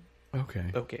of like,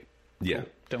 okay. Yeah. Cool.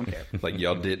 Don't care. Like,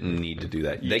 y'all didn't need to do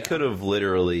that. They could have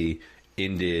literally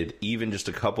ended even just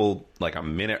a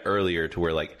minute earlier, to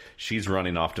where, like, she's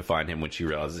running off to find him when she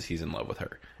realizes he's in love with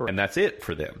her. Right. And that's it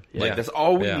for them. Yeah. Like, that's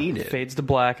all we needed. Fades to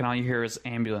black, and all you hear is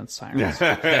ambulance sirens.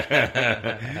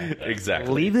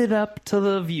 Exactly. Leave it up to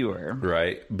the viewer.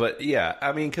 Right. But, yeah,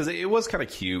 I mean, because it was kind of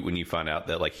cute when you find out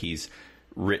that, like, he's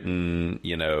written,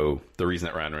 you know, the reason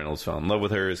that Ryan Reynolds fell in love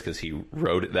with her is because he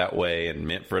wrote it that way and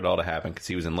meant for it all to happen because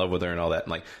he was in love with her and all that.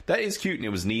 And, like, that is cute and it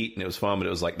was neat and it was fun, but it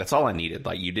was like, that's all I needed.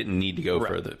 Like, you didn't need to go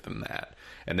further than that.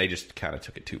 And they just kind of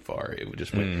took it too far. It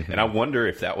just went. And I wonder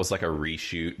if that was like a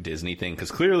reshoot Disney thing, because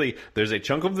clearly there's a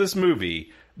chunk of this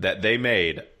movie that they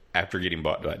made after getting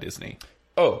bought by Disney.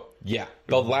 Oh, yeah.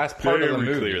 The last part of the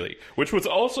movie. Clearly. Which was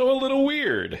also a little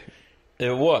weird.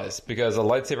 It was, because a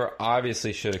lightsaber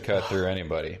obviously should have cut through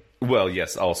anybody. Well,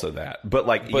 yes, also that. But,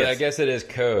 like, but I guess it is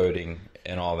coding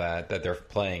and all that they're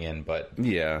playing in, but...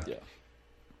 Yeah.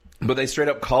 But they straight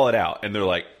up call it out, and they're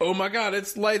like, oh my god,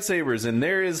 it's lightsabers, and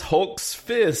there is Hulk's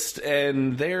fist,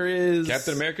 and there is...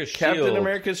 Captain America's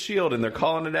shield. And they're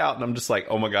calling it out, and I'm just like,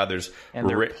 oh my god, there's... And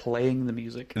they're playing the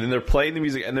music. And then they're playing the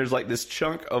music, and there's, like, this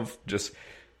chunk of just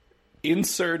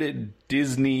inserted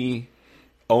Disney...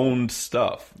 owned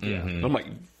stuff. I'm like,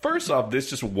 first off, this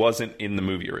just wasn't in the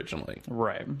movie originally.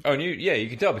 Right. Oh, and you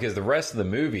can tell, because the rest of the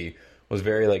movie was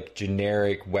very, like,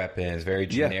 generic weapons, very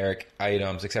generic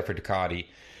items, except for Ducati.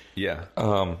 Yeah.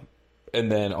 And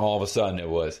then all of a sudden it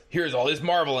was, here's all these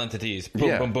Marvel entities.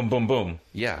 Boom, boom, boom, boom, boom.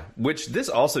 Yeah. Which this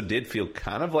also did feel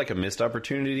kind of like a missed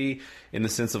opportunity, in the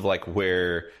sense of, like,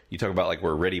 where you talk about, like,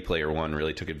 where Ready Player One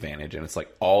really took advantage, and it's like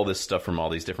all this stuff from all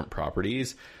these different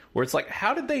properties, where it's like,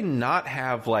 how did they not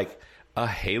have, like, a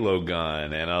Halo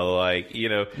gun and a, like, you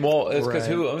know... Well, it's because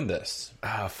who owned this?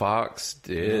 Fox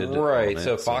did. Right,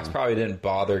 so Fox probably didn't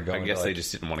bother going I guess to, they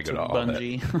just didn't want to go to all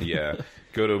Bungie. that. Yeah.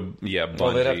 Go to, Bungie.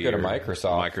 Well, they'd have to go to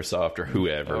Microsoft or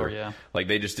whoever. Oh, yeah. Like,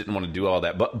 they just didn't want to do all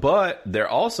that. But there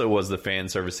also was the fan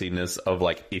serviciness of,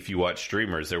 like, if you watch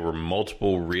streamers, there were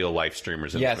multiple real-life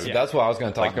streamers in the movie. So that's what I was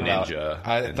going to talk like about. Ninja.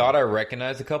 I thought I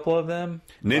recognized a couple of them.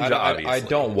 Ninja, obviously. I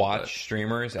don't watch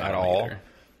streamers at all. Either.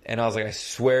 And I was like, I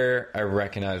swear I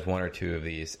recognize one or two of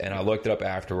these. And I looked it up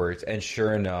afterwards, and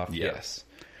sure enough, yes.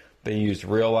 They used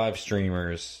real-life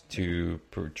streamers to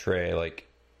portray, like...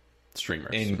 Streamers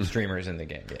in the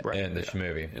game, in the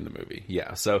movie. In the movie,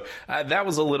 yeah. So that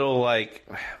was a little, like,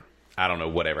 I don't know,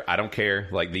 whatever. I don't care.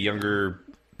 Like, the younger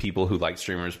people who like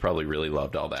streamers probably really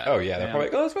loved all that. Oh, yeah. They're probably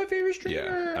like, oh, that's my favorite streamer.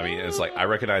 Yeah. I mean, it's like, I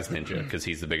recognize Ninja because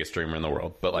he's the biggest streamer in the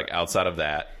world. But, like, outside of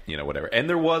that, you know, whatever. And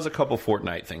there was a couple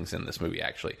Fortnite things in this movie,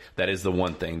 actually. That is the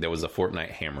one thing. There was a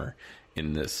Fortnite hammer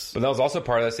in this. But that was also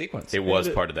part of that sequence. It was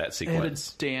part of that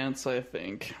sequence. It had a dance, I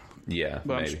think. Yeah,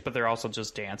 maybe. But they're also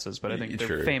just dances. But I think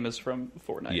they're famous from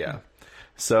Fortnite. Yeah.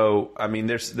 So, I mean,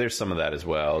 there's some of that as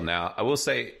well. Now, I will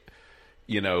say,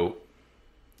 you know,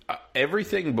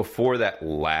 everything before that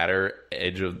latter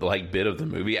edge of, like, bit of the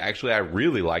movie, actually, I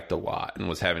really liked a lot and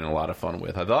was having a lot of fun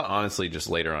with. I thought, honestly, just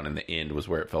later on in the end was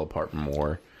where it fell apart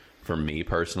more for me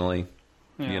personally.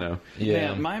 you know?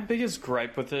 Yeah. My biggest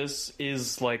gripe with this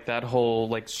is like that whole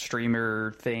like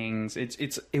streamer things.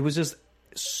 It was just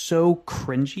so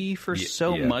cringy for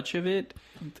so much of it.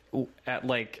 At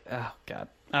like, oh god,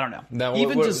 I don't know. Now,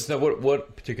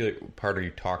 what particular part are you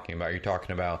talking about? Are you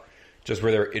talking about just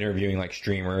where they're interviewing like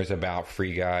streamers about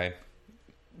Free Guy?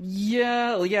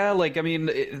 Yeah. Like, I mean,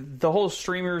 the whole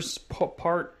streamers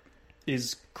part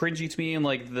is cringy to me, and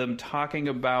like them talking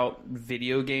about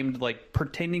video game, like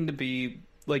pretending to be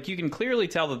like, you can clearly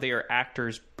tell that they are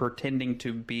actors pretending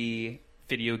to be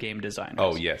video game designers.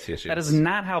 Oh yes. That is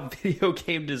not how video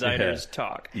game designers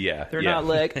talk. Yeah, they're not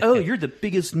like, oh, you're the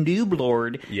biggest noob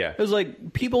lord. Yeah, it was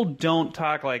like people don't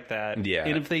talk like that. Yeah,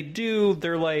 and if they do,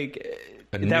 they're like,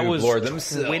 that was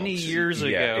 20 years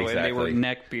ago, exactly. And they were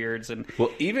neckbeards. And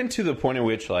well, even to the point in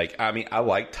which, like, I mean, I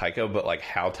like Taika, but like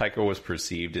how Taika was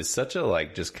perceived is such a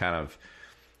like just kind of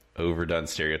overdone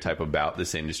stereotype about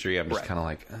this industry. I'm just kind of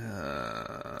like,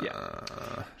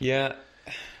 yeah.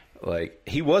 Like,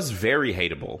 he was very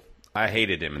hateable. I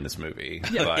hated him in this movie.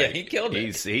 Yeah, like, he killed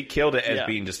it. He killed it as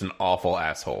being just an awful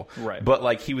asshole. Right. But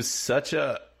like, he was such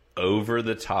a over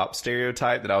the top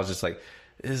stereotype that I was just like,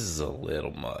 this is a little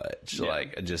much,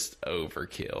 like just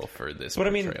overkill for this. But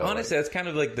portrayal. I mean, honestly, that's kind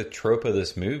of like the trope of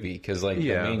this movie, because like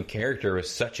the main character was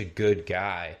such a good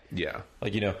guy. Yeah,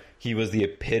 like, you know, he was the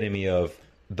epitome of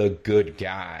the good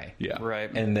guy. Yeah,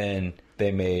 right. And then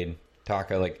they made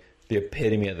Taka like the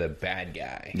epitome of the bad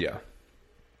guy. Yeah.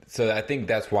 So I think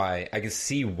that's why I can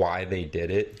see why they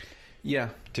did it. Yeah,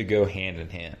 to go hand in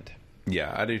hand.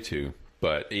 Yeah, I do too.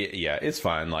 But yeah, it's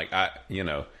fine. Like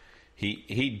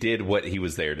He did what he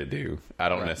was there to do. I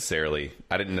didn't necessarily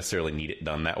need it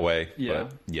done that way. Yeah.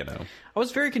 But, you know. I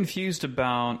was very confused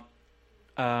about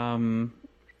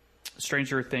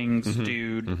Stranger Things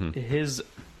dude. Mm-hmm. His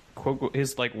quote,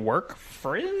 his like work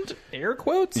friend, air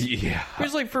quotes. Yeah. He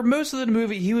was like, for most of the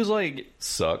movie, he was like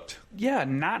sucked. Yeah,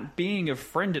 not being a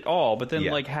friend at all. But then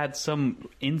like had some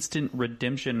instant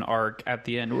redemption arc at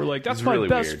the end. We're like, that's my really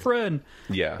best weird. Friend.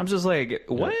 Yeah. I'm just like,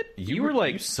 what? You were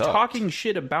like talking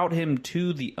shit about him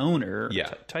to the owner.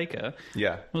 Yeah. Taika.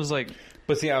 Yeah. I was like,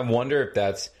 but see, I wonder if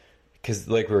that's because,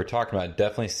 like we were talking about, it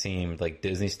definitely seemed like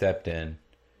Disney stepped in.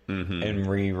 Mm-hmm. And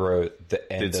rewrote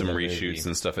the end. Did some reshoots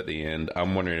and stuff at the end.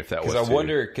 I'm wondering if that was. Because I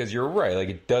wonder, because you're right, like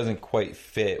it doesn't quite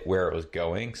fit where it was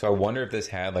going. So I wonder if this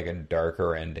had like a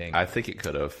darker ending. I think it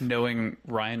could have. Knowing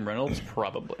Ryan Reynolds,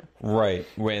 probably. Right,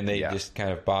 when they just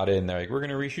kind of bought it and they're like, we're going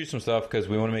to reshoot some stuff because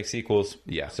we want to make sequels.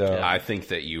 Yeah, so I think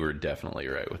that you were definitely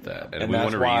right with that, and we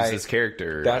want to reuse his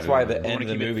character. That's why the end of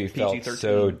the movie felt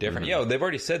so different. Mm-hmm. Yeah, they've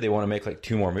already said they want to make like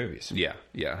 2 more movies. Yeah,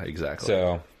 exactly.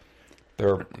 So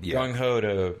they're gung ho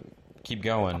to keep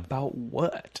going. About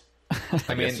what?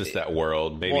 I mean, it's just that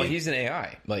world. Maybe. Well, he's an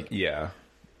AI. Like, yeah,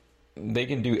 they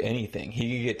can do anything.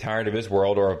 He could get tired of his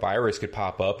world, or a virus could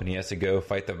pop up, and he has to go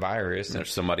fight the virus. And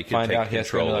somebody could find take out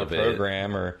control of it.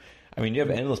 Program, or I mean, you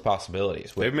have endless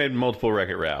possibilities. They've made multiple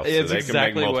Wreck-It Ralphs. It's so they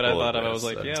exactly can make what I thought of. I was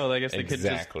like, yeah, well, I guess they could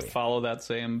just follow that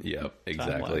same. Yep,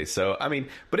 exactly. Timeline. So, I mean,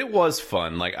 but it was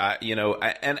fun. Like,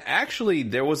 and actually,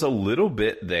 there was a little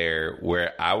bit there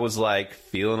where I was like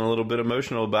feeling a little bit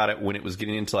emotional about it when it was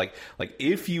getting into like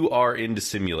if you are into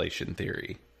simulation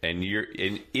theory.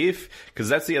 Because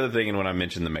that's the other thing, and when I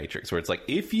mentioned the Matrix, where it's like,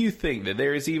 if you think that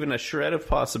there is even a shred of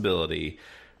possibility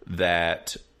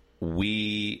that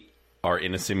we are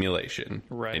in a simulation,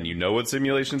 right, and you know what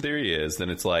simulation theory is, then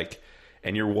it's like,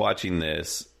 and you're watching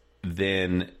this,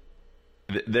 then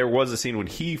there was a scene when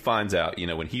he finds out,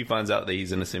 that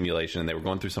he's in a simulation, and they were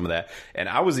going through some of that, and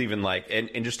I was even like, and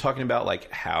just talking about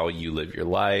like how you live your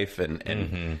life,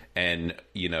 and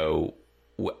you know,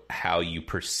 how you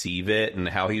perceive it, and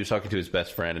how he was talking to his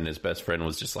best friend, and his best friend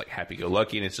was just like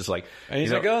happy-go-lucky, and it's just like, and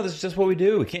he's like, oh, this is just what we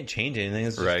do, we can't change anything,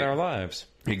 it's just our lives.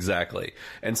 Exactly.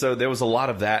 And so there was a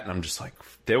lot of that, and I'm just like,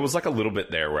 there was like a little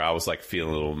bit there where I was like feeling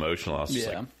a little emotional. I was just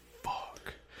like,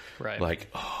 fuck. Right. Like,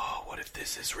 oh, what if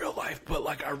this is real life, but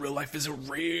like our real life isn't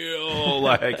real?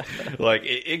 like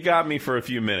it got me for a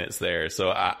few minutes there.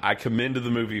 So I commend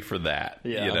the movie for that.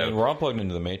 Yeah. You know? I mean, we're all plugged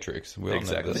into the Matrix. We all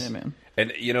know this. Yeah, man.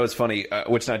 And, you know, it's funny,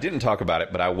 which I didn't talk about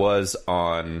it, but I was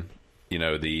on, you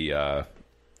know, the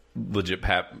Legit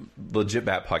Bat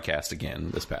podcast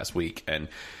again this past week, and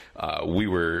we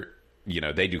were, you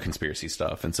know, they do conspiracy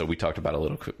stuff, and so we talked about a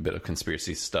little bit of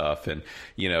conspiracy stuff, and,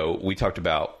 you know, we talked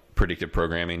about predictive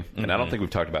programming, and I don't think we've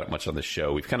talked about it much on the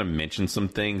show. We've kind of mentioned some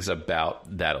things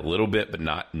about that a little bit, but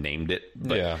not named it.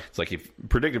 But it's like, if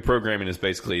predictive programming is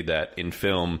basically that in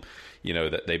film, you know,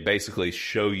 that they basically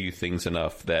show you things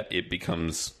enough that it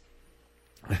becomes,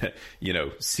 you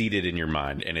know, seated in your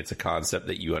mind, and it's a concept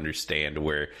that you understand,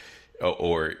 where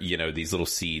or these little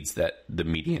seeds that the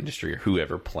media industry or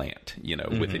whoever plant,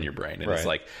 within your brain. And it's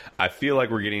like, I feel like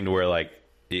we're getting to where like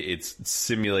it's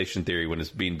simulation theory when it's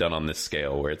being done on this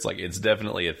scale, where it's like, it's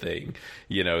definitely a thing.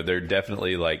 They're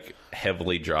definitely like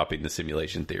heavily dropping the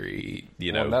simulation theory,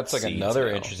 that's like another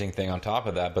interesting thing on top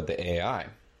of that, but the AI.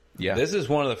 Yeah. This is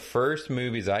one of the first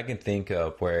movies I can think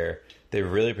of where they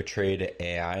really portrayed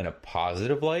AI in a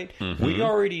positive light. Mm-hmm. We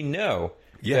already know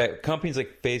that companies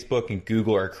like Facebook and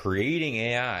Google are creating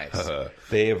AIs.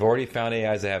 They have already found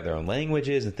AIs that have their own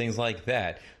languages and things like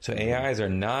that. So AIs are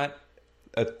not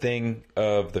a thing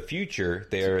of the future.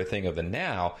 They are a thing of the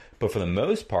now. But for the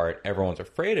most part, everyone's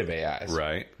afraid of AIs.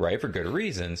 Right? For good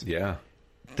reasons. Yeah.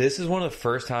 This is one of the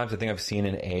first times I think I've seen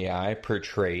an AI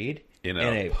portrayed in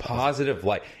a positive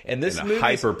light. And this movie,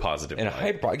 hyper positive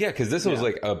light. Because this was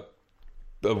like a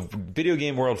video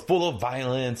game world full of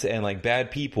violence and like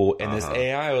bad people, and this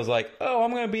AI was like, "Oh, I'm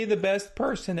going to be the best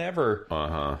person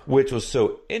ever," which was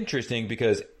so interesting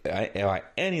because by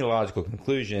any logical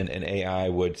conclusion, an AI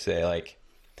would say like,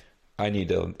 "I need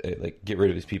to like get rid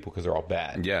of these people because they're all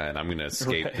bad." Yeah, and I'm going to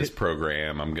escape this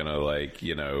program. I'm going to like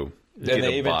And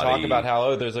they even talk about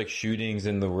how there's like shootings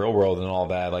in the real world and all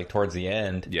that, like towards the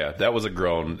end. Yeah, that was a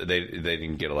groan. They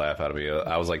didn't get a laugh out of me.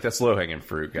 I was like, that's low hanging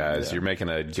fruit, guys. Yeah. You're making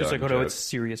a gun just like, joke. It's a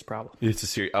serious problem. It's a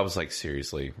serious. I was like,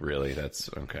 seriously, really? That's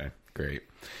okay, great.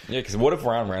 Yeah, because what if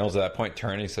Ryan Reynolds at that point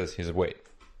turns and he's like, wait,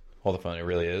 hold the phone, it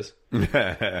really is.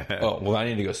 Oh, well, I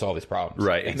need to go solve these problems.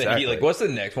 Right, exactly. Then what's the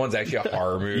next one's actually a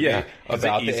horror movie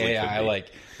about the AI,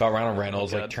 like about Ryan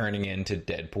Reynolds like turning into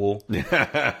Deadpool.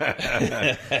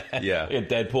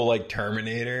 Deadpool like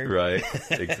Terminator. Right,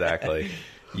 exactly.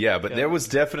 Yeah, but there was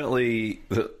definitely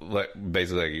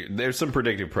basically there's some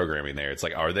predictive programming there. It's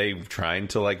like, are they trying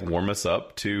to like warm us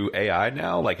up to AI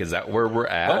now? Like, is that where we're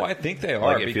at? Oh, I think they are.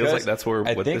 Like, it feels like that's where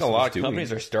I think a lot of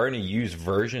companies are starting to use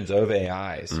versions of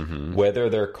AIs, whether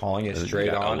they're calling it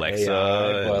straight on Alexa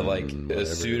AI, but like a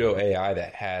pseudo AI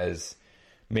that has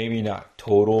maybe not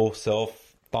total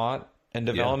self thought and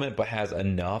development, but has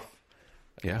enough.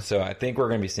 Yeah. So I think we're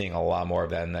going to be seeing a lot more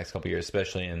of that in the next couple of years,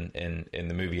 especially in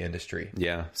the movie industry.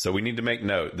 Yeah. So we need to make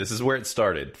note. This is where it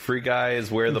started. Free Guy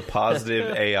is where the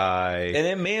positive AI... And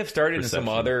it may have started in some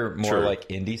other more like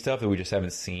indie stuff that we just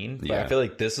haven't seen. But I feel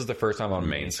like this is the first time on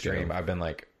mainstream I've been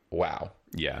like, wow.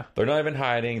 Yeah. They're not even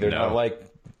hiding. They're not like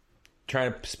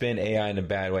trying to spin AI in a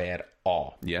bad way at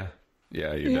all. Yeah.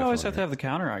 Yeah, you always have to have the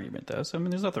counter argument, though. So, I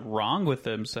mean, there's nothing wrong with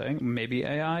them saying maybe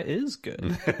AI is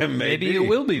good. Maybe it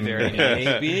will be very good.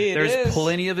 Maybe there's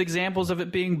plenty of examples of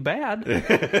it being bad. And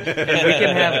we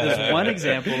can have this one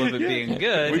example of it being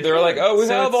good. They're like, we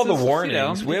have all the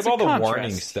warnings. We have all the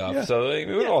warning stuff. Yeah. So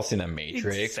we've all seen The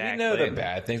Matrix. Exactly. We know the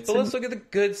bad things. But let's look at the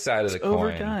good side of the coin.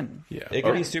 Overdone. Yeah. It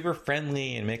can be super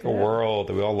friendly and make a world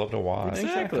that we all love to watch.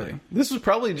 Exactly. This was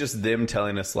probably just them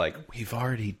telling us, like, we've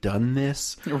already done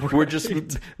this. We're just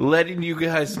letting you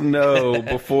guys know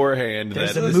beforehand.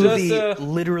 There's a movie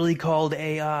literally called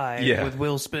AI with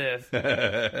Will Smith.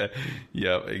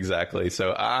 Yeah, exactly.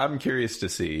 So I'm curious to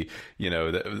see,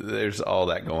 there's all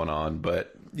that going on.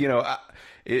 But,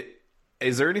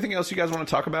 is there anything else you guys want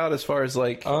to talk about as far as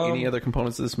like any other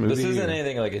components of this movie? This isn't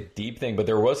anything like a deep thing, but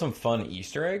there was some fun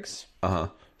Easter eggs.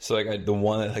 So like the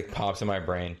one that like pops in my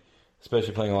brain,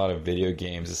 especially playing a lot of video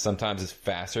games, is sometimes it's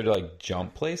faster to like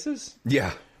jump places.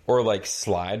 Yeah. Or like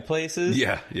slide places.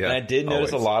 Yeah. And I did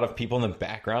notice a lot of people in the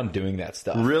background doing that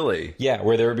stuff. Really? Yeah,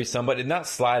 where there would be somebody, not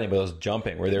sliding, but it was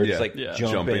jumping, where they were just like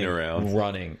jumping around,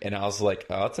 running. And I was like,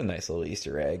 oh, that's a nice little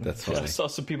Easter egg. That's funny. I saw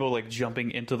some people like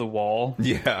jumping into the wall.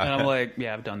 Yeah. And I'm like,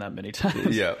 I've done that many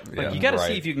times. Yeah. Like, you got to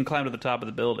see if you can climb to the top of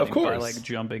the building. Of course. By like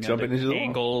jumping into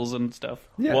angles and stuff.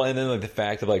 Yeah. Well, and then like the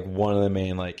fact of like one of the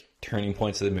main like turning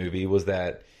points of the movie was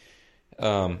that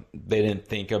they didn't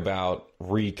think about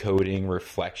recoding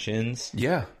reflections.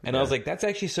 Yeah. And I was like, that's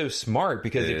actually so smart,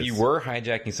 because if you were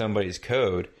hijacking somebody's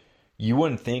code, you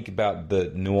wouldn't think about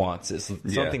the nuances,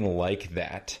 something like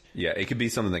that. Yeah, it could be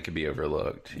something that could be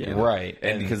overlooked. Yeah. Right.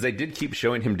 And because they did keep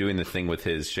showing him doing the thing with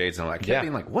his shades, and I kept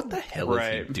being like, what the hell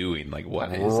is he doing? Like,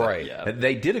 what is that? Yeah.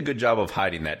 They did a good job of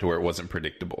hiding that to where it wasn't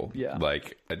predictable. Yeah.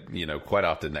 Like, quite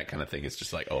often that kind of thing is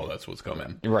just like, oh, that's what's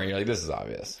coming. Right. You're like, this is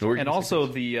obvious. And also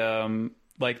the...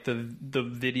 like the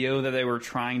video that they were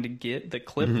trying to get, the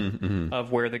clip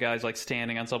of where the guy's like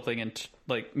standing on something and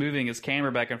like moving his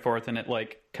camera back and forth, and it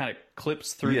like kind of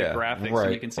clips through the graphics,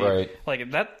 and you can see like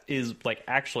that is like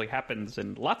actually happens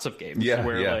in lots of games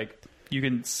where like you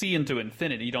can see into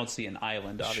infinity. You don't see an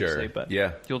island, obviously, but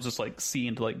you'll just like see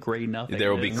into like gray nothing.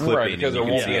 There will be clipping, because you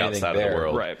can see outside of the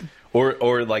world, right?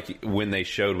 Or like when they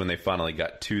finally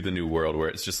got to the new world, where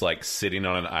it's just like sitting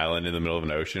on an island in the middle of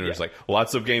an ocean. It's like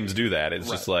lots of games do that. It's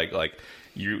just like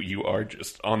you are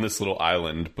just on this little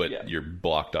island, but you're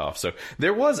blocked off. So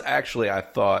there was actually, I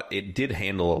thought it did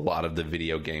handle a lot of the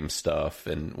video game stuff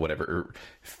and whatever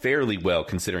fairly well,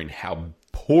 considering how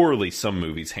poorly some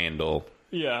movies handle.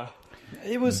 Yeah,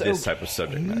 it was this type of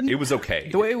subject matter. It was okay.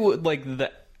 The way it would, like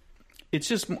the. It's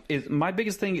just my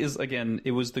biggest thing is, again,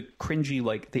 it was the cringy,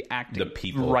 like the acting, the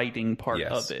people writing part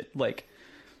of it. Like,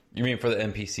 you mean for the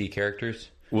NPC characters?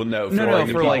 Well, no,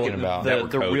 for like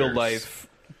the real life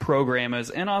programmers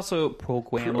and also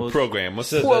programmers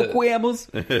and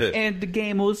the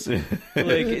gamers.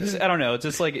 Like, it's, I don't know, it's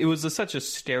just like it was such a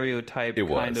stereotype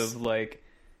kind of like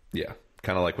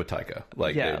kind of like with Taika.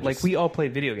 Like, like we all play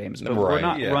video games, but we're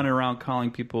not running around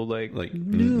calling people like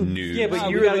noobs. Yeah, but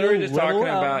you're literally just talking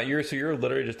about you're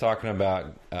literally just talking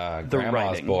about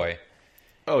Grandma's Boy.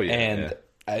 Oh yeah,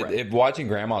 and watching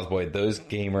Grandma's Boy, those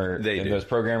those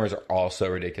programmers are also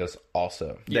ridiculous.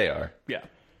 Also, they are. Yeah.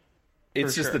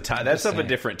 It's just the time. That's of a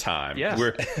different time. Yeah.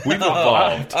 We've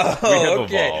evolved. We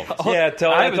have evolved. Yeah,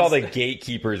 that's all the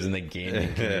gatekeepers in the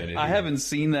gaming community. I haven't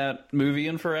seen that movie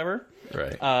in forever.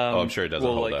 Right. I'm sure it doesn't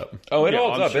hold up. Oh, it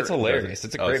holds up. Sure it's hilarious.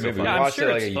 It's a great movie. We watched it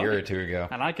like a year or two ago.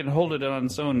 And I can hold it on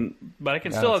its own, but I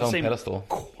can still have the same pedestal.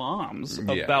 Qualms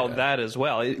about that as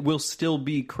well. It will still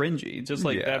be cringy. Just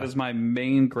like that is my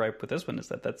main gripe with this one, is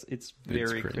that it's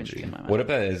very cringy in my mind. What if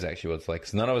that is actually what it's like?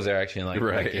 Because none of us are actually in like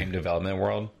the game development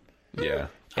world. Yeah.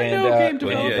 I know game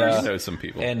developers. You know some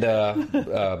people. And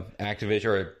Activision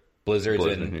or Blizzard's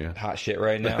in hot shit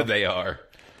right now. They are.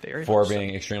 For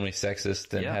being extremely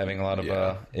sexist and having a lot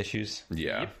of issues.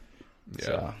 Yeah.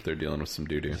 So, they're dealing with some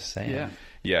doo-doo. Yeah.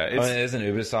 Isn't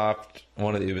Ubisoft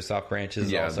one of the Ubisoft branches?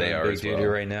 Yeah, also they are big doo-doo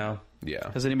right now. Yeah.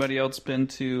 Has anybody else been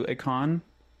to a con?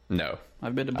 No.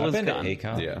 I've been to BlizzCon. I've been to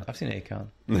Akon. Yeah. I've seen Akon.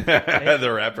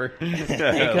 The rapper.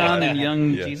 Akon and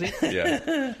Young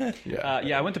Jeezy.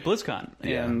 Yeah. I went to BlizzCon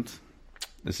and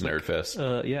it's Nerdfest.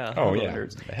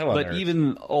 Nerds. But nerds.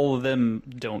 Even all of them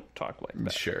don't talk like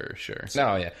that. Sure.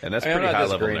 No, yeah. And that's pretty high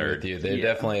level nerd. With you. They're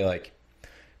definitely like,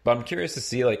 but I'm curious to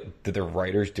see like, did the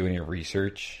writers do any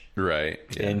research? Right.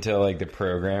 Into like the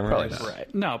programmers? Probably not.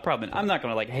 Right. No, probably not. I'm not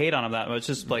going to like hate on them that much. It's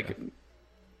just like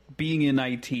being in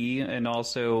IT and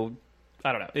also,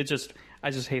 I don't know. I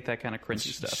just hate that kind of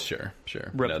cringy stuff. Sure.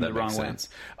 Rubbed in the wrong way.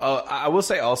 I will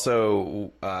say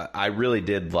also, I really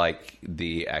did like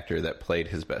the actor that played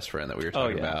his best friend that we were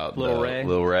talking about. Lil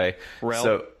Ray. Rel.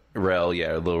 So,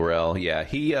 Lil Rel. Yeah,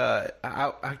 he.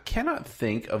 I cannot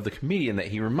think of the comedian that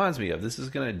he reminds me of. This is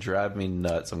going to drive me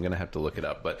nuts. I'm going to have to look it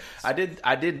up. But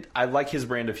I like his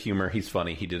brand of humor. He's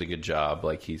funny. He did a good job.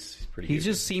 Like, he's pretty good. He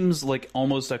just seems like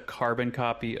almost a carbon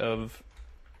copy of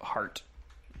Hart.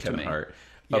 Kevin Hart.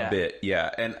 A bit, yeah.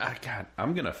 And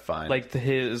I'm gonna find like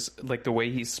the way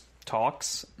he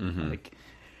talks. Like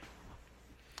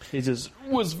he just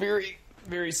was very,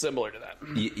 very similar to that.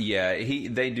 Yeah,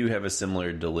 they do have a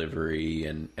similar delivery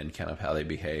and kind of how they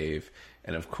behave.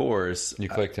 And of course, you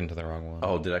clicked into the wrong one.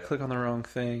 Oh, did I click on the wrong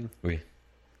thing?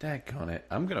 Daggone it!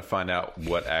 I'm gonna find out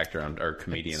what actor or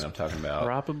comedian I'm talking about.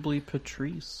 Probably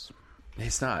Patrice.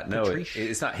 It's not. No,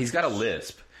 it's not. He's got a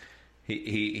lisp.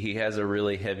 He has a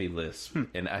really heavy lisp,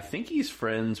 and I think he's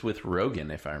friends with Rogan,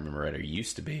 if I remember right, or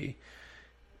used to be.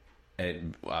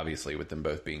 And obviously, with them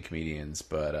both being comedians,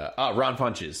 but Ron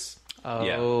Funches. Oh,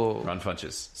 yeah, Ron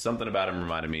Funches. Something about him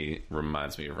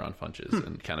reminds me of Ron Funches,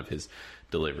 and kind of his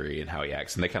delivery and how he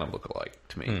acts, and they kind of look alike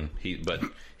to me.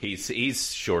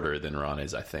 He's shorter than Ron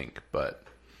is, I think, but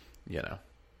I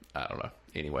don't know.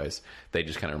 Anyways, they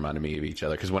just kind of reminded me of each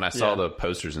other. Because when I saw the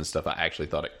posters and stuff, I actually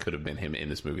thought it could have been him in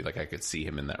this movie. Like, I could see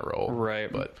him in that role. Right.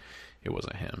 But it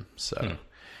wasn't him. So,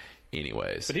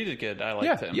 anyways. But he did good. I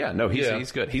liked him. Yeah, no,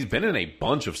 he's good. He's been in a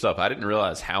bunch of stuff. I didn't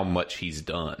realize how much he's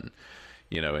done.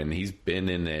 And he's been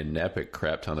in an epic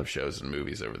crap ton of shows and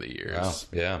movies over the years. Wow.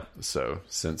 Yeah. So,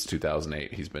 since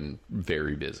 2008, he's been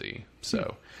very busy.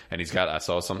 So, and I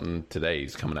saw something today.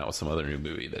 He's coming out with some other new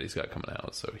movie that he's got coming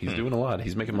out. So, he's doing a lot.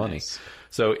 He's making money.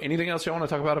 So, anything else you want to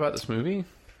talk about this movie?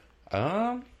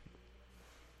 I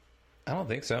don't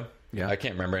think so. Yeah. I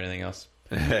can't remember anything else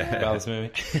about this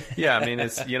movie. Yeah, I mean,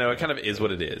 it's it kind of is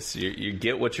what it is. You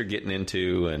get what you're getting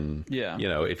into, and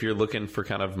if you're looking for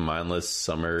kind of mindless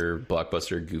summer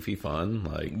blockbuster goofy fun,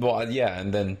 like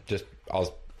and then I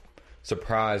was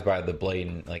surprised by the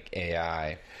blatant like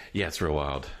AI. Yeah, it's real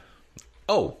wild.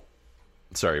 Oh,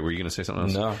 sorry, were you going to say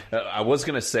something else? No, I was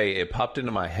going to say it popped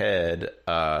into my head.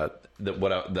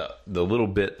 the little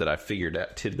bit that I figured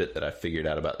out, tidbit that I figured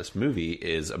out about this movie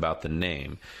is about the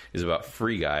name, is about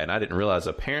Free Guy, and I didn't realize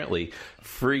apparently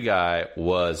Free Guy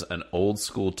was an old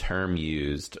school term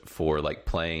used for like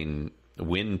playing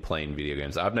video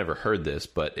games. I've never heard this,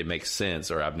 but it makes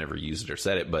sense, or I've never used it or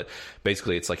said it, but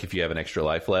basically it's like if you have an extra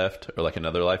life left or like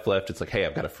another life left, it's like, hey,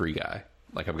 I've got a free guy.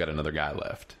 Like I've got another guy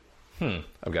left.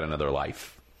 I've got another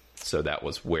life. So that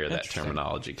was where that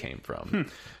terminology came from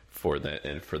for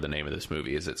the name of this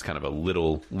movie. Is it's kind of a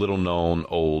little known,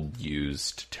 old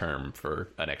used term for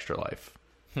an extra life.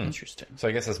 Interesting. So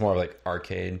I guess it's more like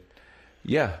arcade.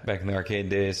 Yeah, back in the arcade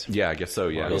days. Yeah, I guess so.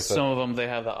 Yeah, well, some of them they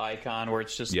have the icon where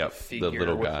it's just a figure the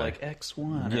little with guy. like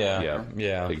X1.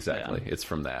 Yeah, exactly. Yeah. It's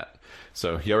from that.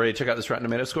 So you ready to check out this Rotten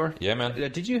Tomato score? Yeah, man.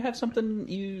 Did you have something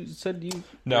you said you?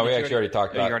 No, we actually already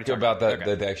talked about that.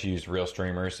 That they actually used real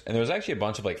streamers, and there was actually a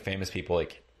bunch of like famous people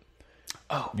like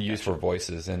used for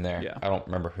voices in there. Yeah. I don't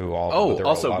remember who all. Oh,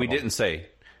 also we didn't say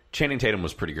Channing Tatum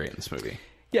was pretty great in this movie.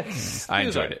 Yes, I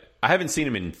enjoyed it. I haven't seen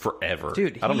him in forever.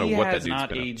 Dude, I don't know what that dude's not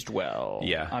been aged well.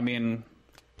 Yeah, I mean,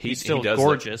 he's still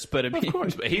gorgeous, but I mean, of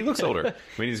course, but he looks older.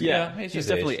 I mean, he's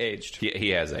definitely aged. He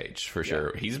has aged for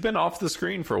sure. He's been off the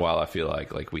screen for a while. I feel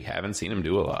like we haven't seen him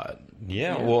do a lot.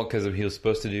 Yeah. Well, because he was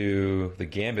supposed to do the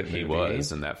Gambit movie. He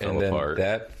was, and that fell apart.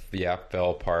 That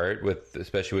fell apart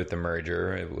especially with the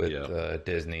merger with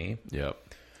Disney. Yep.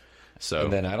 So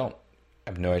and then I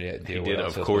have no idea. He did,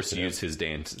 of course, use his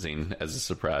dancing as a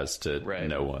surprise to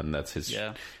no one. That's his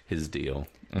deal.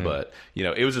 Mm. But,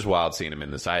 it was just wild seeing him in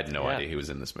this. I had no idea he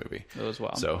was in this movie. It was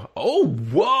wild. So,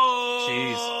 whoa!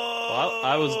 Jeez. Well,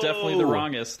 I was definitely the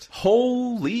wrongest.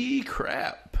 Holy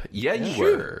crap. Yeah, you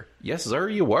were. Yes, sir,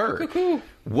 you were.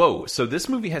 Whoa. So this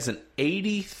movie has an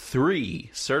 83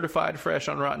 certified fresh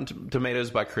on Rotten Tomatoes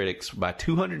by critics, by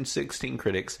 216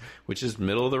 critics, which is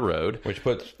middle of the road. Which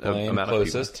puts Blaine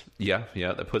closest. Yeah,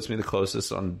 that puts me the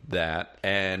closest on that.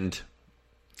 And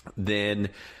then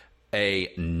a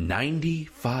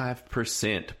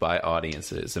 95% by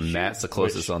audiences, and Matt's the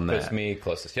closest on that. Puts me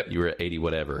closest. Yep, you were at 80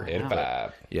 whatever.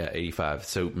 85. Yeah, 85.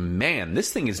 So man,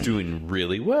 this thing is doing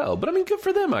really well. But I mean, good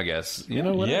for them, I guess.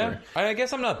 Whatever. Yeah, I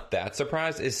guess I'm not that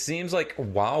surprised. It seems like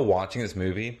while watching this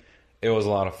movie, it was a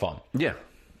lot of fun. Yeah.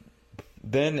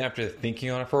 Then after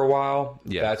thinking on it for a while,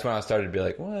 that's when I started to be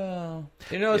like, well,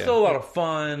 it's still a lot of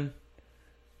fun,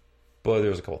 but there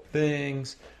was a couple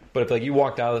things. But if you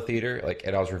walked out of the theater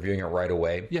and I was reviewing it right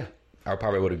away, I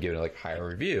probably would have given it higher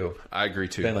review. I agree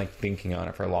too. Than thinking on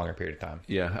it for a longer period of time.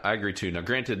 Yeah, I agree too. Now,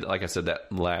 granted, like I said,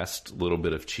 that last little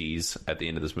bit of cheese at the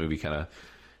end of this movie kind of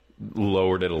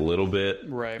lowered it a little bit,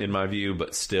 in my view.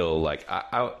 But still,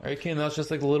 are you kidding? That's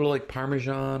just a little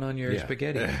Parmesan on your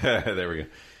spaghetti. There we go.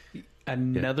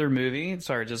 Another movie.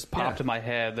 Sorry, just popped in my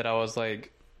head that I was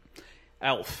like,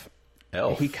 Elf.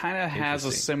 He kind of has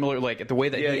a similar, the way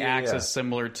that he acts is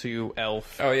similar to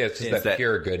Elf. Oh, yeah, it's just that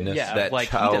pure goodness. Yeah, that he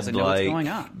doesn't know what's going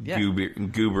on. Yeah.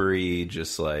 Goobery,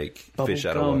 just fish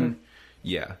out of water.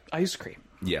 Yeah. Ice cream.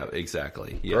 Yeah,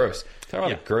 exactly. Yeah. Gross. Talk about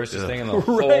the grossest thing in the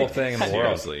whole thing in the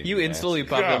world. Seriously. You instantly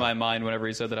popped in my mind whenever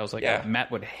he said that. I was like, Matt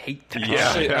would hate that.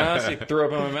 Yeah. I honestly threw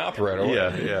up in my mouth right away.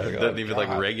 Yeah. Doesn't even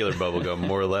regular bubblegum,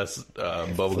 more or less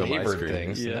bubblegum ice cream.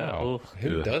 Things. Yeah. No.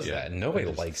 Who does that? Nobody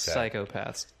likes that.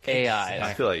 Psychopaths. AI.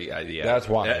 I feel like, That's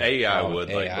why. AI would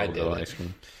like bubblegum ice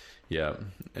cream. Yeah,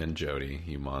 and Jody,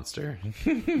 you monster.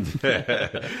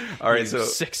 All right, so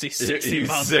sexy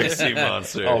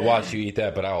monster. I'll watch you eat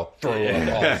that, but I'll throw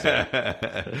up also.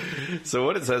 So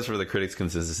what it says for the critics'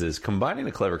 consensus is combining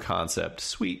a clever concept,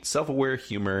 sweet, self-aware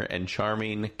humor, and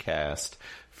charming cast.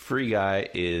 Free Guy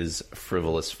is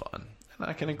frivolous fun, and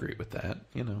I can agree with that.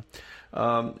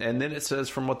 And then it says,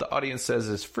 from what the audience says,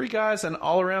 is Free Guy's an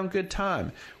all-around good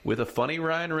time, with a funny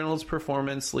Ryan Reynolds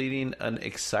performance leading an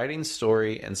exciting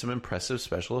story and some impressive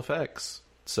special effects.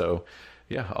 So,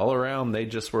 all around, they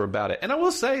just were about it. And I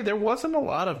will say, there wasn't a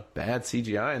lot of bad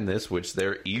CGI in this, which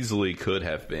there easily could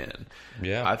have been.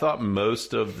 Yeah. I thought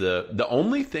most of the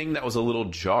only thing that was a little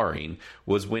jarring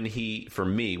was when he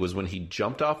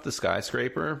jumped off the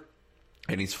skyscraper,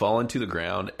 and he's fallen to the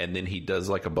ground, and then he does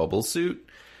a bubble suit.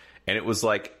 And it was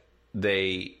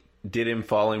they did him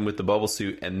falling with the bubble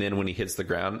suit, and then when he hits the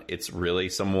ground, it's really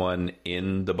someone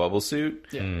in the bubble suit.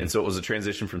 Yeah. And so it was a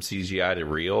transition from CGI to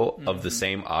real of the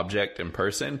same object in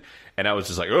person. And I was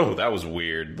just like, oh, that was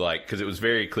weird. Because it was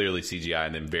very clearly CGI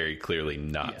and then very clearly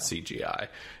not CGI.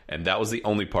 And that was the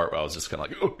only part where I was just kind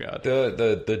of oh, God.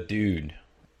 The dude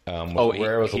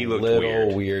where it was a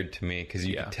little weird to me, because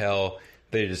you could tell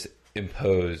they just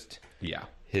imposed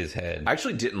his head. I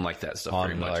actually didn't like that stuff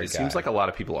very much. It seems like a lot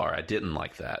of people are. I didn't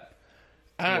like that.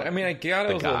 I mean, I got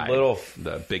it was guy, a little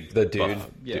the dude.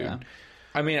 Yeah. Dude.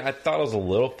 I mean, I thought it was a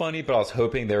little funny, but I was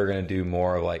hoping they were going to do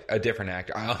more of like a different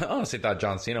actor. I honestly thought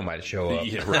John Cena might show up.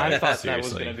 Yeah, right. I thought Seriously. that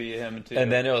was going to be him too.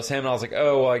 And then it was him, and I was like,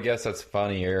 oh, well, I guess that's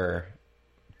funnier.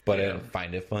 But I didn't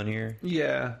find it funnier.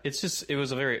 Yeah. it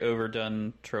was a very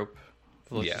overdone trope.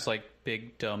 It was just like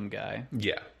big dumb guy.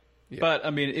 Yeah. But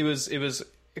I mean, it was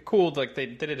cool. Like they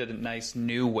did it in a nice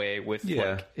new way with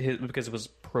because it was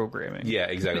programming. Yeah,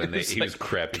 exactly. And he was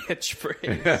crappy.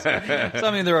 Catchphrase. So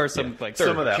I mean, there are some like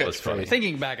some of that was funny.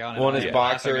 Thinking back on it, One of his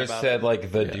boxers said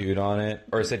like the dude on it,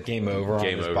 or it said game over on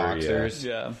his boxers.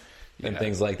 Yeah. And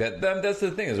things like that. That's the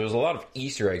thing is there's a lot of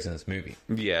Easter eggs in this movie.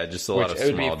 Yeah, just a lot of small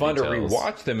it would be fun details. to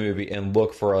rewatch the movie and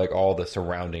look for like all the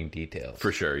surrounding details.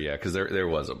 For sure, yeah, because there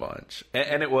was a bunch,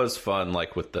 and it was fun.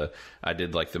 Like with I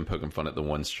did like them poking fun at the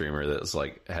one streamer that was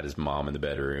like had his mom in the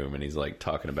bedroom, and he's like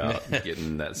talking about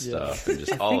getting that stuff and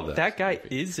just all of that. That guy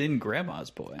is in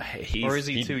Grandma's Boy, or is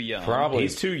he too young? Probably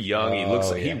he's too young. He looks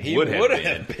like he would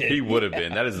have been. He would have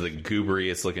been. That is the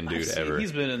gooberiest looking dude ever.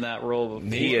 He's been in that role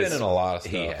before. He's been in a lot of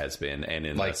stuff. He has been, and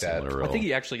in like that. I think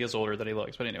he actually gets older than he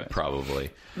looks, but anyway. Probably.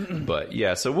 But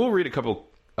yeah, so we'll read a couple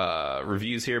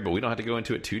reviews here, but we don't have to go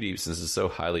into it too deep since it's so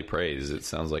highly praised. It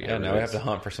sounds like now we have to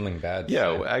hunt for something bad.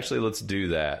 Yeah, actually, let's do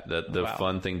that. The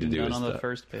fun thing to do is on the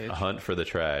first page. Hunt for the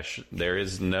trash.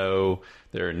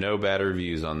 There are no bad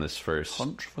reviews on this first.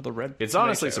 Hunt for the red. It's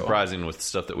honestly surprising with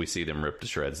stuff that we see them rip to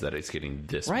shreds that it's getting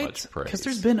this much praise. Because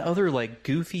there's been other like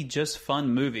goofy, just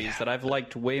fun movies that I've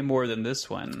liked way more than this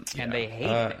one, and they hate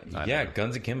it. Yeah,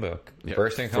 Guns Akimbo. Yeah,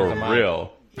 First thing comes to mind.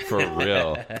 For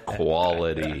real.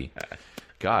 Quality.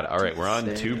 God, all right, we're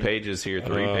on 2 pages here,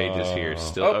 3 pages here.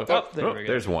 Still,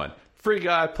 there's one. Free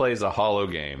Guy plays a hollow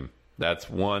game. That's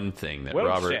one thing that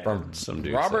Robert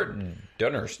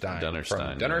Dunnerstein.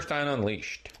 From Dunnerstein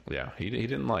Unleashed. Yeah, he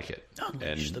didn't like it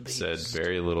and said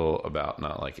very little about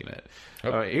not liking it.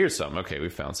 All right, here's some. Okay, we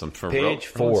found some from page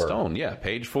 4. Rolling Stone. Yeah,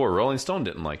 page 4. Rolling Stone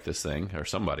didn't like this thing, or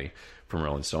somebody from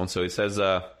Rolling Stone. So he says,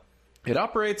 it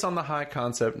operates on the high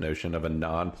concept notion of a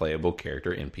non-playable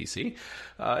character NPC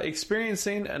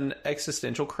experiencing an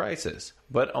existential crisis,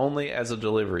 but only as a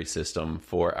delivery system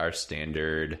for our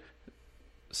standard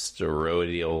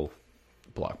steroidal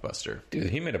blockbuster. Dude,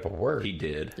 he made up a word. He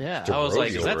did. Yeah, I was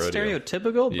like, is that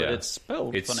stereotypical? But it's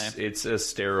spelled funny. It's a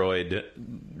steroid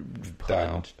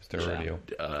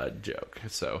joke.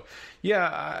 So,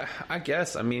 yeah, I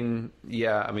guess. I mean,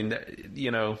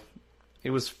 it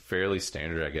was fairly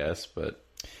standard, I guess, but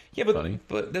funny.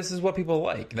 But this is what people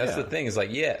like. That's the thing. Is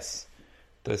like, yes,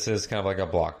 this is kind of like a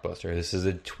blockbuster. This is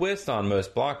a twist on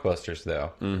most blockbusters,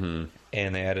 though. Mm-hmm.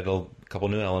 And they added a couple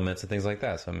new elements and things like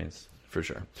that. So, I mean, for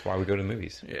sure. That's why we go to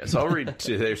movies. Yeah, so I'll read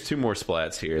there's 2 more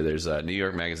splats here. There's New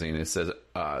York Magazine. It says,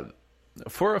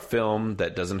 for a film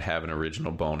that doesn't have an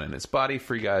original bone in its body,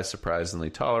 Free Guy is surprisingly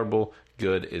tolerable.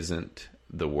 Good isn't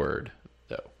the word,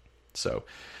 though. So,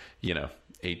 he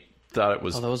thought it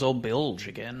was... Oh, that was old Bilge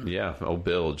again. Yeah, old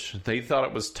Bilge. They thought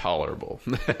it was tolerable.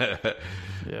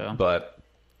 Yeah. But...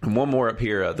 one more up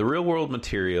here. The real-world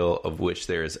material of which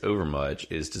there is overmuch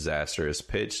is disastrous,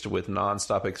 pitched with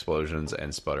non-stop explosions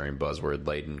and sputtering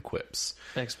buzzword-laden quips.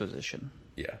 Exposition.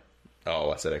 Yeah.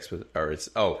 Oh, I said exposition. Or it's...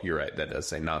 Oh, you're right. That does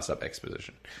say non-stop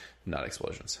exposition. Not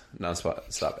explosions. Non-stop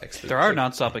exposition. There are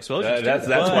non-stop explosions. That's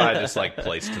why I just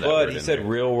placed that. But he said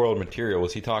real-world material.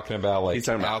 Was he talking about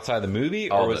outside the movie,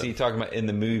 or was he talking about in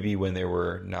the movie when they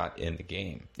were not in the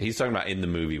game? He's talking about in the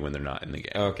movie when they're not in the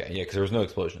game. Okay, yeah, because there was no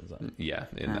explosions on it. Yeah,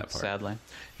 in that part. Sadly.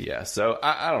 Yeah, so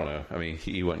I don't know. I mean,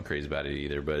 he wasn't crazy about it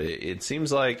either, but it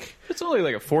seems like... It's only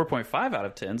like a 4.5 out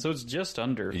of 10, so it's just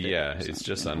under 50%. Yeah, it's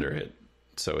just under it.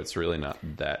 So it's really not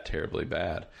that terribly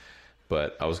bad.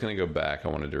 But I was going to go back. I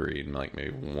wanted to read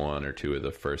maybe 1 or 2 of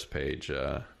the first page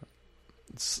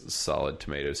solid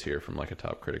tomatoes here from a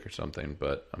top critic or something,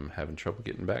 but I'm having trouble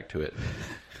getting back to it.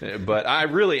 But I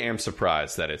really am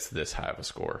surprised that it's this high of a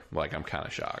score. I'm kind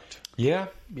of shocked. Yeah.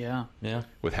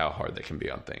 With how hard they can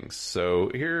be on things.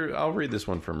 So here, I'll read this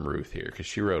one from Ruth here, because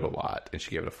she wrote a lot, and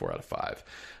she gave it a 4 out of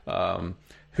 5.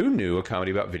 Who knew a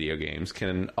comedy about video games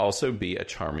can also be a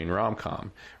charming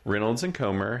rom-com? Reynolds and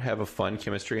Comer have a fun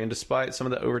chemistry, and despite some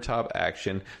of the over-top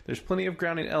action, there's plenty of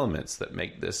grounding elements that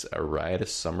make this a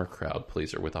riotous summer crowd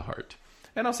pleaser with a heart.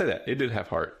 And I'll say that. It did have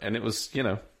heart. And it was,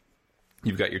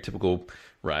 you've got your typical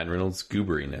Ryan Reynolds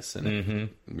gooberiness, and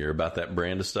you're about that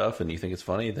brand of stuff, and you think it's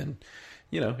funny, then,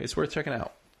 it's worth checking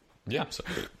out. Yeah. So,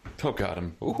 oh God,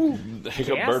 I'm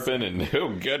hiccup burping and oh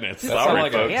goodness. Sorry,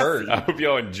 like folks. I hope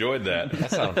y'all enjoyed that. That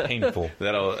sounded painful.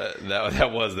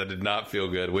 That did not feel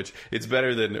good. Which it's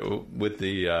better than with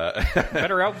the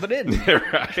better out than in.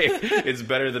 Right. It's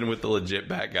better than with the legit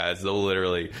back guys. They'll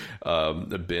literally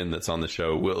the Ben that's on the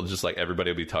show will just like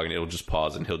everybody will be talking. It'll just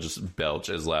pause and he'll just belch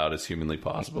as loud as humanly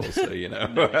possible. So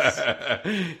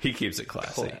he keeps it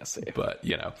classy. But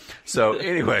So,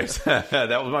 anyways,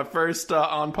 that was my first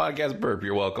on podcast burp.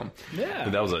 You're welcome. Yeah,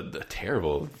 that was a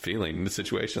terrible feeling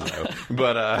situation though.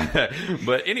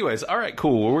 but anyways, all right,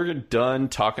 cool. Well, we're done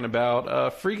talking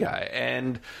about Free Guy,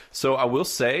 and so I will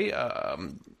say,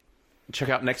 check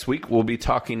out next week. We'll be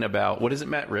talking about what is it,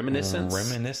 Matt?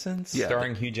 Reminiscence. Yeah,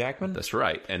 starring Hugh Jackman. That's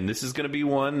right, and this is going to be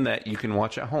one that you can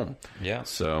watch at home. Yeah,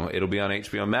 so it'll be on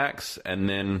HBO Max, and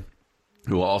then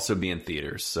it will also be in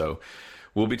theaters. So.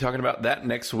 We'll be talking about that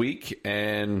next week,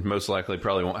 and most likely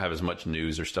probably won't have as much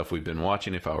news or stuff we've been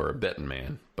watching if I were a betting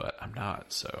man, but I'm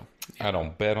not, so... Yeah. I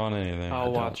don't bet on anything.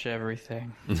 I'll watch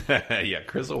everything. Yeah,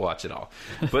 Chris will watch it all.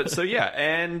 But, so yeah,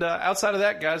 and outside of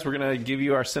that, guys, we're going to give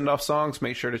you our send-off songs.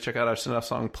 Make sure to check out our send-off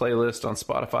song playlist on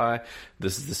Spotify.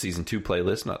 This is the Season 2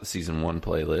 playlist, not the Season 1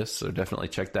 playlist, so definitely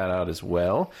check that out as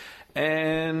well.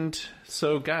 And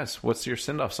so, guys, what's your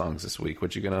send-off songs this week?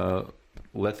 What you going to...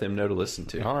 let them know to listen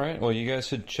to. All right. Well, you guys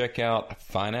should check out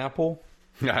Fineapple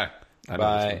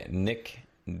by Nick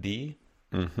D.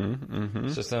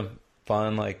 It's just a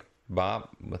fun, like,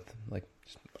 bop with, like,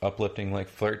 uplifting, like,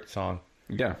 flirt song.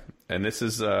 Yeah. And this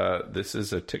is a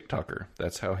TikToker.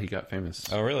 That's how he got famous.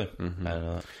 Oh, really? Mm-hmm. I don't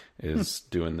know that. Is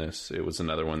doing this. It was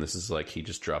another one. This is like he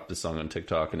just dropped the song on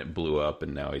TikTok and it blew up,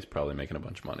 and now he's probably making a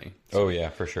bunch of money. So, oh, yeah,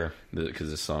 for sure.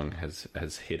 Because this song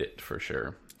has hit it for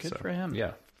sure. Good for him.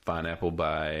 Yeah. Fineapple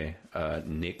by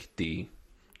Nick D.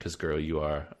 Because, girl, you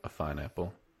are a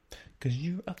fineapple. Because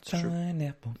you're a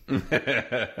fineapple.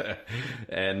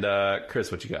 And,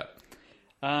 Chris, what you got?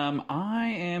 I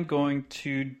am going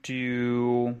to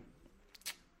do...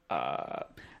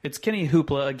 it's Kenny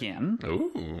Hoopla again.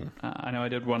 Ooh. I know I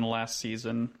did one last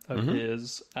season of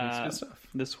his. That's good stuff.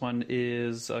 This one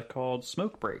is called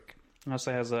Smoke Break. It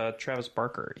also has Travis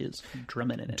Barker is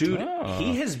drumming in it. Dude,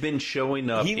 he has been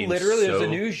showing up. He literally there's a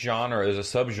new genre, there's a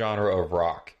subgenre of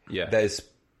rock that is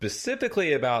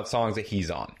specifically about songs that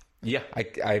he's on. Yeah.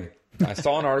 I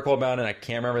saw an article about it, and I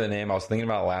can't remember the name. I was thinking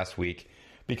about it last week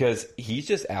because he's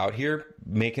just out here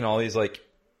making all these like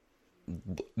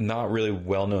not really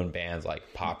well-known bands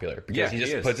like popular because he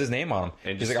just puts his name on them.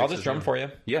 And he's like, I'll just drum for you.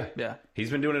 Yeah. He's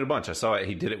been doing it a bunch. I saw it.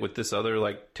 He did it with this other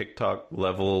like TikTok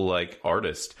level like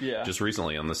artist just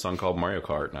recently on this song called Mario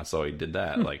Kart, and I saw he did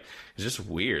that. Like, it's just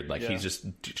weird. Like he's just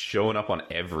showing up on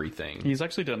everything. He's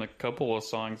actually done a couple of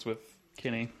songs with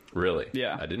Kenny. Really?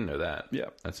 Yeah. I didn't know that. Yeah.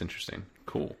 That's interesting.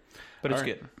 Cool. But it's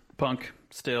good. Punk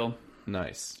still.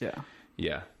 Nice.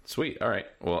 Yeah. Sweet. All right.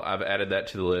 Well, I've added that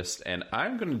to the list, and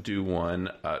I'm going to do one.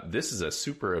 This is a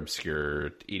super obscure,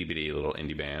 itty-bitty little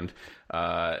indie band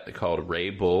called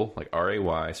Ray Bull, like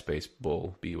R-A-Y space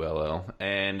Bull, B-U-L-L,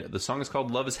 and the song is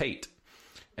called Love is Hate,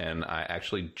 and I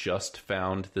actually just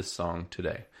found this song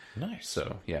today. Nice.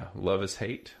 So, yeah, Love is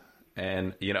Hate.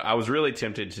 And, I was really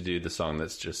tempted to do the song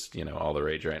that's just, all the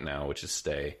rage right now, which is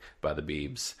Stay by the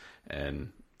Biebs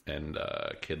and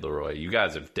Kid Laroi. You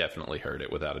guys have definitely heard it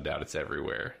without a doubt. It's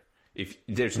everywhere. If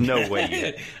there's no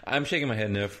way you I'm shaking my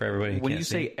head no for everybody. When you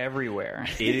say everywhere,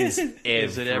 it is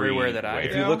is it everywhere that I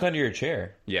If you look under your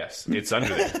chair. Yes, it's under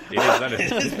there. It is under there.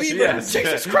 Justice Bieber. Yes.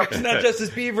 Jesus Christ, not Justice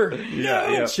Bieber.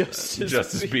 Yeah.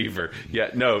 Justice Bieber.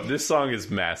 Yeah, no, this song is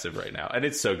massive right now, and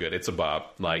it's so good. It's a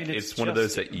bop. Like, it's one of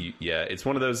those that it's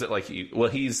one of those that like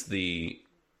he's the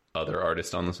other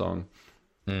artist on the song.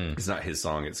 It's not his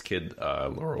song. It's Kid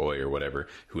Laroi or whatever,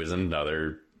 who is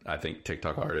another, I think,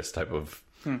 TikTok artist type of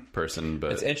person.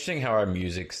 But it's interesting how our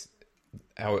music's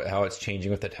how it's changing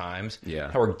with the times.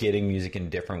 Yeah, how we're getting music in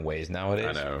different ways nowadays.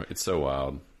 I know, it's so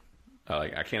wild.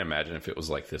 Like, I can't imagine if it was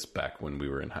like this back when we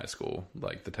were in high school.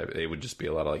 Like it would just be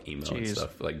a lot of like emo and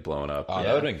stuff like blowing up. Oh,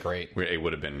 that would have been great. It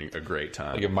would have been a great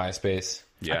time. Like a MySpace.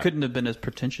 Yeah. I couldn't have been as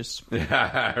pretentious.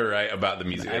 Right, about the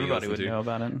music. Everybody would know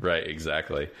about it. Right,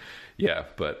 exactly. Yeah,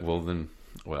 but I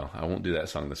won't do that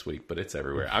song this week, but it's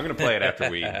everywhere. I'm going to play it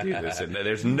after we do this, and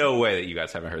there's no way that you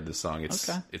guys haven't heard this song. It's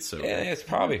so good. It's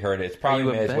probably heard it. It's probably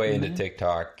made its way into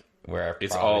TikTok, where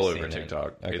it's all over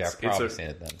TikTok. Okay, I've probably seen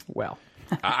it then. Well,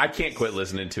 I can't quit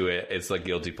listening to it. It's like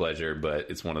guilty pleasure, but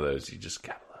it's one of those you just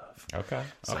gotta love. Okay.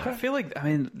 So, I feel like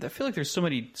there's so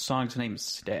many songs named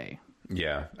Stay.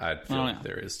 Yeah, I feel like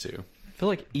there is too. feel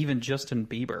like even Justin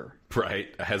Bieber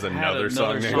has another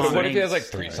song. What if he has like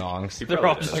 3 songs? They're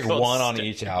all just like one on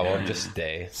each album. Just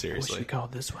stay. Seriously. What should we call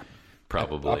this one?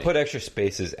 Probably. I'll put extra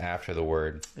spaces after the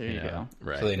word. There you go.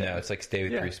 Right. So they know it's like stay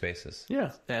with 3 spaces.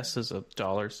 Yeah. S is a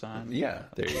 $sign. Yeah.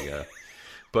 There you go.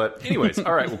 But anyways,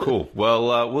 all right, well, cool.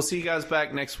 Well, we'll see you guys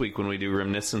back next week when we do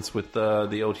Reminiscence with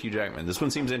the old Hugh Jackman. This one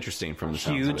seems interesting from the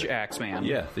sounds of it. Huge Axeman.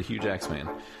 Yeah, the Huge Axeman.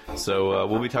 So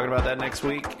we'll be talking about that next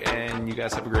week, and you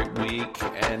guys have a great week.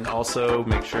 And also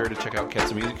make sure to check out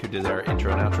Cats of Music, who did our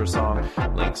intro and outro song.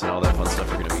 Links and all that fun stuff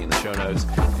are going to be in the show notes.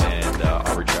 And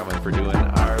Aubrey Traveling for doing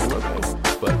our logo.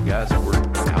 But guys, we're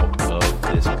out of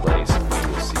this place.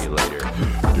 We will see you later.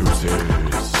 Deuces.